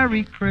a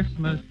merry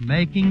Christmas,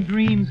 making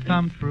dreams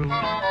come true.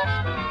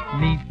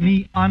 Meet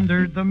me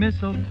under the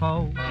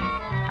mistletoe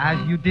as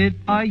you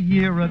did a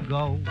year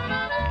ago.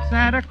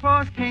 Santa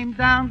Claus came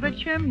down the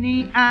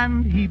chimney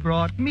and he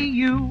brought me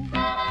you.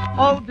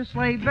 Oh, the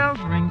sleigh bells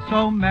ring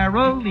so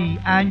merrily,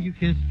 and you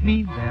kissed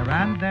me there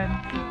and then,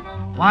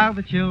 while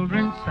the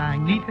children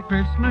sang 'neath the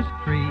Christmas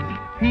tree,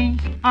 peace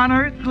on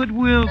earth,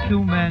 goodwill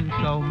to men.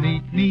 So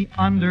meet me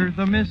under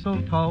the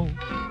mistletoe,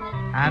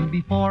 and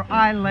before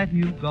I let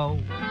you go,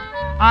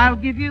 I'll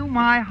give you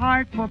my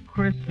heart for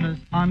Christmas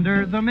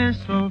under the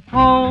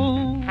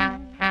mistletoe.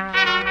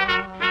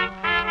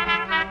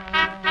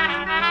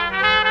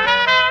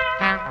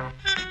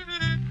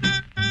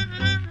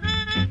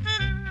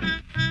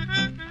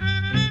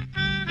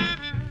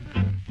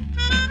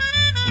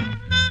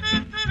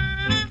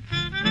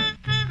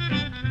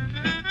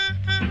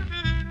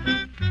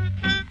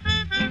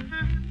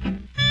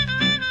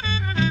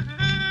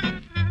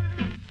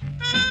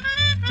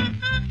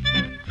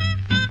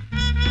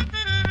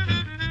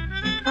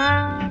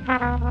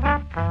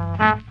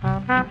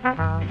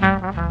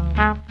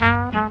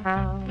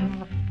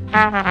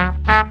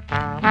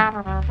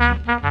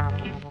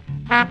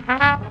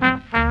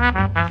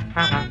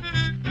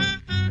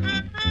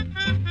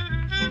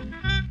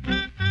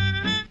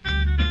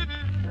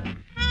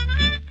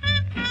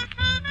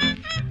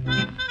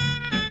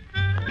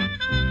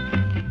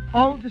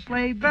 Oh, the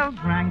sleigh bells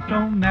rang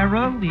so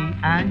merrily,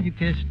 and you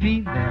kissed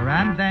me there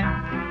and then,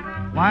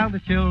 while the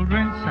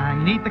children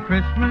sang 'neath the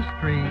Christmas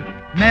tree,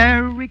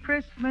 Merry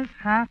Christmas,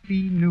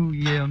 Happy New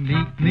Year.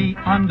 Meet me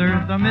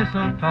under the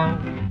mistletoe,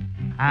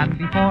 and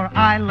before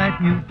I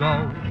let you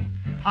go,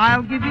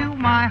 I'll give you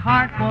my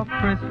heart for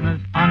Christmas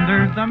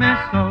under the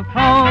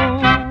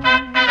mistletoe.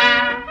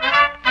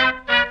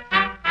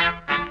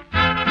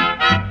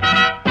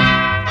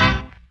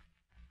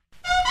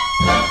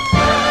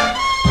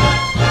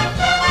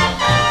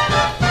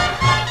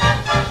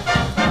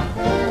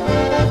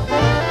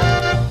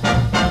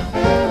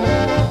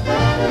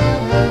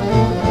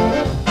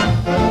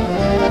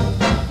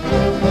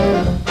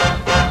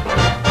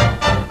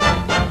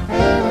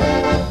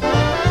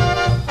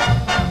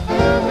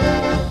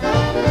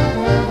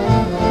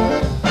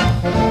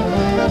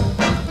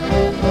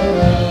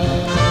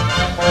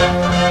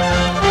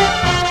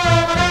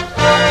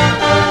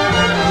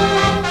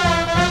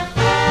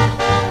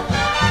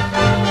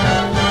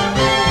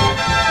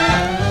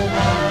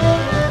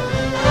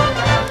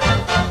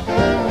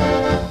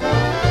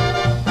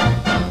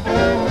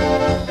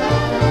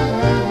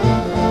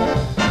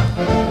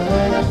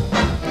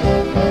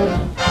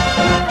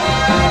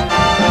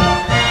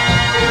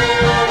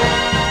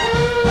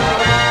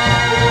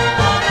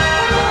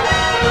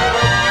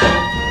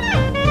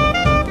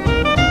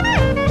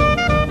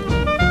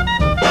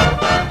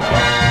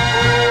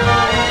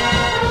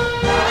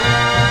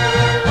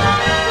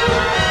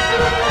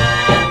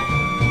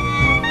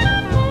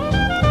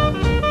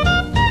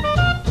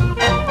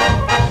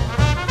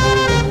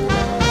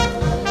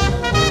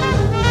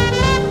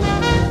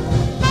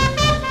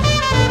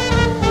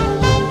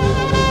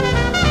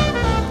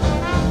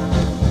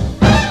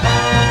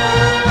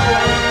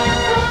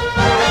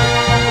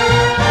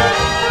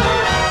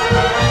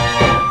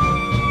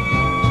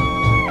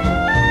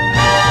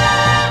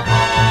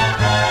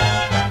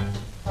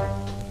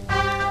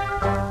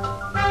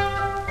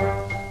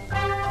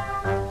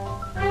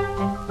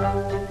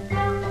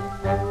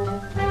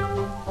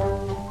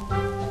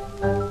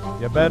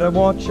 better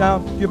watch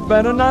out, you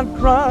better not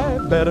cry,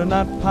 better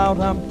not pout,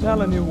 I'm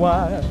telling you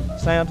why.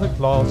 Santa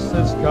Claus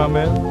is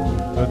coming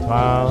to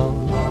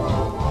town.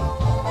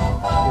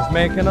 He's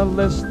making a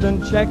list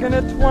and checking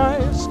it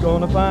twice,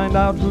 gonna find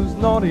out who's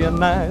naughty and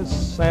nice.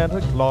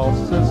 Santa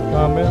Claus is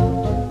coming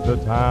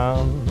to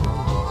town.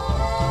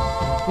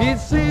 He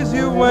sees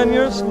you when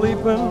you're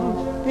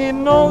sleeping, he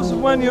knows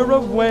when you're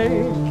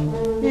awake,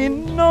 he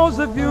knows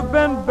if you've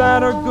been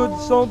bad or good,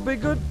 so be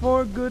good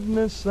for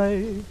goodness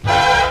sake.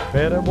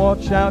 Better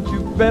watch out,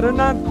 you better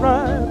not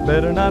cry,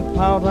 better not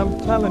pout, I'm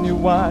telling you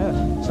why.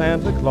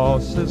 Santa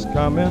Claus is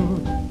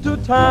coming to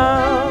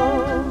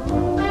town.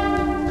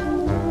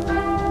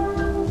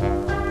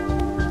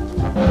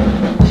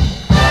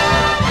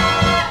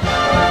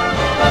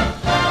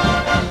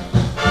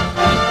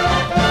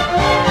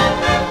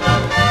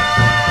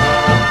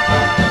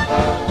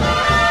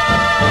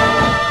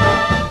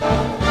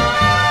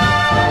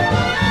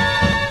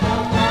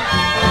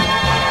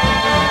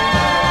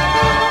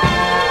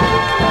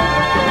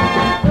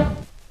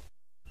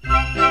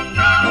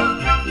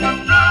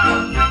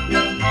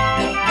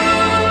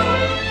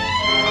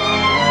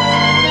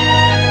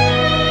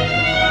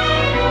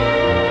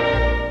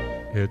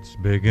 It's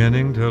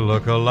beginning to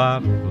look a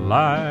lot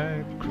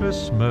like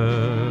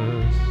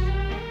Christmas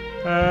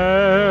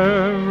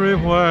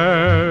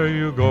everywhere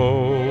you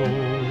go.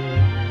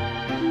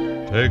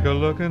 Take a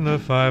look in the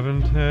 5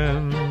 and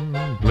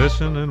 10,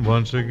 glistening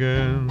once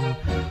again,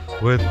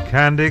 with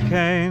candy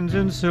canes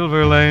and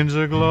silver lanes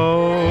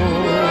aglow.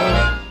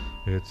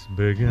 It's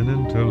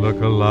beginning to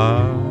look a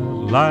lot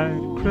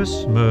like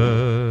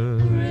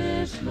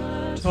Christmas.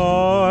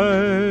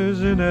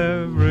 Toys in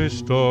every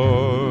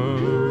store,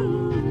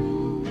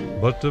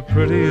 but the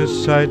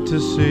prettiest sight to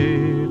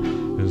see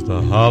is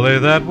the holly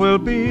that will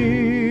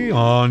be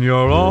on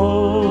your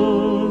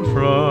own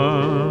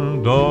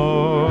front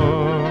door.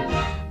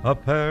 A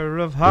pair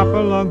of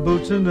hop-along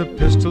boots and a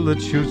pistol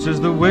that shoots is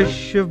the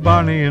wish of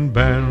Barney and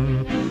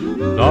Ben.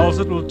 Dolls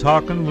that will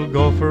talk and will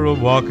go for a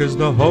walk is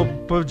the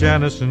hope of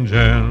Janice and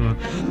Jen.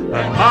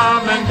 And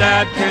Mom and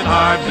Dad can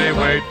hardly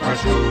wait for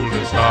school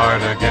to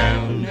start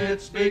again.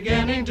 It's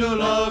beginning to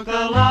look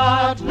a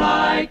lot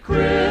like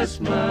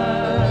Christmas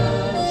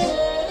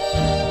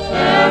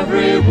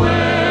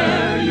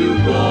everywhere you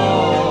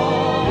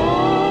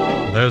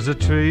go. There's a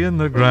tree in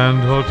the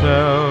Grand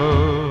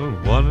Hotel,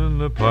 one in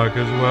the park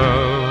as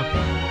well,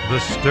 the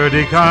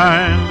sturdy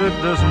kind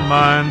that doesn't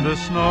mind the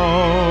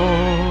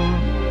snow.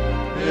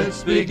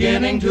 It's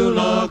beginning to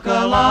look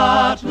a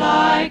lot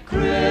like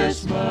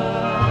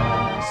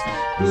Christmas.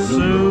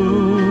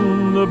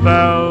 Soon the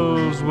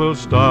bells will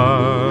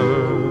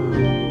start,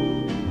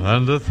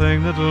 and the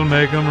thing that'll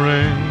make 'em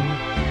ring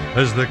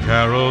is the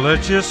carol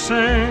that you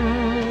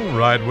sing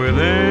right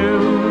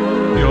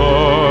within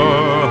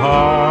your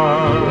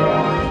heart.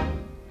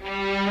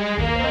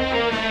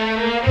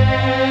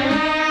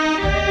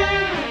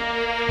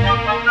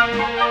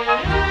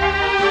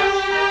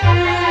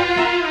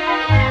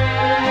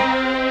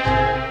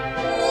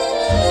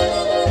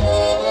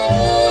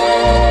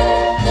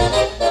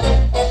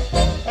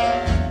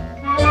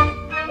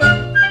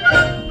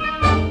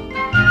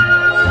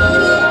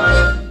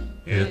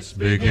 It's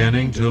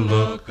beginning to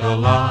look a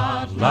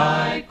lot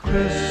like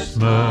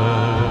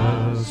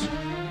Christmas.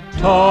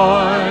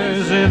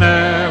 Toys in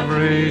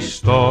every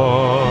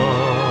store,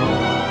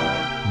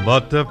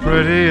 but the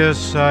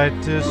prettiest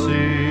sight to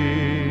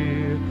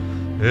see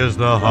is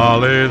the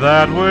holly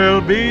that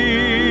will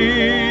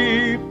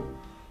be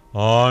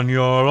on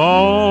your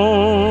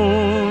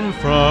own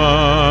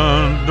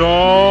front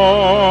door.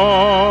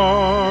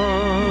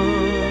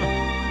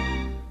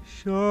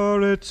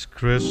 Sure, it's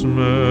Christmas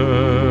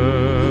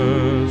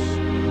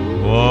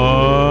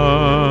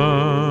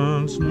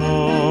once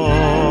more.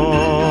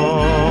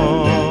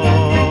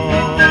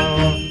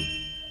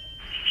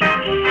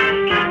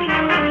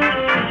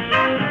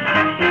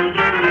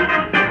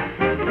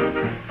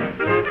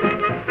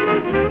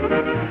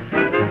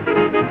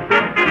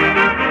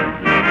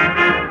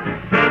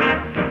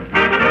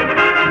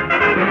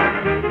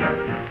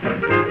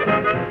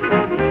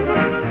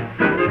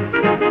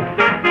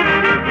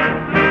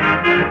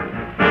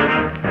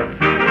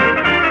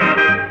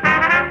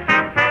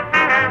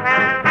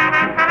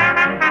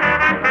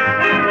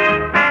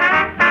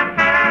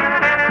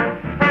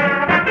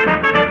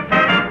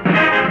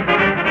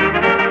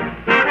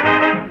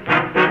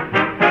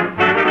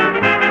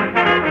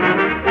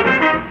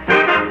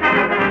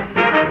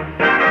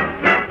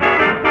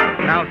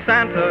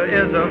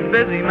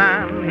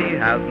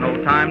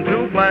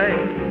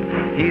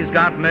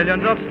 Got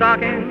millions of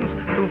stockings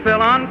to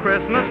fill on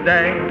Christmas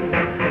Day.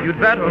 You'd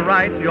better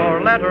write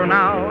your letter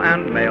now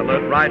and mail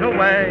it right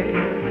away,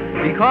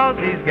 because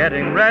he's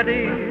getting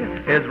ready,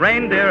 his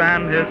reindeer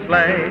and his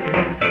sleigh.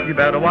 You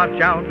better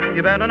watch out,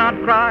 you better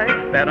not cry,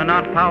 better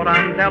not pout,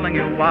 I'm telling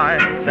you why.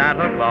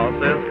 Santa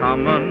Claus is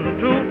coming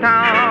to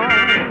town.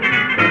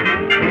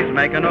 He's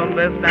making a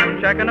list and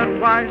checking it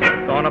twice,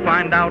 gonna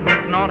find out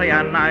who's naughty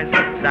and nice.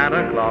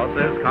 Santa Claus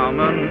is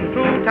coming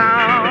to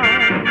town.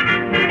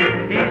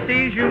 He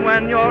sees you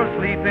when you're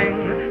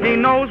sleeping. He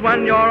knows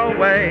when you're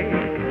away.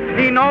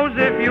 He knows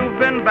if you've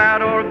been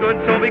bad or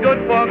good, so be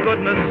good for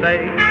goodness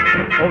sake.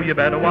 Oh, you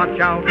better watch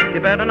out,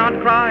 you better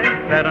not cry,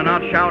 better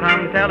not shout,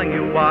 I'm telling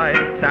you why.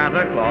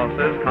 Santa Claus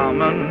is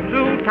coming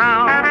to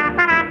town.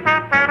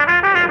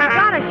 You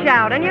gotta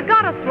shout and you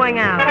gotta swing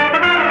out.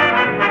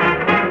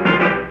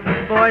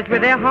 Boys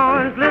with their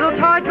horns, little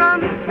toy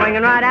drums,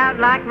 swinging right out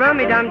like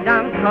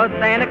rummy-dum-dums, 'cause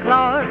Santa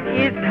Claus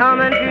is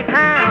coming to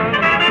town.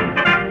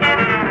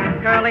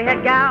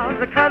 Curly-head gals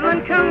are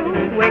cuddling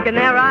cool, winking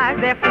their eyes,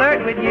 they're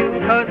flirting with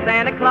you, 'cause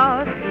Santa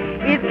Claus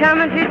is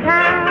coming to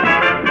town.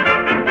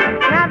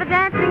 Now the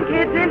dancing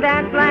kids in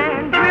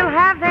Danceland will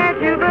have their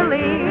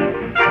jubilee.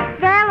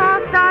 They'll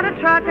all start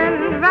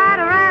a-trucking right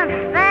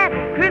around that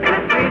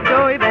Christmas tree.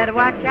 So you better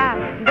watch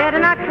out, better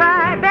not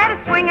cry, better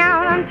swing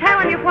out, I'm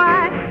telling you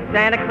why.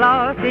 Santa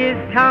Claus is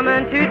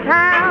coming to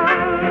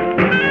town.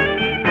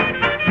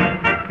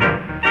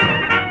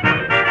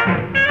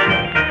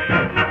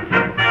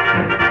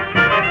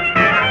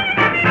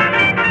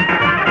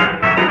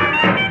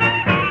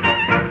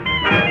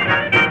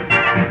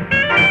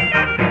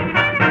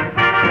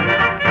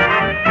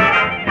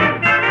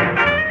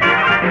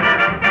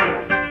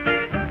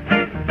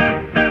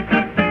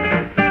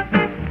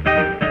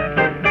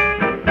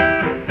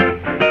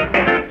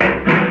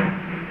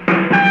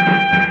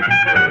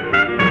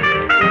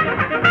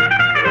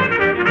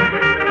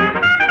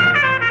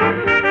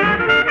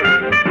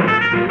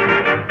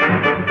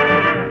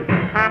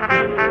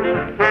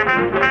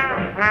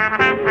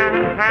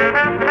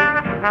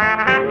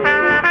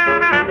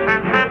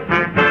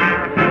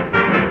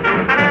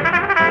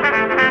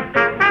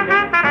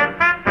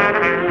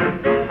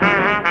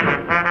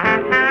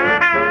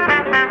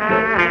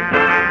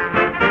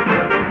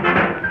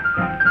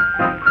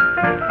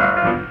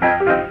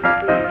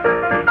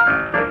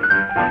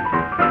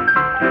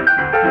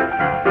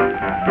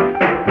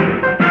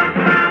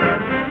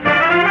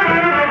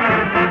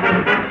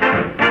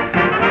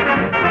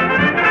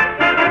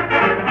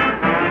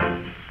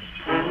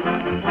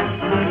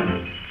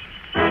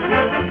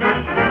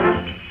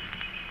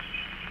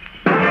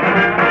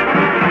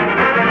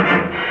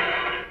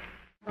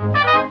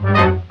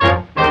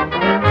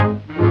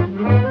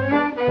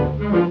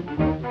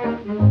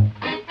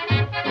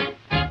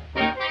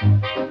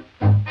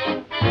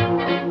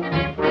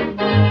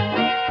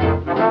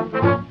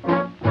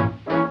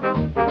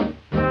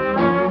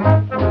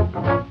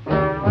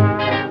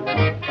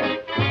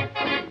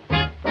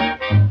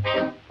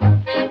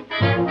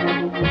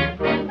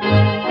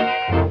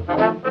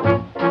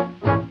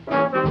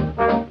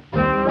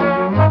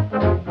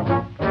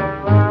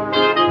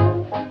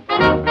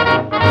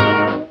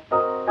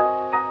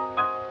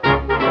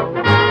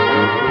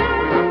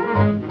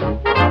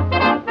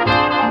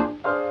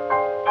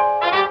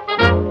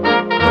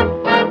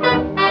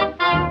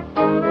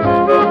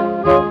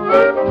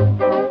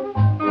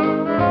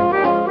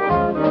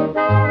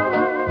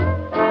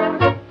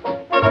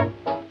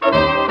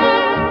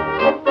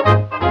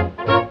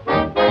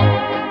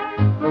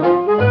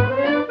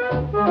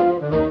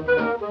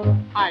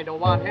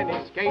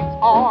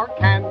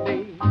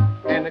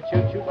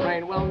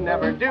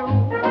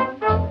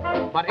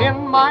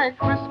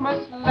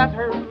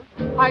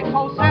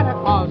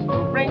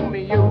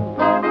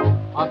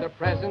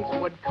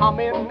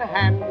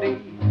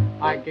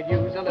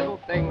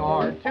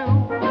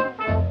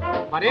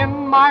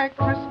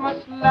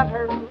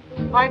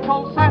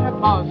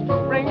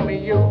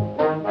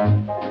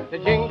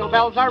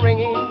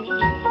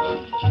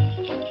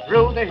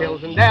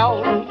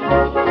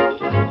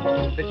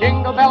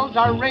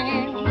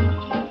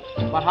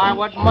 I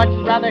would much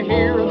rather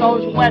hear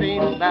those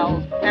wedding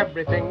bells.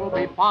 Everything will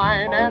be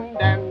fine and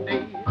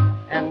dandy,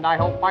 and I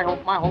hope my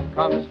hope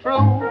comes true.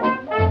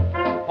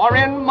 For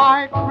in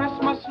my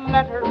Christmas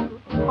letter,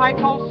 I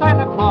told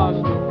Santa Claus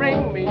to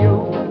bring me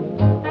you.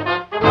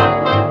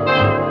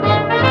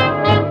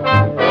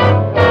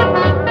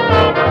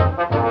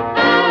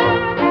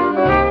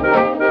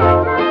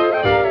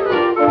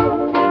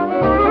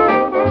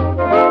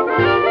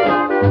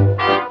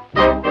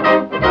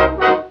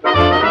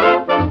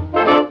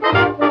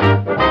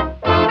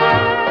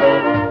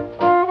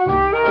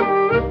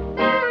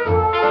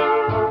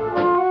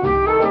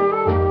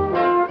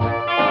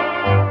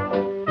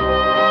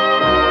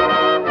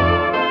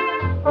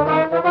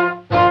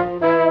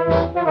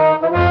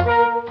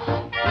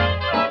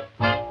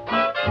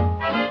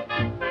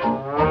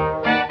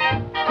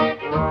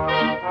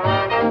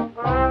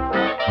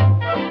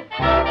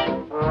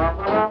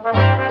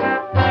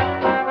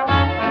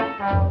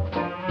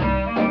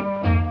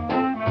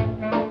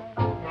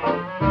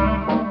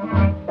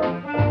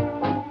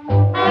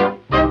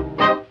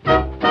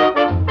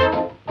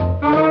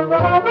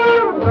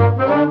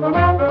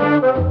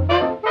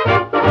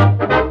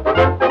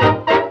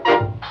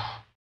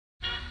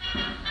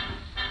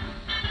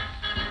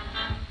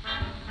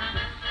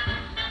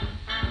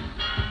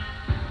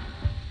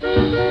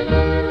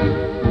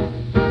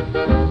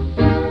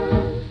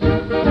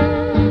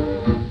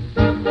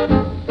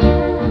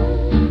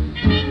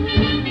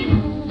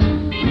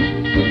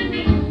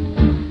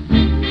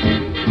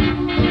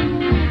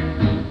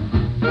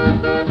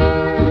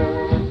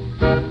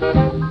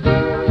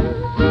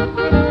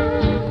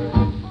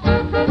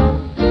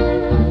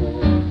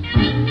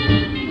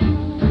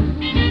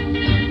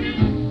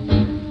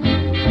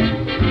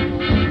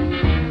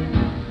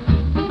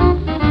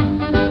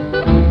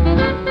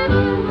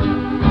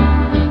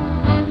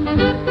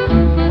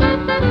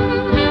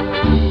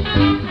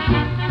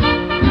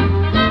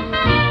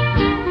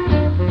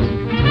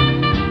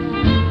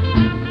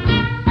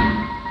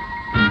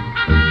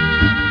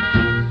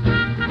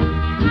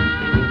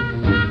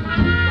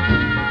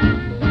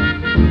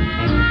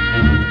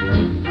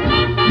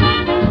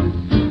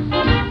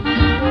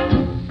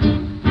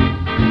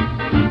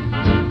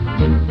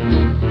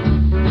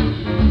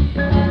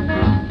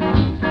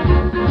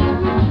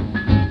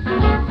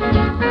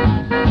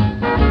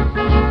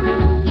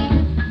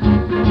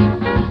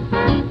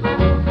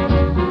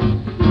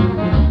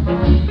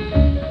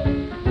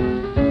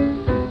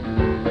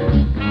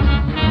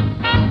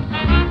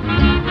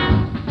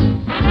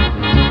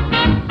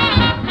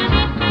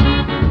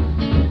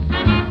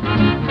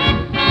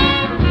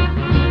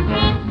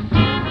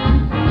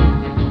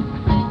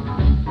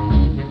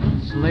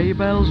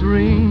 bells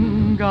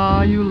ring,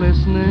 are you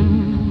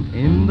listening?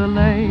 In the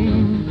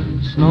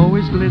lane, snow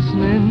is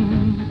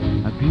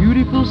glistening, a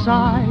beautiful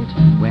sight.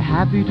 We're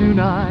happy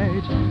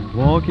tonight,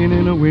 walking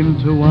in a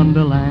winter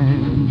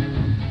wonderland.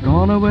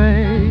 Gone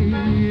away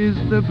is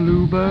the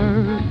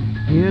bluebird,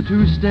 here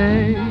to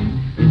stay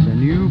is a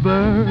new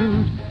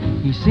bird.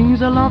 He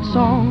sings a love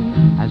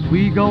song as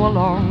we go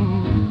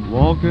along,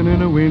 walking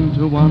in a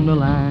winter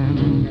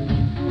wonderland.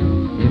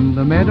 In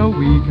the meadow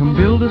we can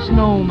build a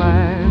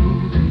snowman,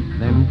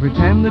 then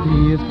pretend that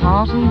he is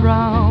Parson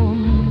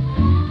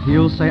Brown.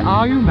 He'll say,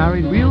 are you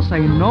married? We'll say,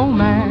 no,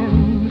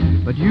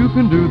 man, but you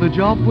can do the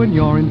job when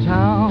you're in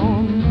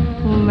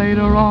town.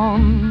 Later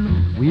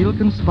on we'll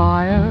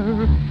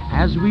conspire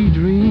as we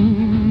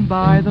dream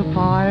by the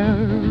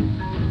fire,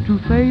 to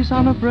face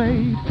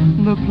unafraid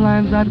the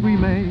plans that we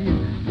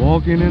made,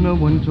 walking in a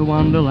winter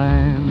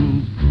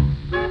wonderland.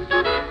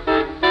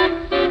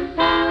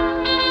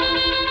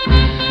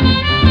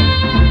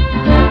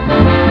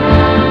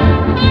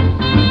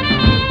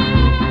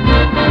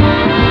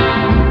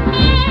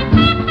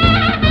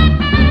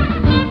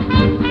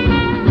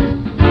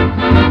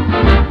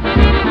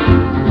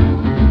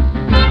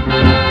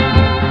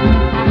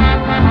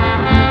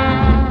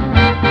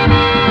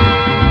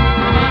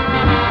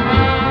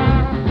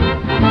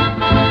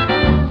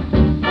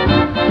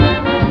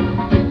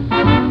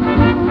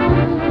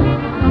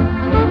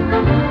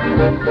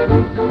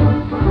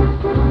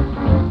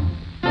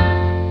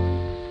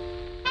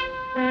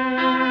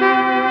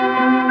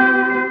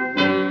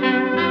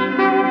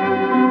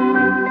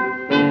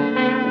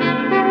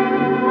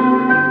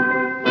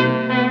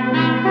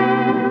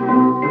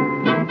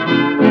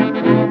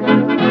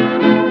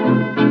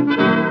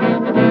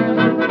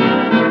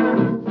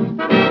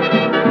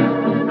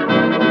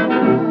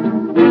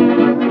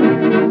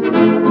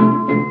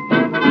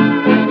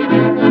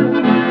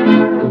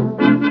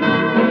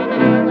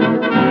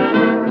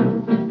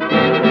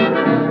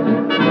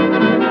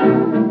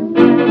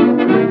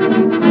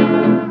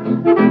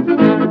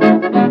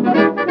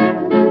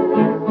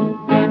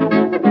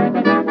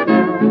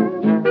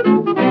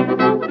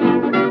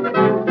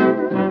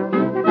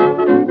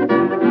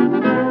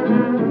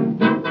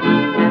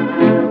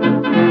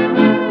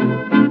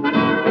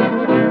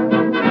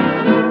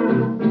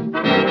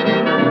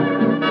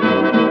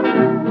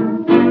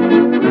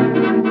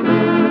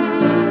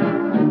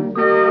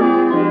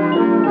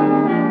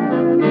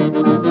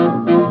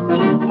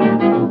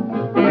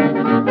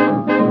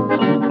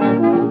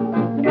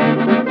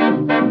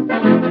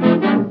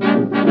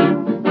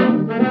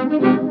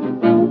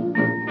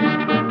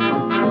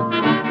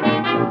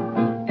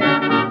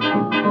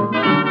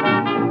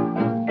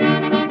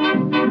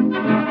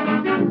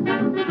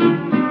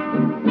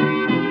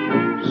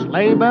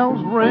 Sleigh bells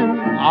ring,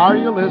 are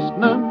you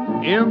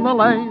listening? In the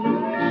lane,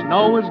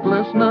 snow is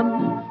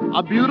glistening,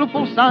 a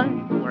beautiful sight.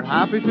 We're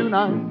happy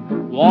tonight,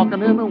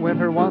 walking in a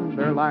winter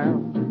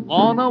wonderland.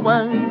 On the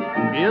way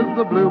is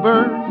the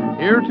bluebird,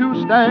 here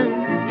to stay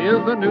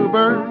is the new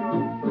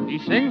bird. He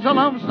sings a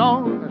love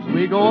song as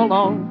we go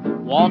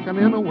along, walking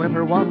in a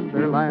winter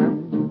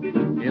wonderland.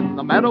 In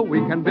the meadow we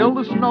can build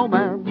a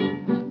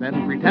snowman,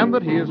 then pretend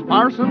that he is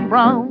Parson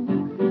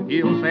Brown.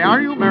 He'll say,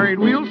 are you married?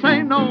 We'll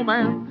say, no,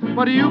 man,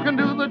 but you can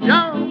do the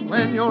job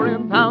when you're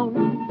in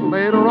town.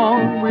 Later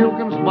on we'll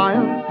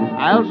conspire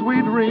as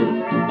we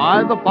dream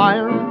by the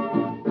fire,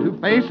 to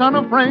face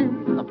unafraid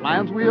the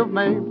plans we have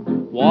made,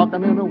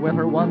 walking in a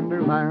winter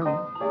wonderland.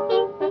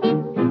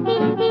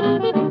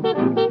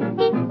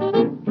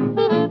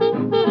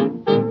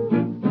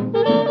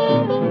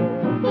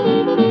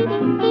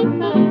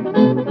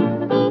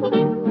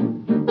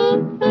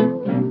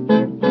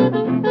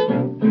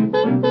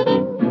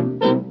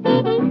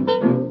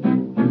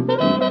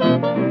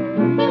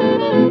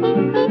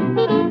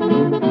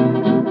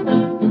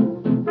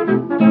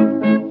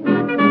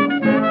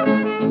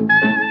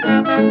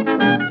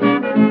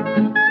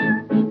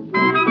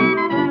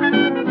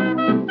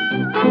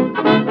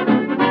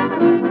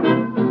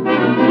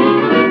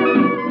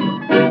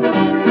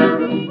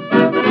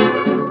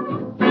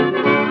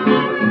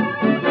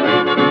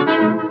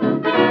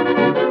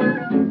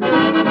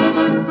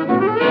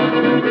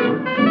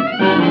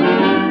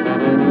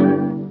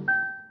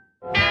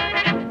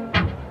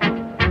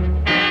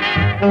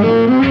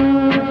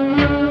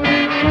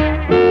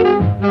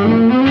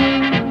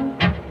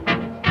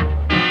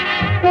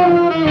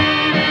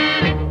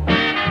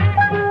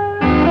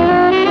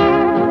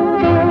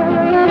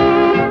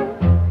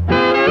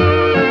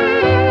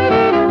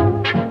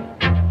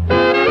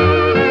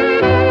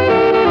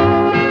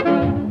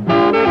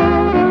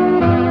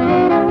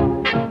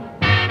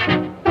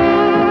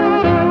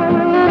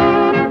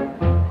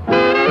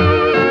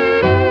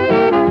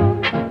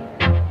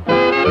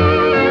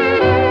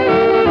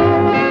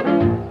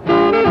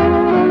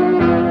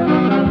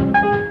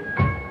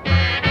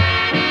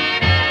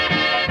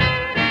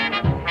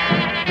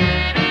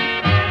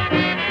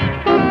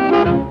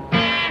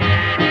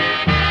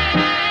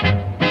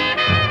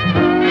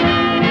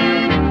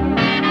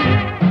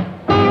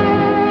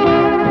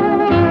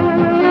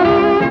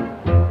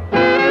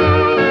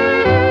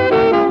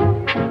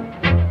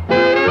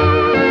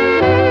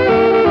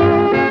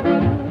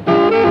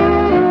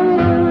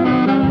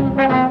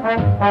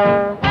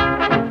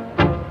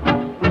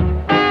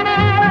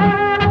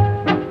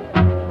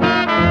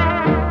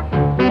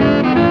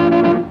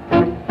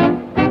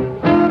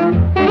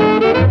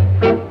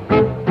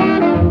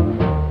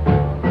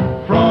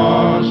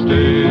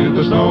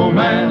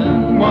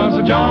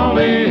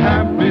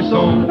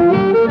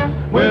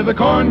 a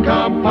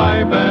corncob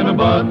pipe and a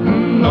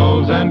button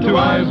nose and 2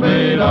 eyes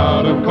made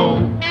out of coal.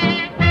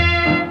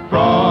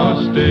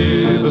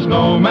 Frosty the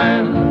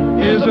Snowman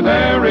is a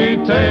fairy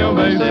tale,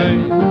 they say.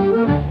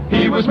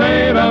 He was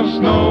made of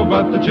snow,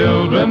 but the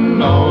children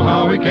know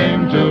how he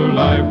came to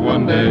life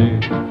one day.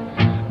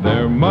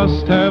 There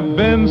must have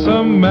been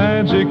some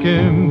magic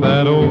in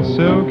that old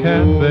silk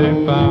hat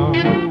they found,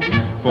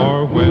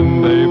 for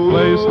when they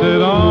placed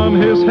it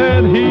on his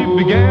head, he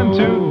began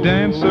to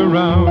dance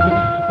around.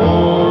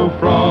 Oh,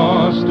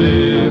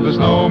 Frosty the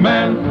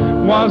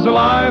Snowman was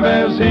alive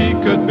as he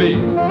could be,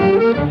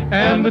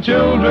 and the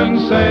children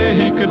say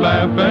he could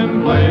laugh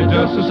and play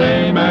just the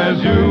same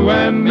as you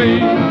and me.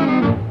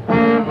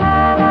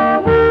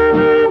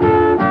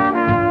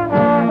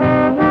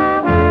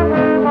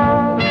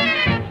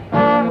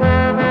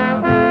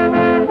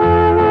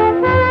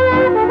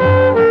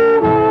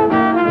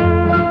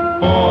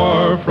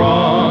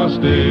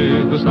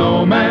 The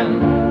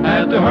snowman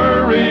had to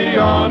hurry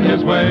on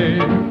his way,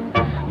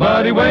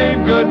 but he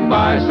waved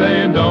goodbye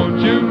saying, don't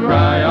you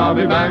cry, I'll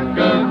be back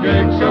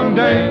again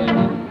someday.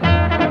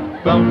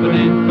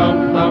 Thumpity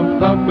thump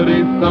thump,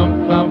 thumpity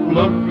thump thump,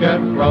 look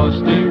at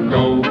Frosty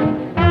go.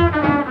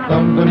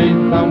 Thumpity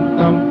thump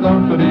thump,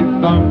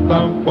 thumpity thump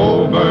thump,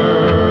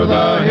 over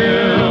the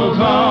hills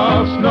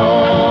of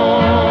snow.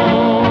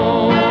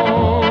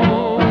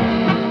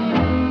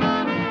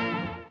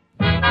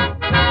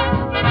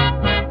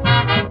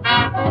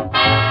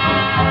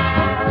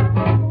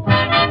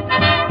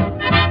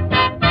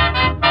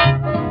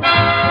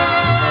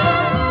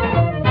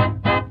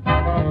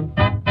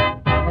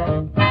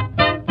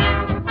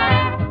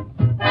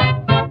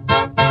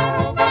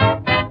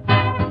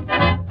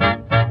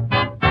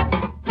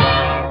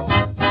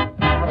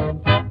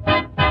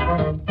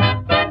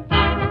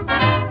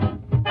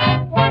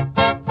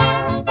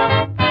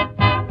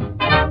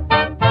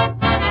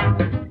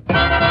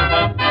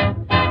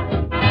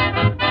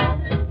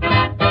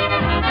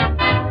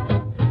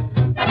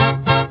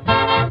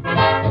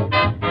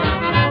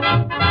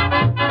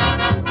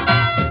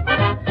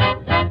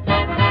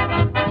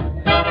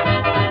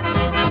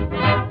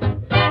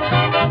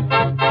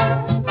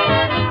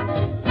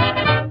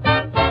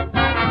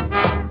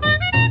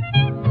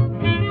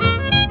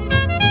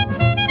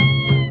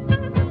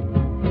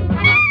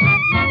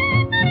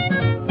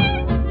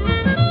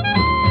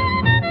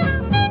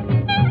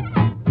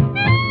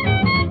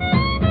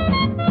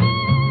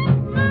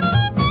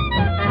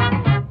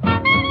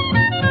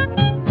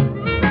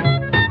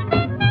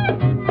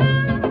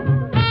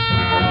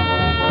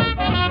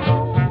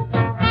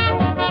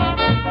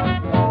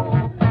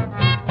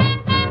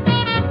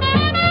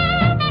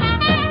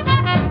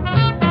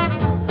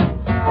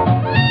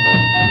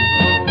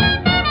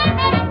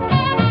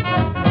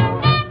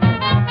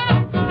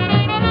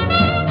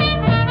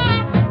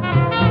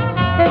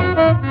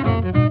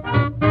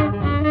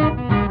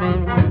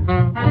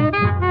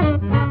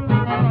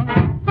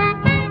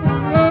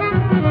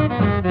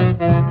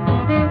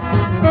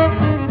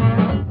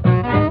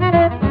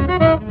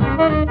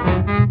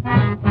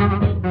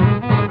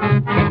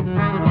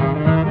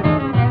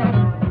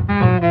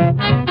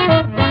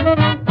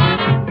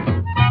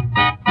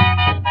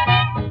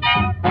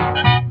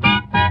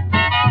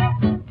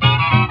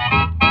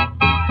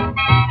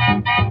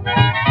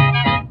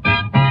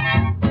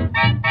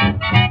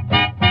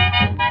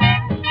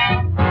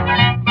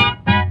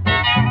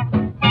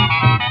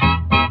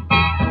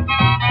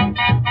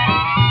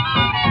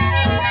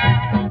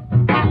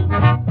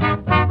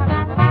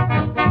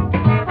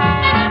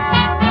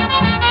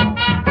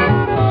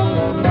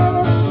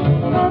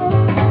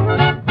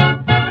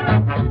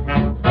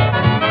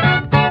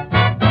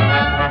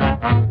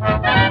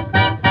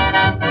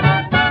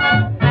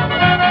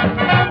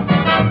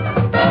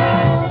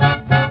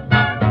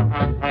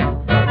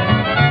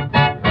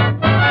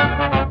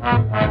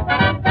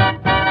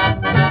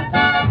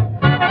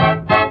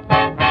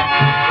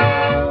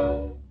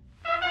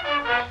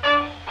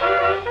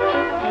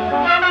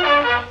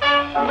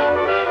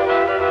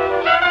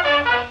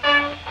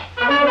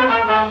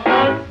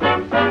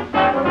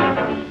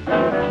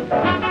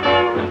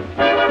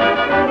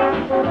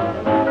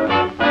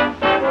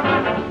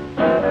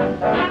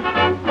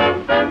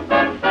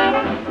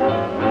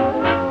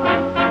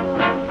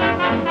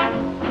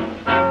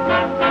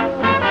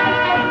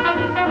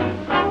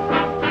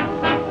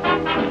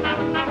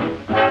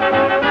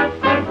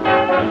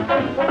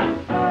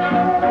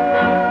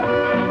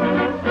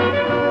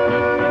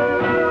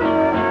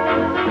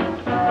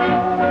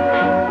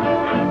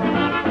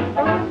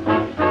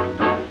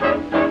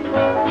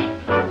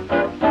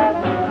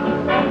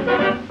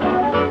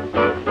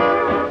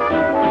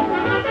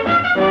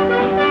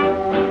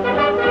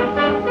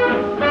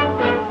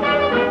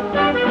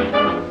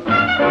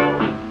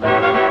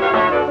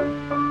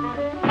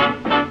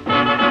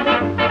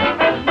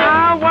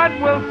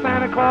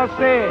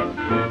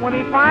 when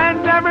he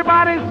finds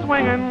everybody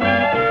swinging?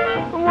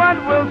 What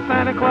will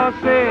Santa Claus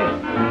say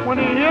when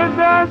he hears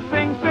us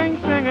sing, sing,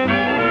 singing?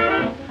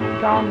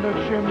 Down the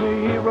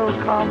chimney he will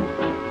come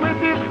with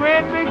his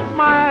great big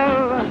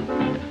smile,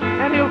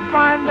 and he'll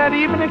find that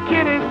even the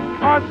kiddies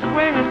are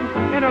swinging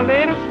in a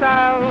latest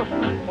style.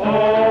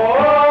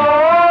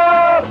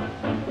 Oh,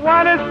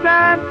 what is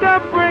Santa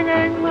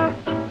bringing?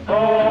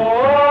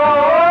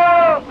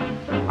 Oh,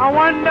 I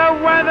wonder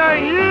whether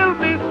he'll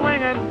be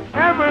swinging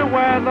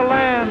everywhere in the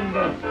land.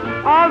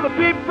 All the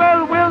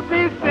people will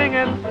be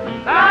singing,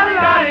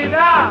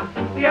 la-di-da-di-da,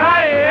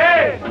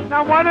 yeah.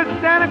 Now what is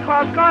Santa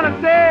Claus gonna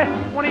say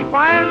when he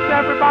finds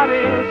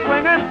everybody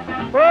swinging?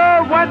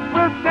 Oh, what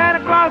will Santa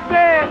Claus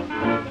say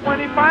when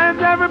he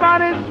finds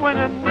everybody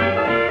swinging?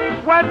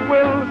 What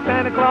will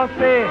Santa Claus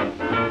say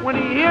when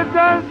he hears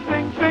us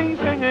singing?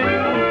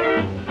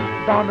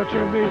 Down the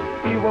chimney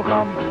he will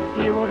come,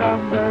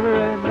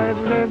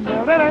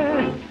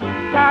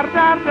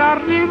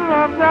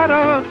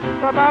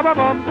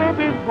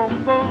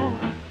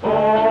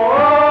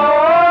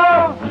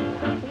 oh,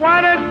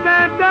 what is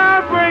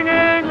Santa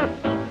bringing?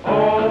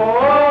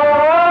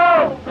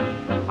 Oh,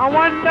 I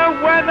wonder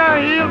whether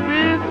he'll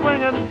be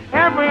swinging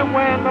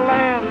everywhere in the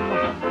land.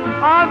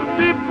 All the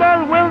people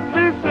will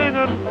be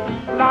singing,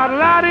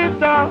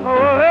 la-di-da-di-da,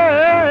 oh,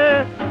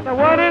 hey. Now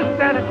what is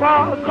Santa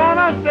Claus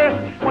gonna say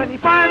when he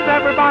finds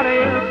everybody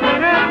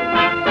swinging?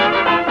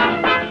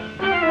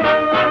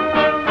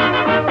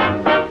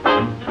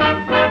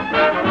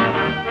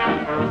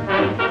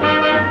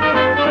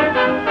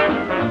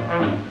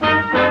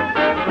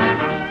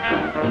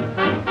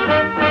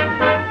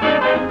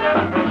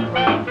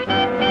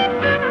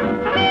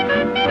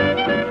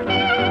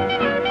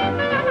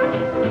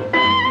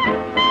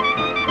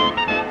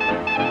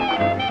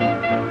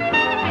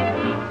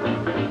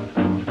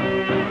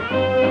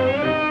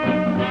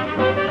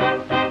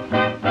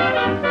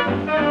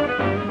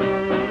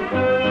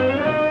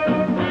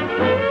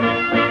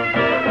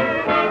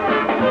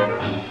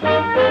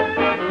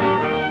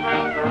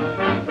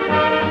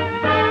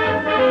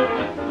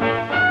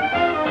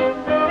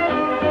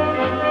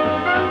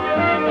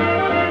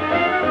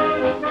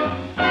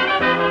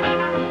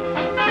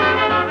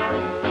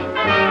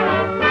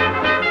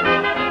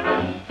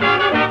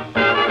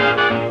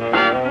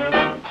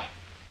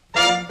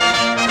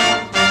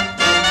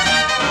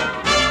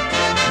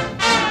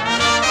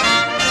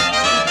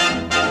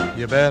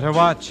 You better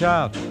watch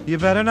out, you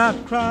better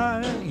not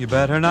cry, you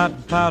better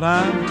not pout,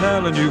 I'm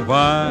telling you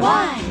why.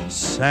 Why?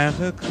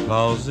 Santa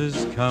Claus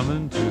is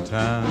coming to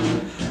town,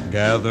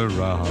 gather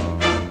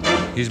round.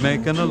 He's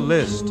making a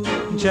list,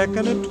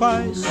 checking it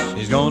twice,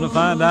 he's gonna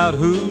find out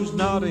who's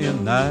naughty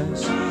and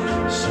nice.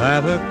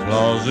 Santa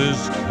Claus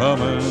is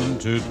coming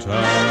to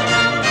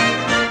town.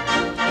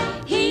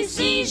 He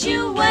sees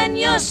you when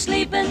you're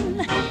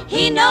sleeping,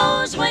 he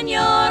knows when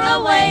you're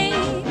awake.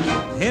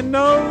 He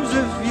knows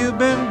if you've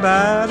been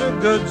bad or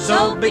good,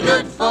 So be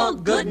good for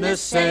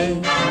goodness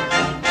sake.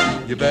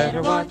 you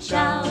better watch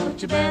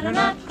out, you better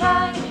not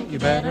cry, you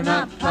better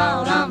not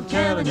pout, I'm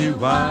telling you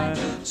why.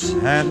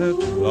 Santa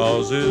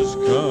Claus is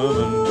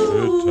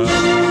coming to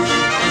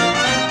town.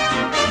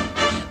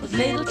 with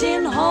little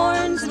tin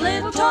horns and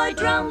little toy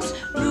drums,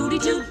 Rudy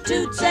Toot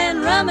Toots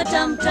and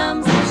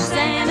Rum-a-Tum-Tums,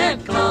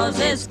 Santa Claus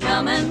is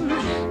coming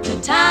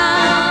to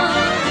town.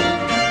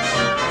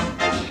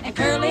 And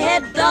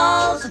curly-head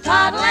dolls, a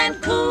toddle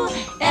and coo,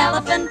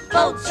 elephant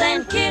boats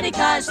and kitty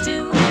cars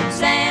too,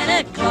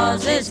 Santa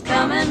Claus is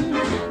coming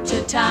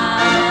to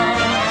town.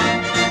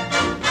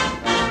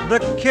 The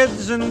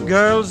kids and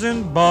girls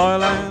in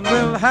Boyland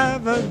will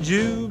have a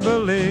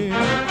jubilee.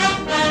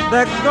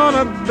 They're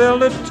gonna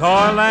build a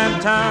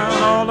toyland town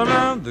all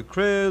around the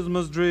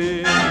Christmas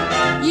tree.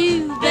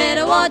 You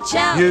better watch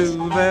out,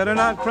 You better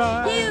not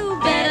cry, you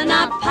better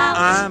not pout,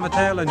 I'm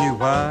a-telling you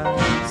why.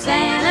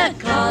 Santa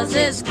Claus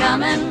is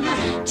coming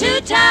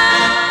to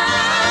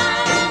town.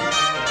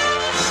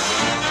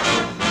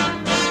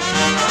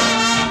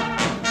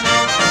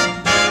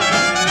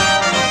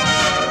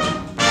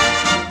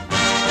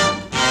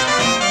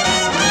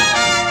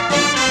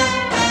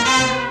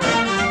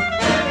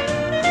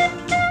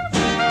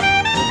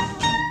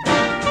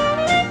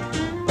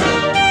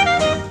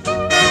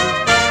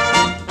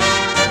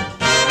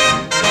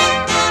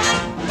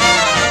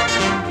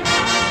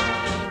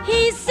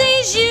 He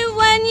sees you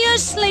when you're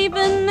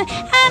sleeping,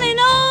 and he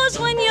knows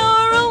when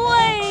you're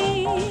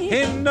away.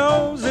 He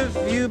knows if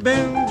you've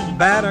been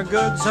bad or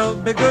good, so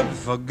be good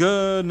for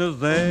goodness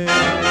sake.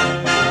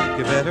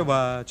 You better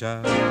watch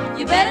out,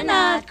 You better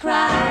not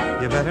cry,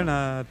 you better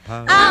not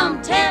pout.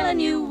 I'm telling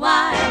you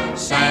why.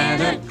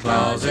 Santa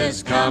Claus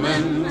is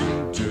coming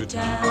to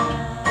town.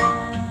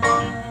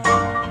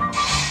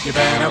 You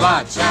better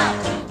watch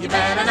out, You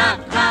better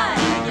not cry,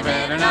 you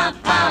better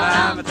not pout,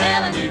 I'm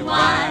telling you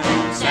why.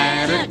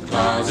 Santa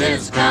Claus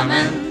is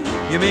coming.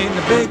 You mean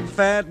the big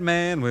fat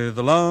man with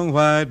the long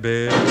white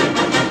beard?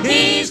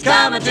 He's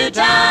coming to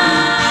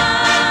town.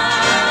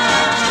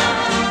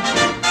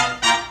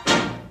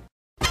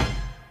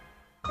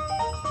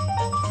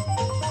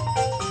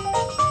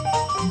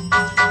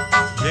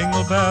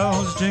 Jingle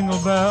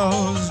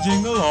bells,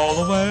 jingle all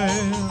the way.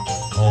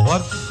 Oh,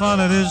 what fun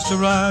it is to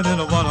ride in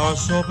a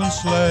one-horse open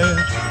sleigh.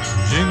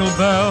 Jingle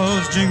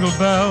bells,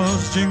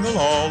 jingle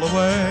all the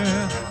way.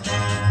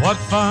 What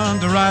fun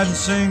to ride and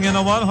sing in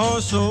a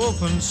one-horse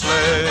open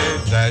sleigh,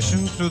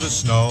 dashing through the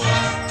snow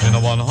in a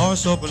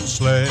one-horse open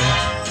sleigh.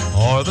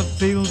 O'er the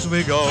fields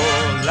we go,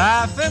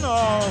 laughing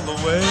all the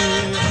way.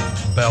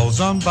 Bells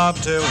on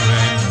bobtail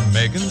ring,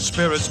 making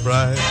spirits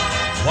bright.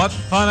 What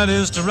fun it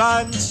is to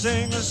ride and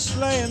sing a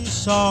sleighing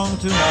song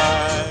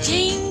tonight.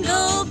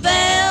 Jingle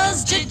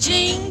bells,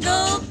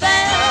 jingle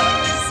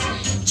bells,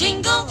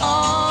 jingle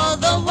all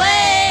the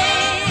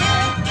way.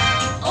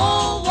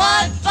 Oh,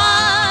 what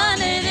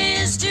fun it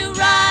is to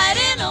ride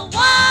in a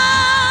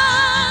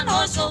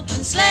one-horse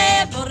open sleigh.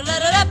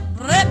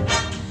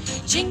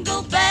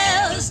 Jingle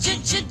bells,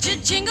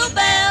 jingle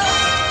bells,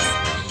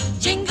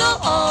 jingle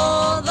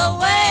all the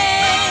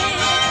way.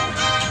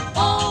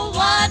 Oh,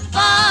 what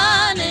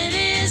fun it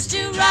is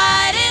to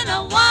ride in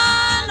a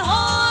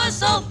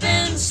one-horse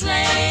open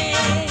sleigh.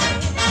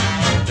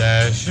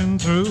 Dashing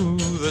through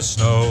the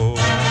snow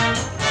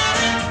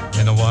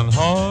in a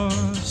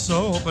one-horse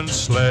open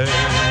sleigh.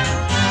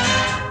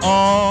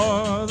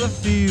 O'er the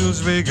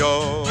fields we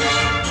go,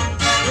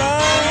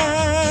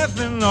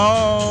 laughing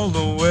all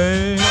the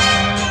way.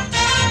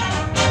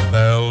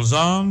 Bells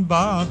on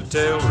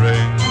bobtail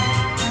ring,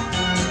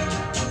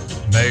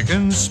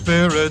 making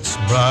spirits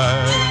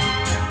bright.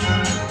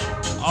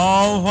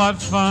 Oh, what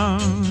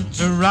fun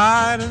to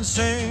ride and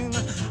sing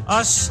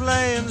a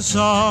sleighing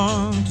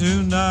song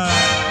tonight.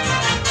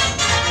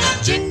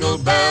 Jingle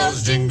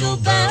bells, jingle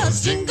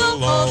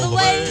all the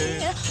way.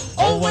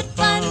 Oh, what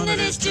fun it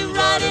is to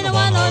ride in a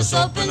one-horse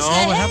open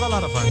sleigh. Oh, we have a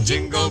lot of fun.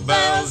 Jingle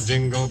bells,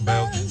 jingle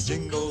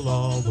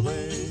all the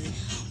way.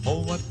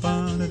 Oh, what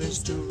fun it is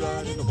to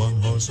ride in a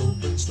one-horse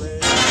open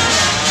sleigh.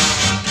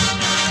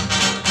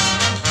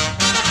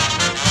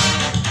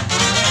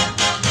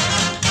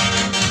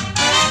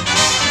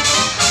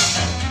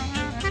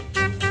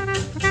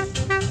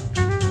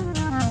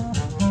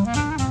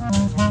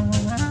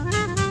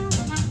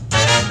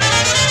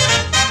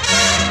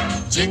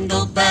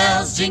 Jingle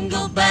bells,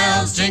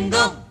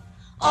 jingle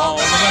all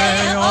the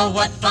way. Oh,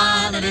 what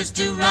fun it is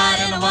to ride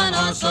in a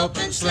one-horse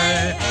open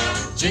sleigh.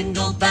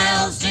 Jingle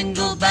bells,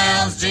 jingle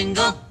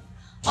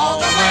all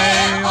the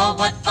way. Oh,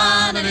 what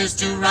fun it is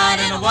to ride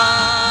in a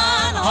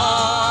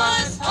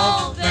one-horse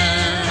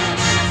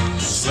open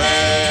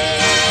sleigh.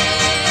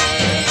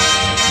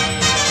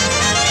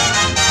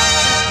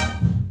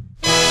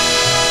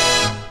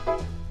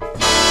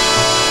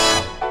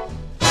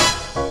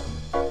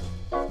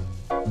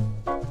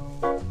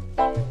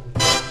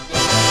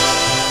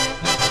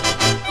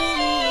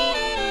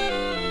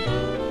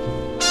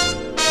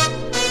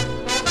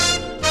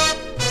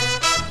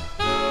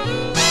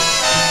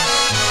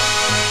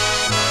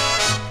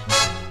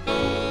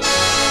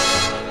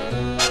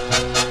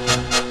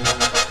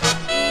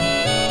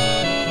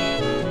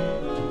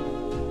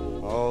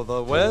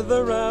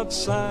 Weather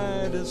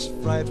outside is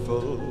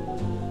frightful,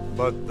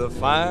 but the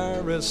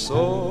fire is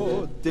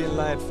so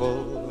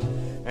delightful.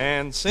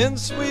 And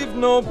since we've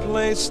no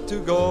place to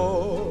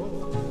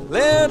go,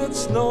 let it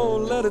snow,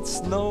 let it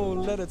snow,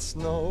 let it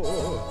snow.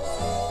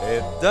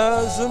 It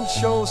doesn't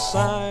show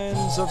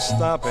signs of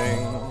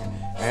stopping,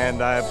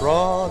 and I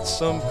brought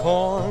some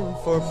corn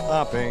for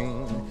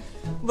popping.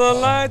 The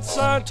lights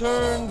are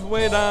turned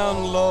way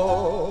down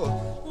low.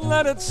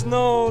 Let it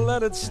snow,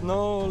 let it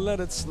snow, let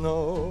it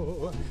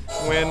snow.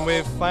 When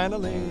we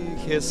finally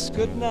kiss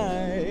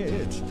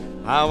goodnight,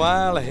 how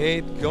I'll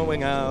hate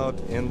going out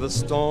in the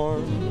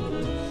storm.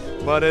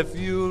 But if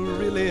you'll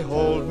really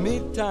hold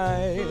me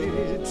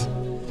tight,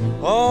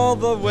 all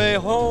the way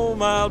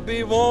home I'll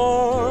be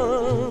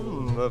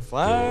warm. The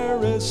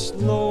fire is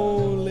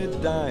slowly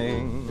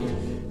dying,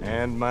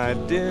 and my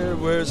dear,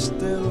 we're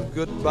still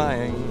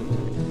goodbying.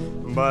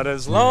 But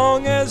as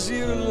long as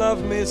you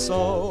love me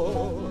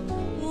so,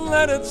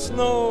 let it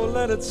snow,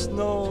 let it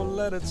snow,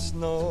 let it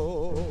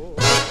snow.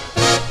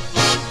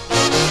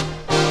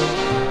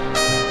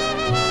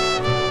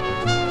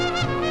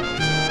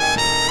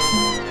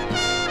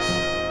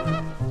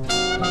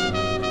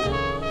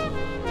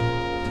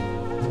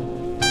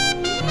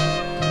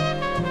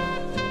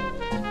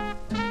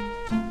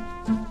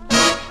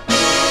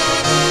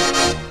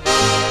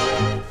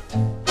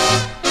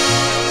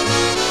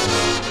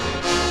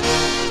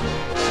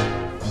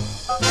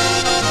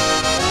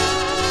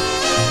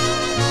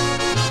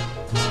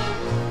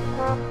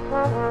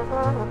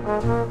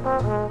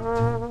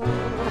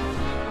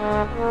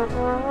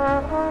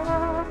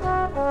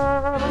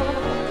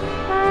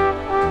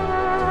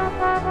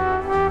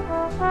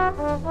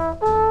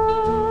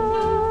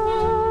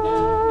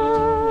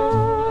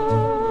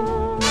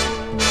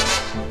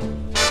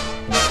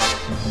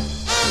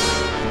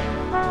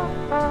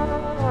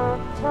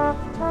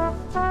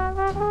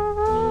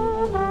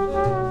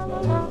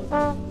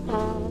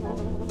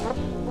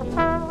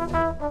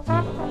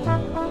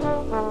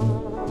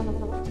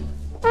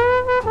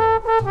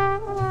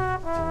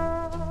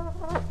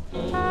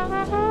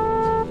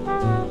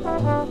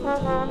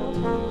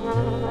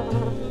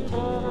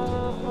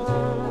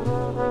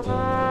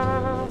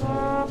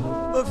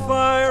 The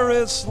fire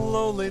is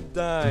slowly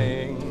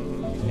dying,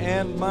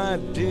 and my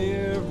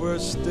dear, we're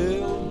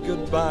still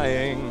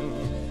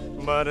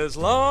goodbying. But as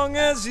long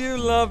as you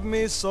love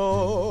me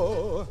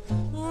so,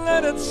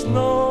 let it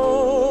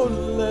snow,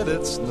 let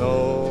it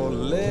snow,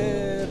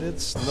 let it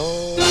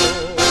snow.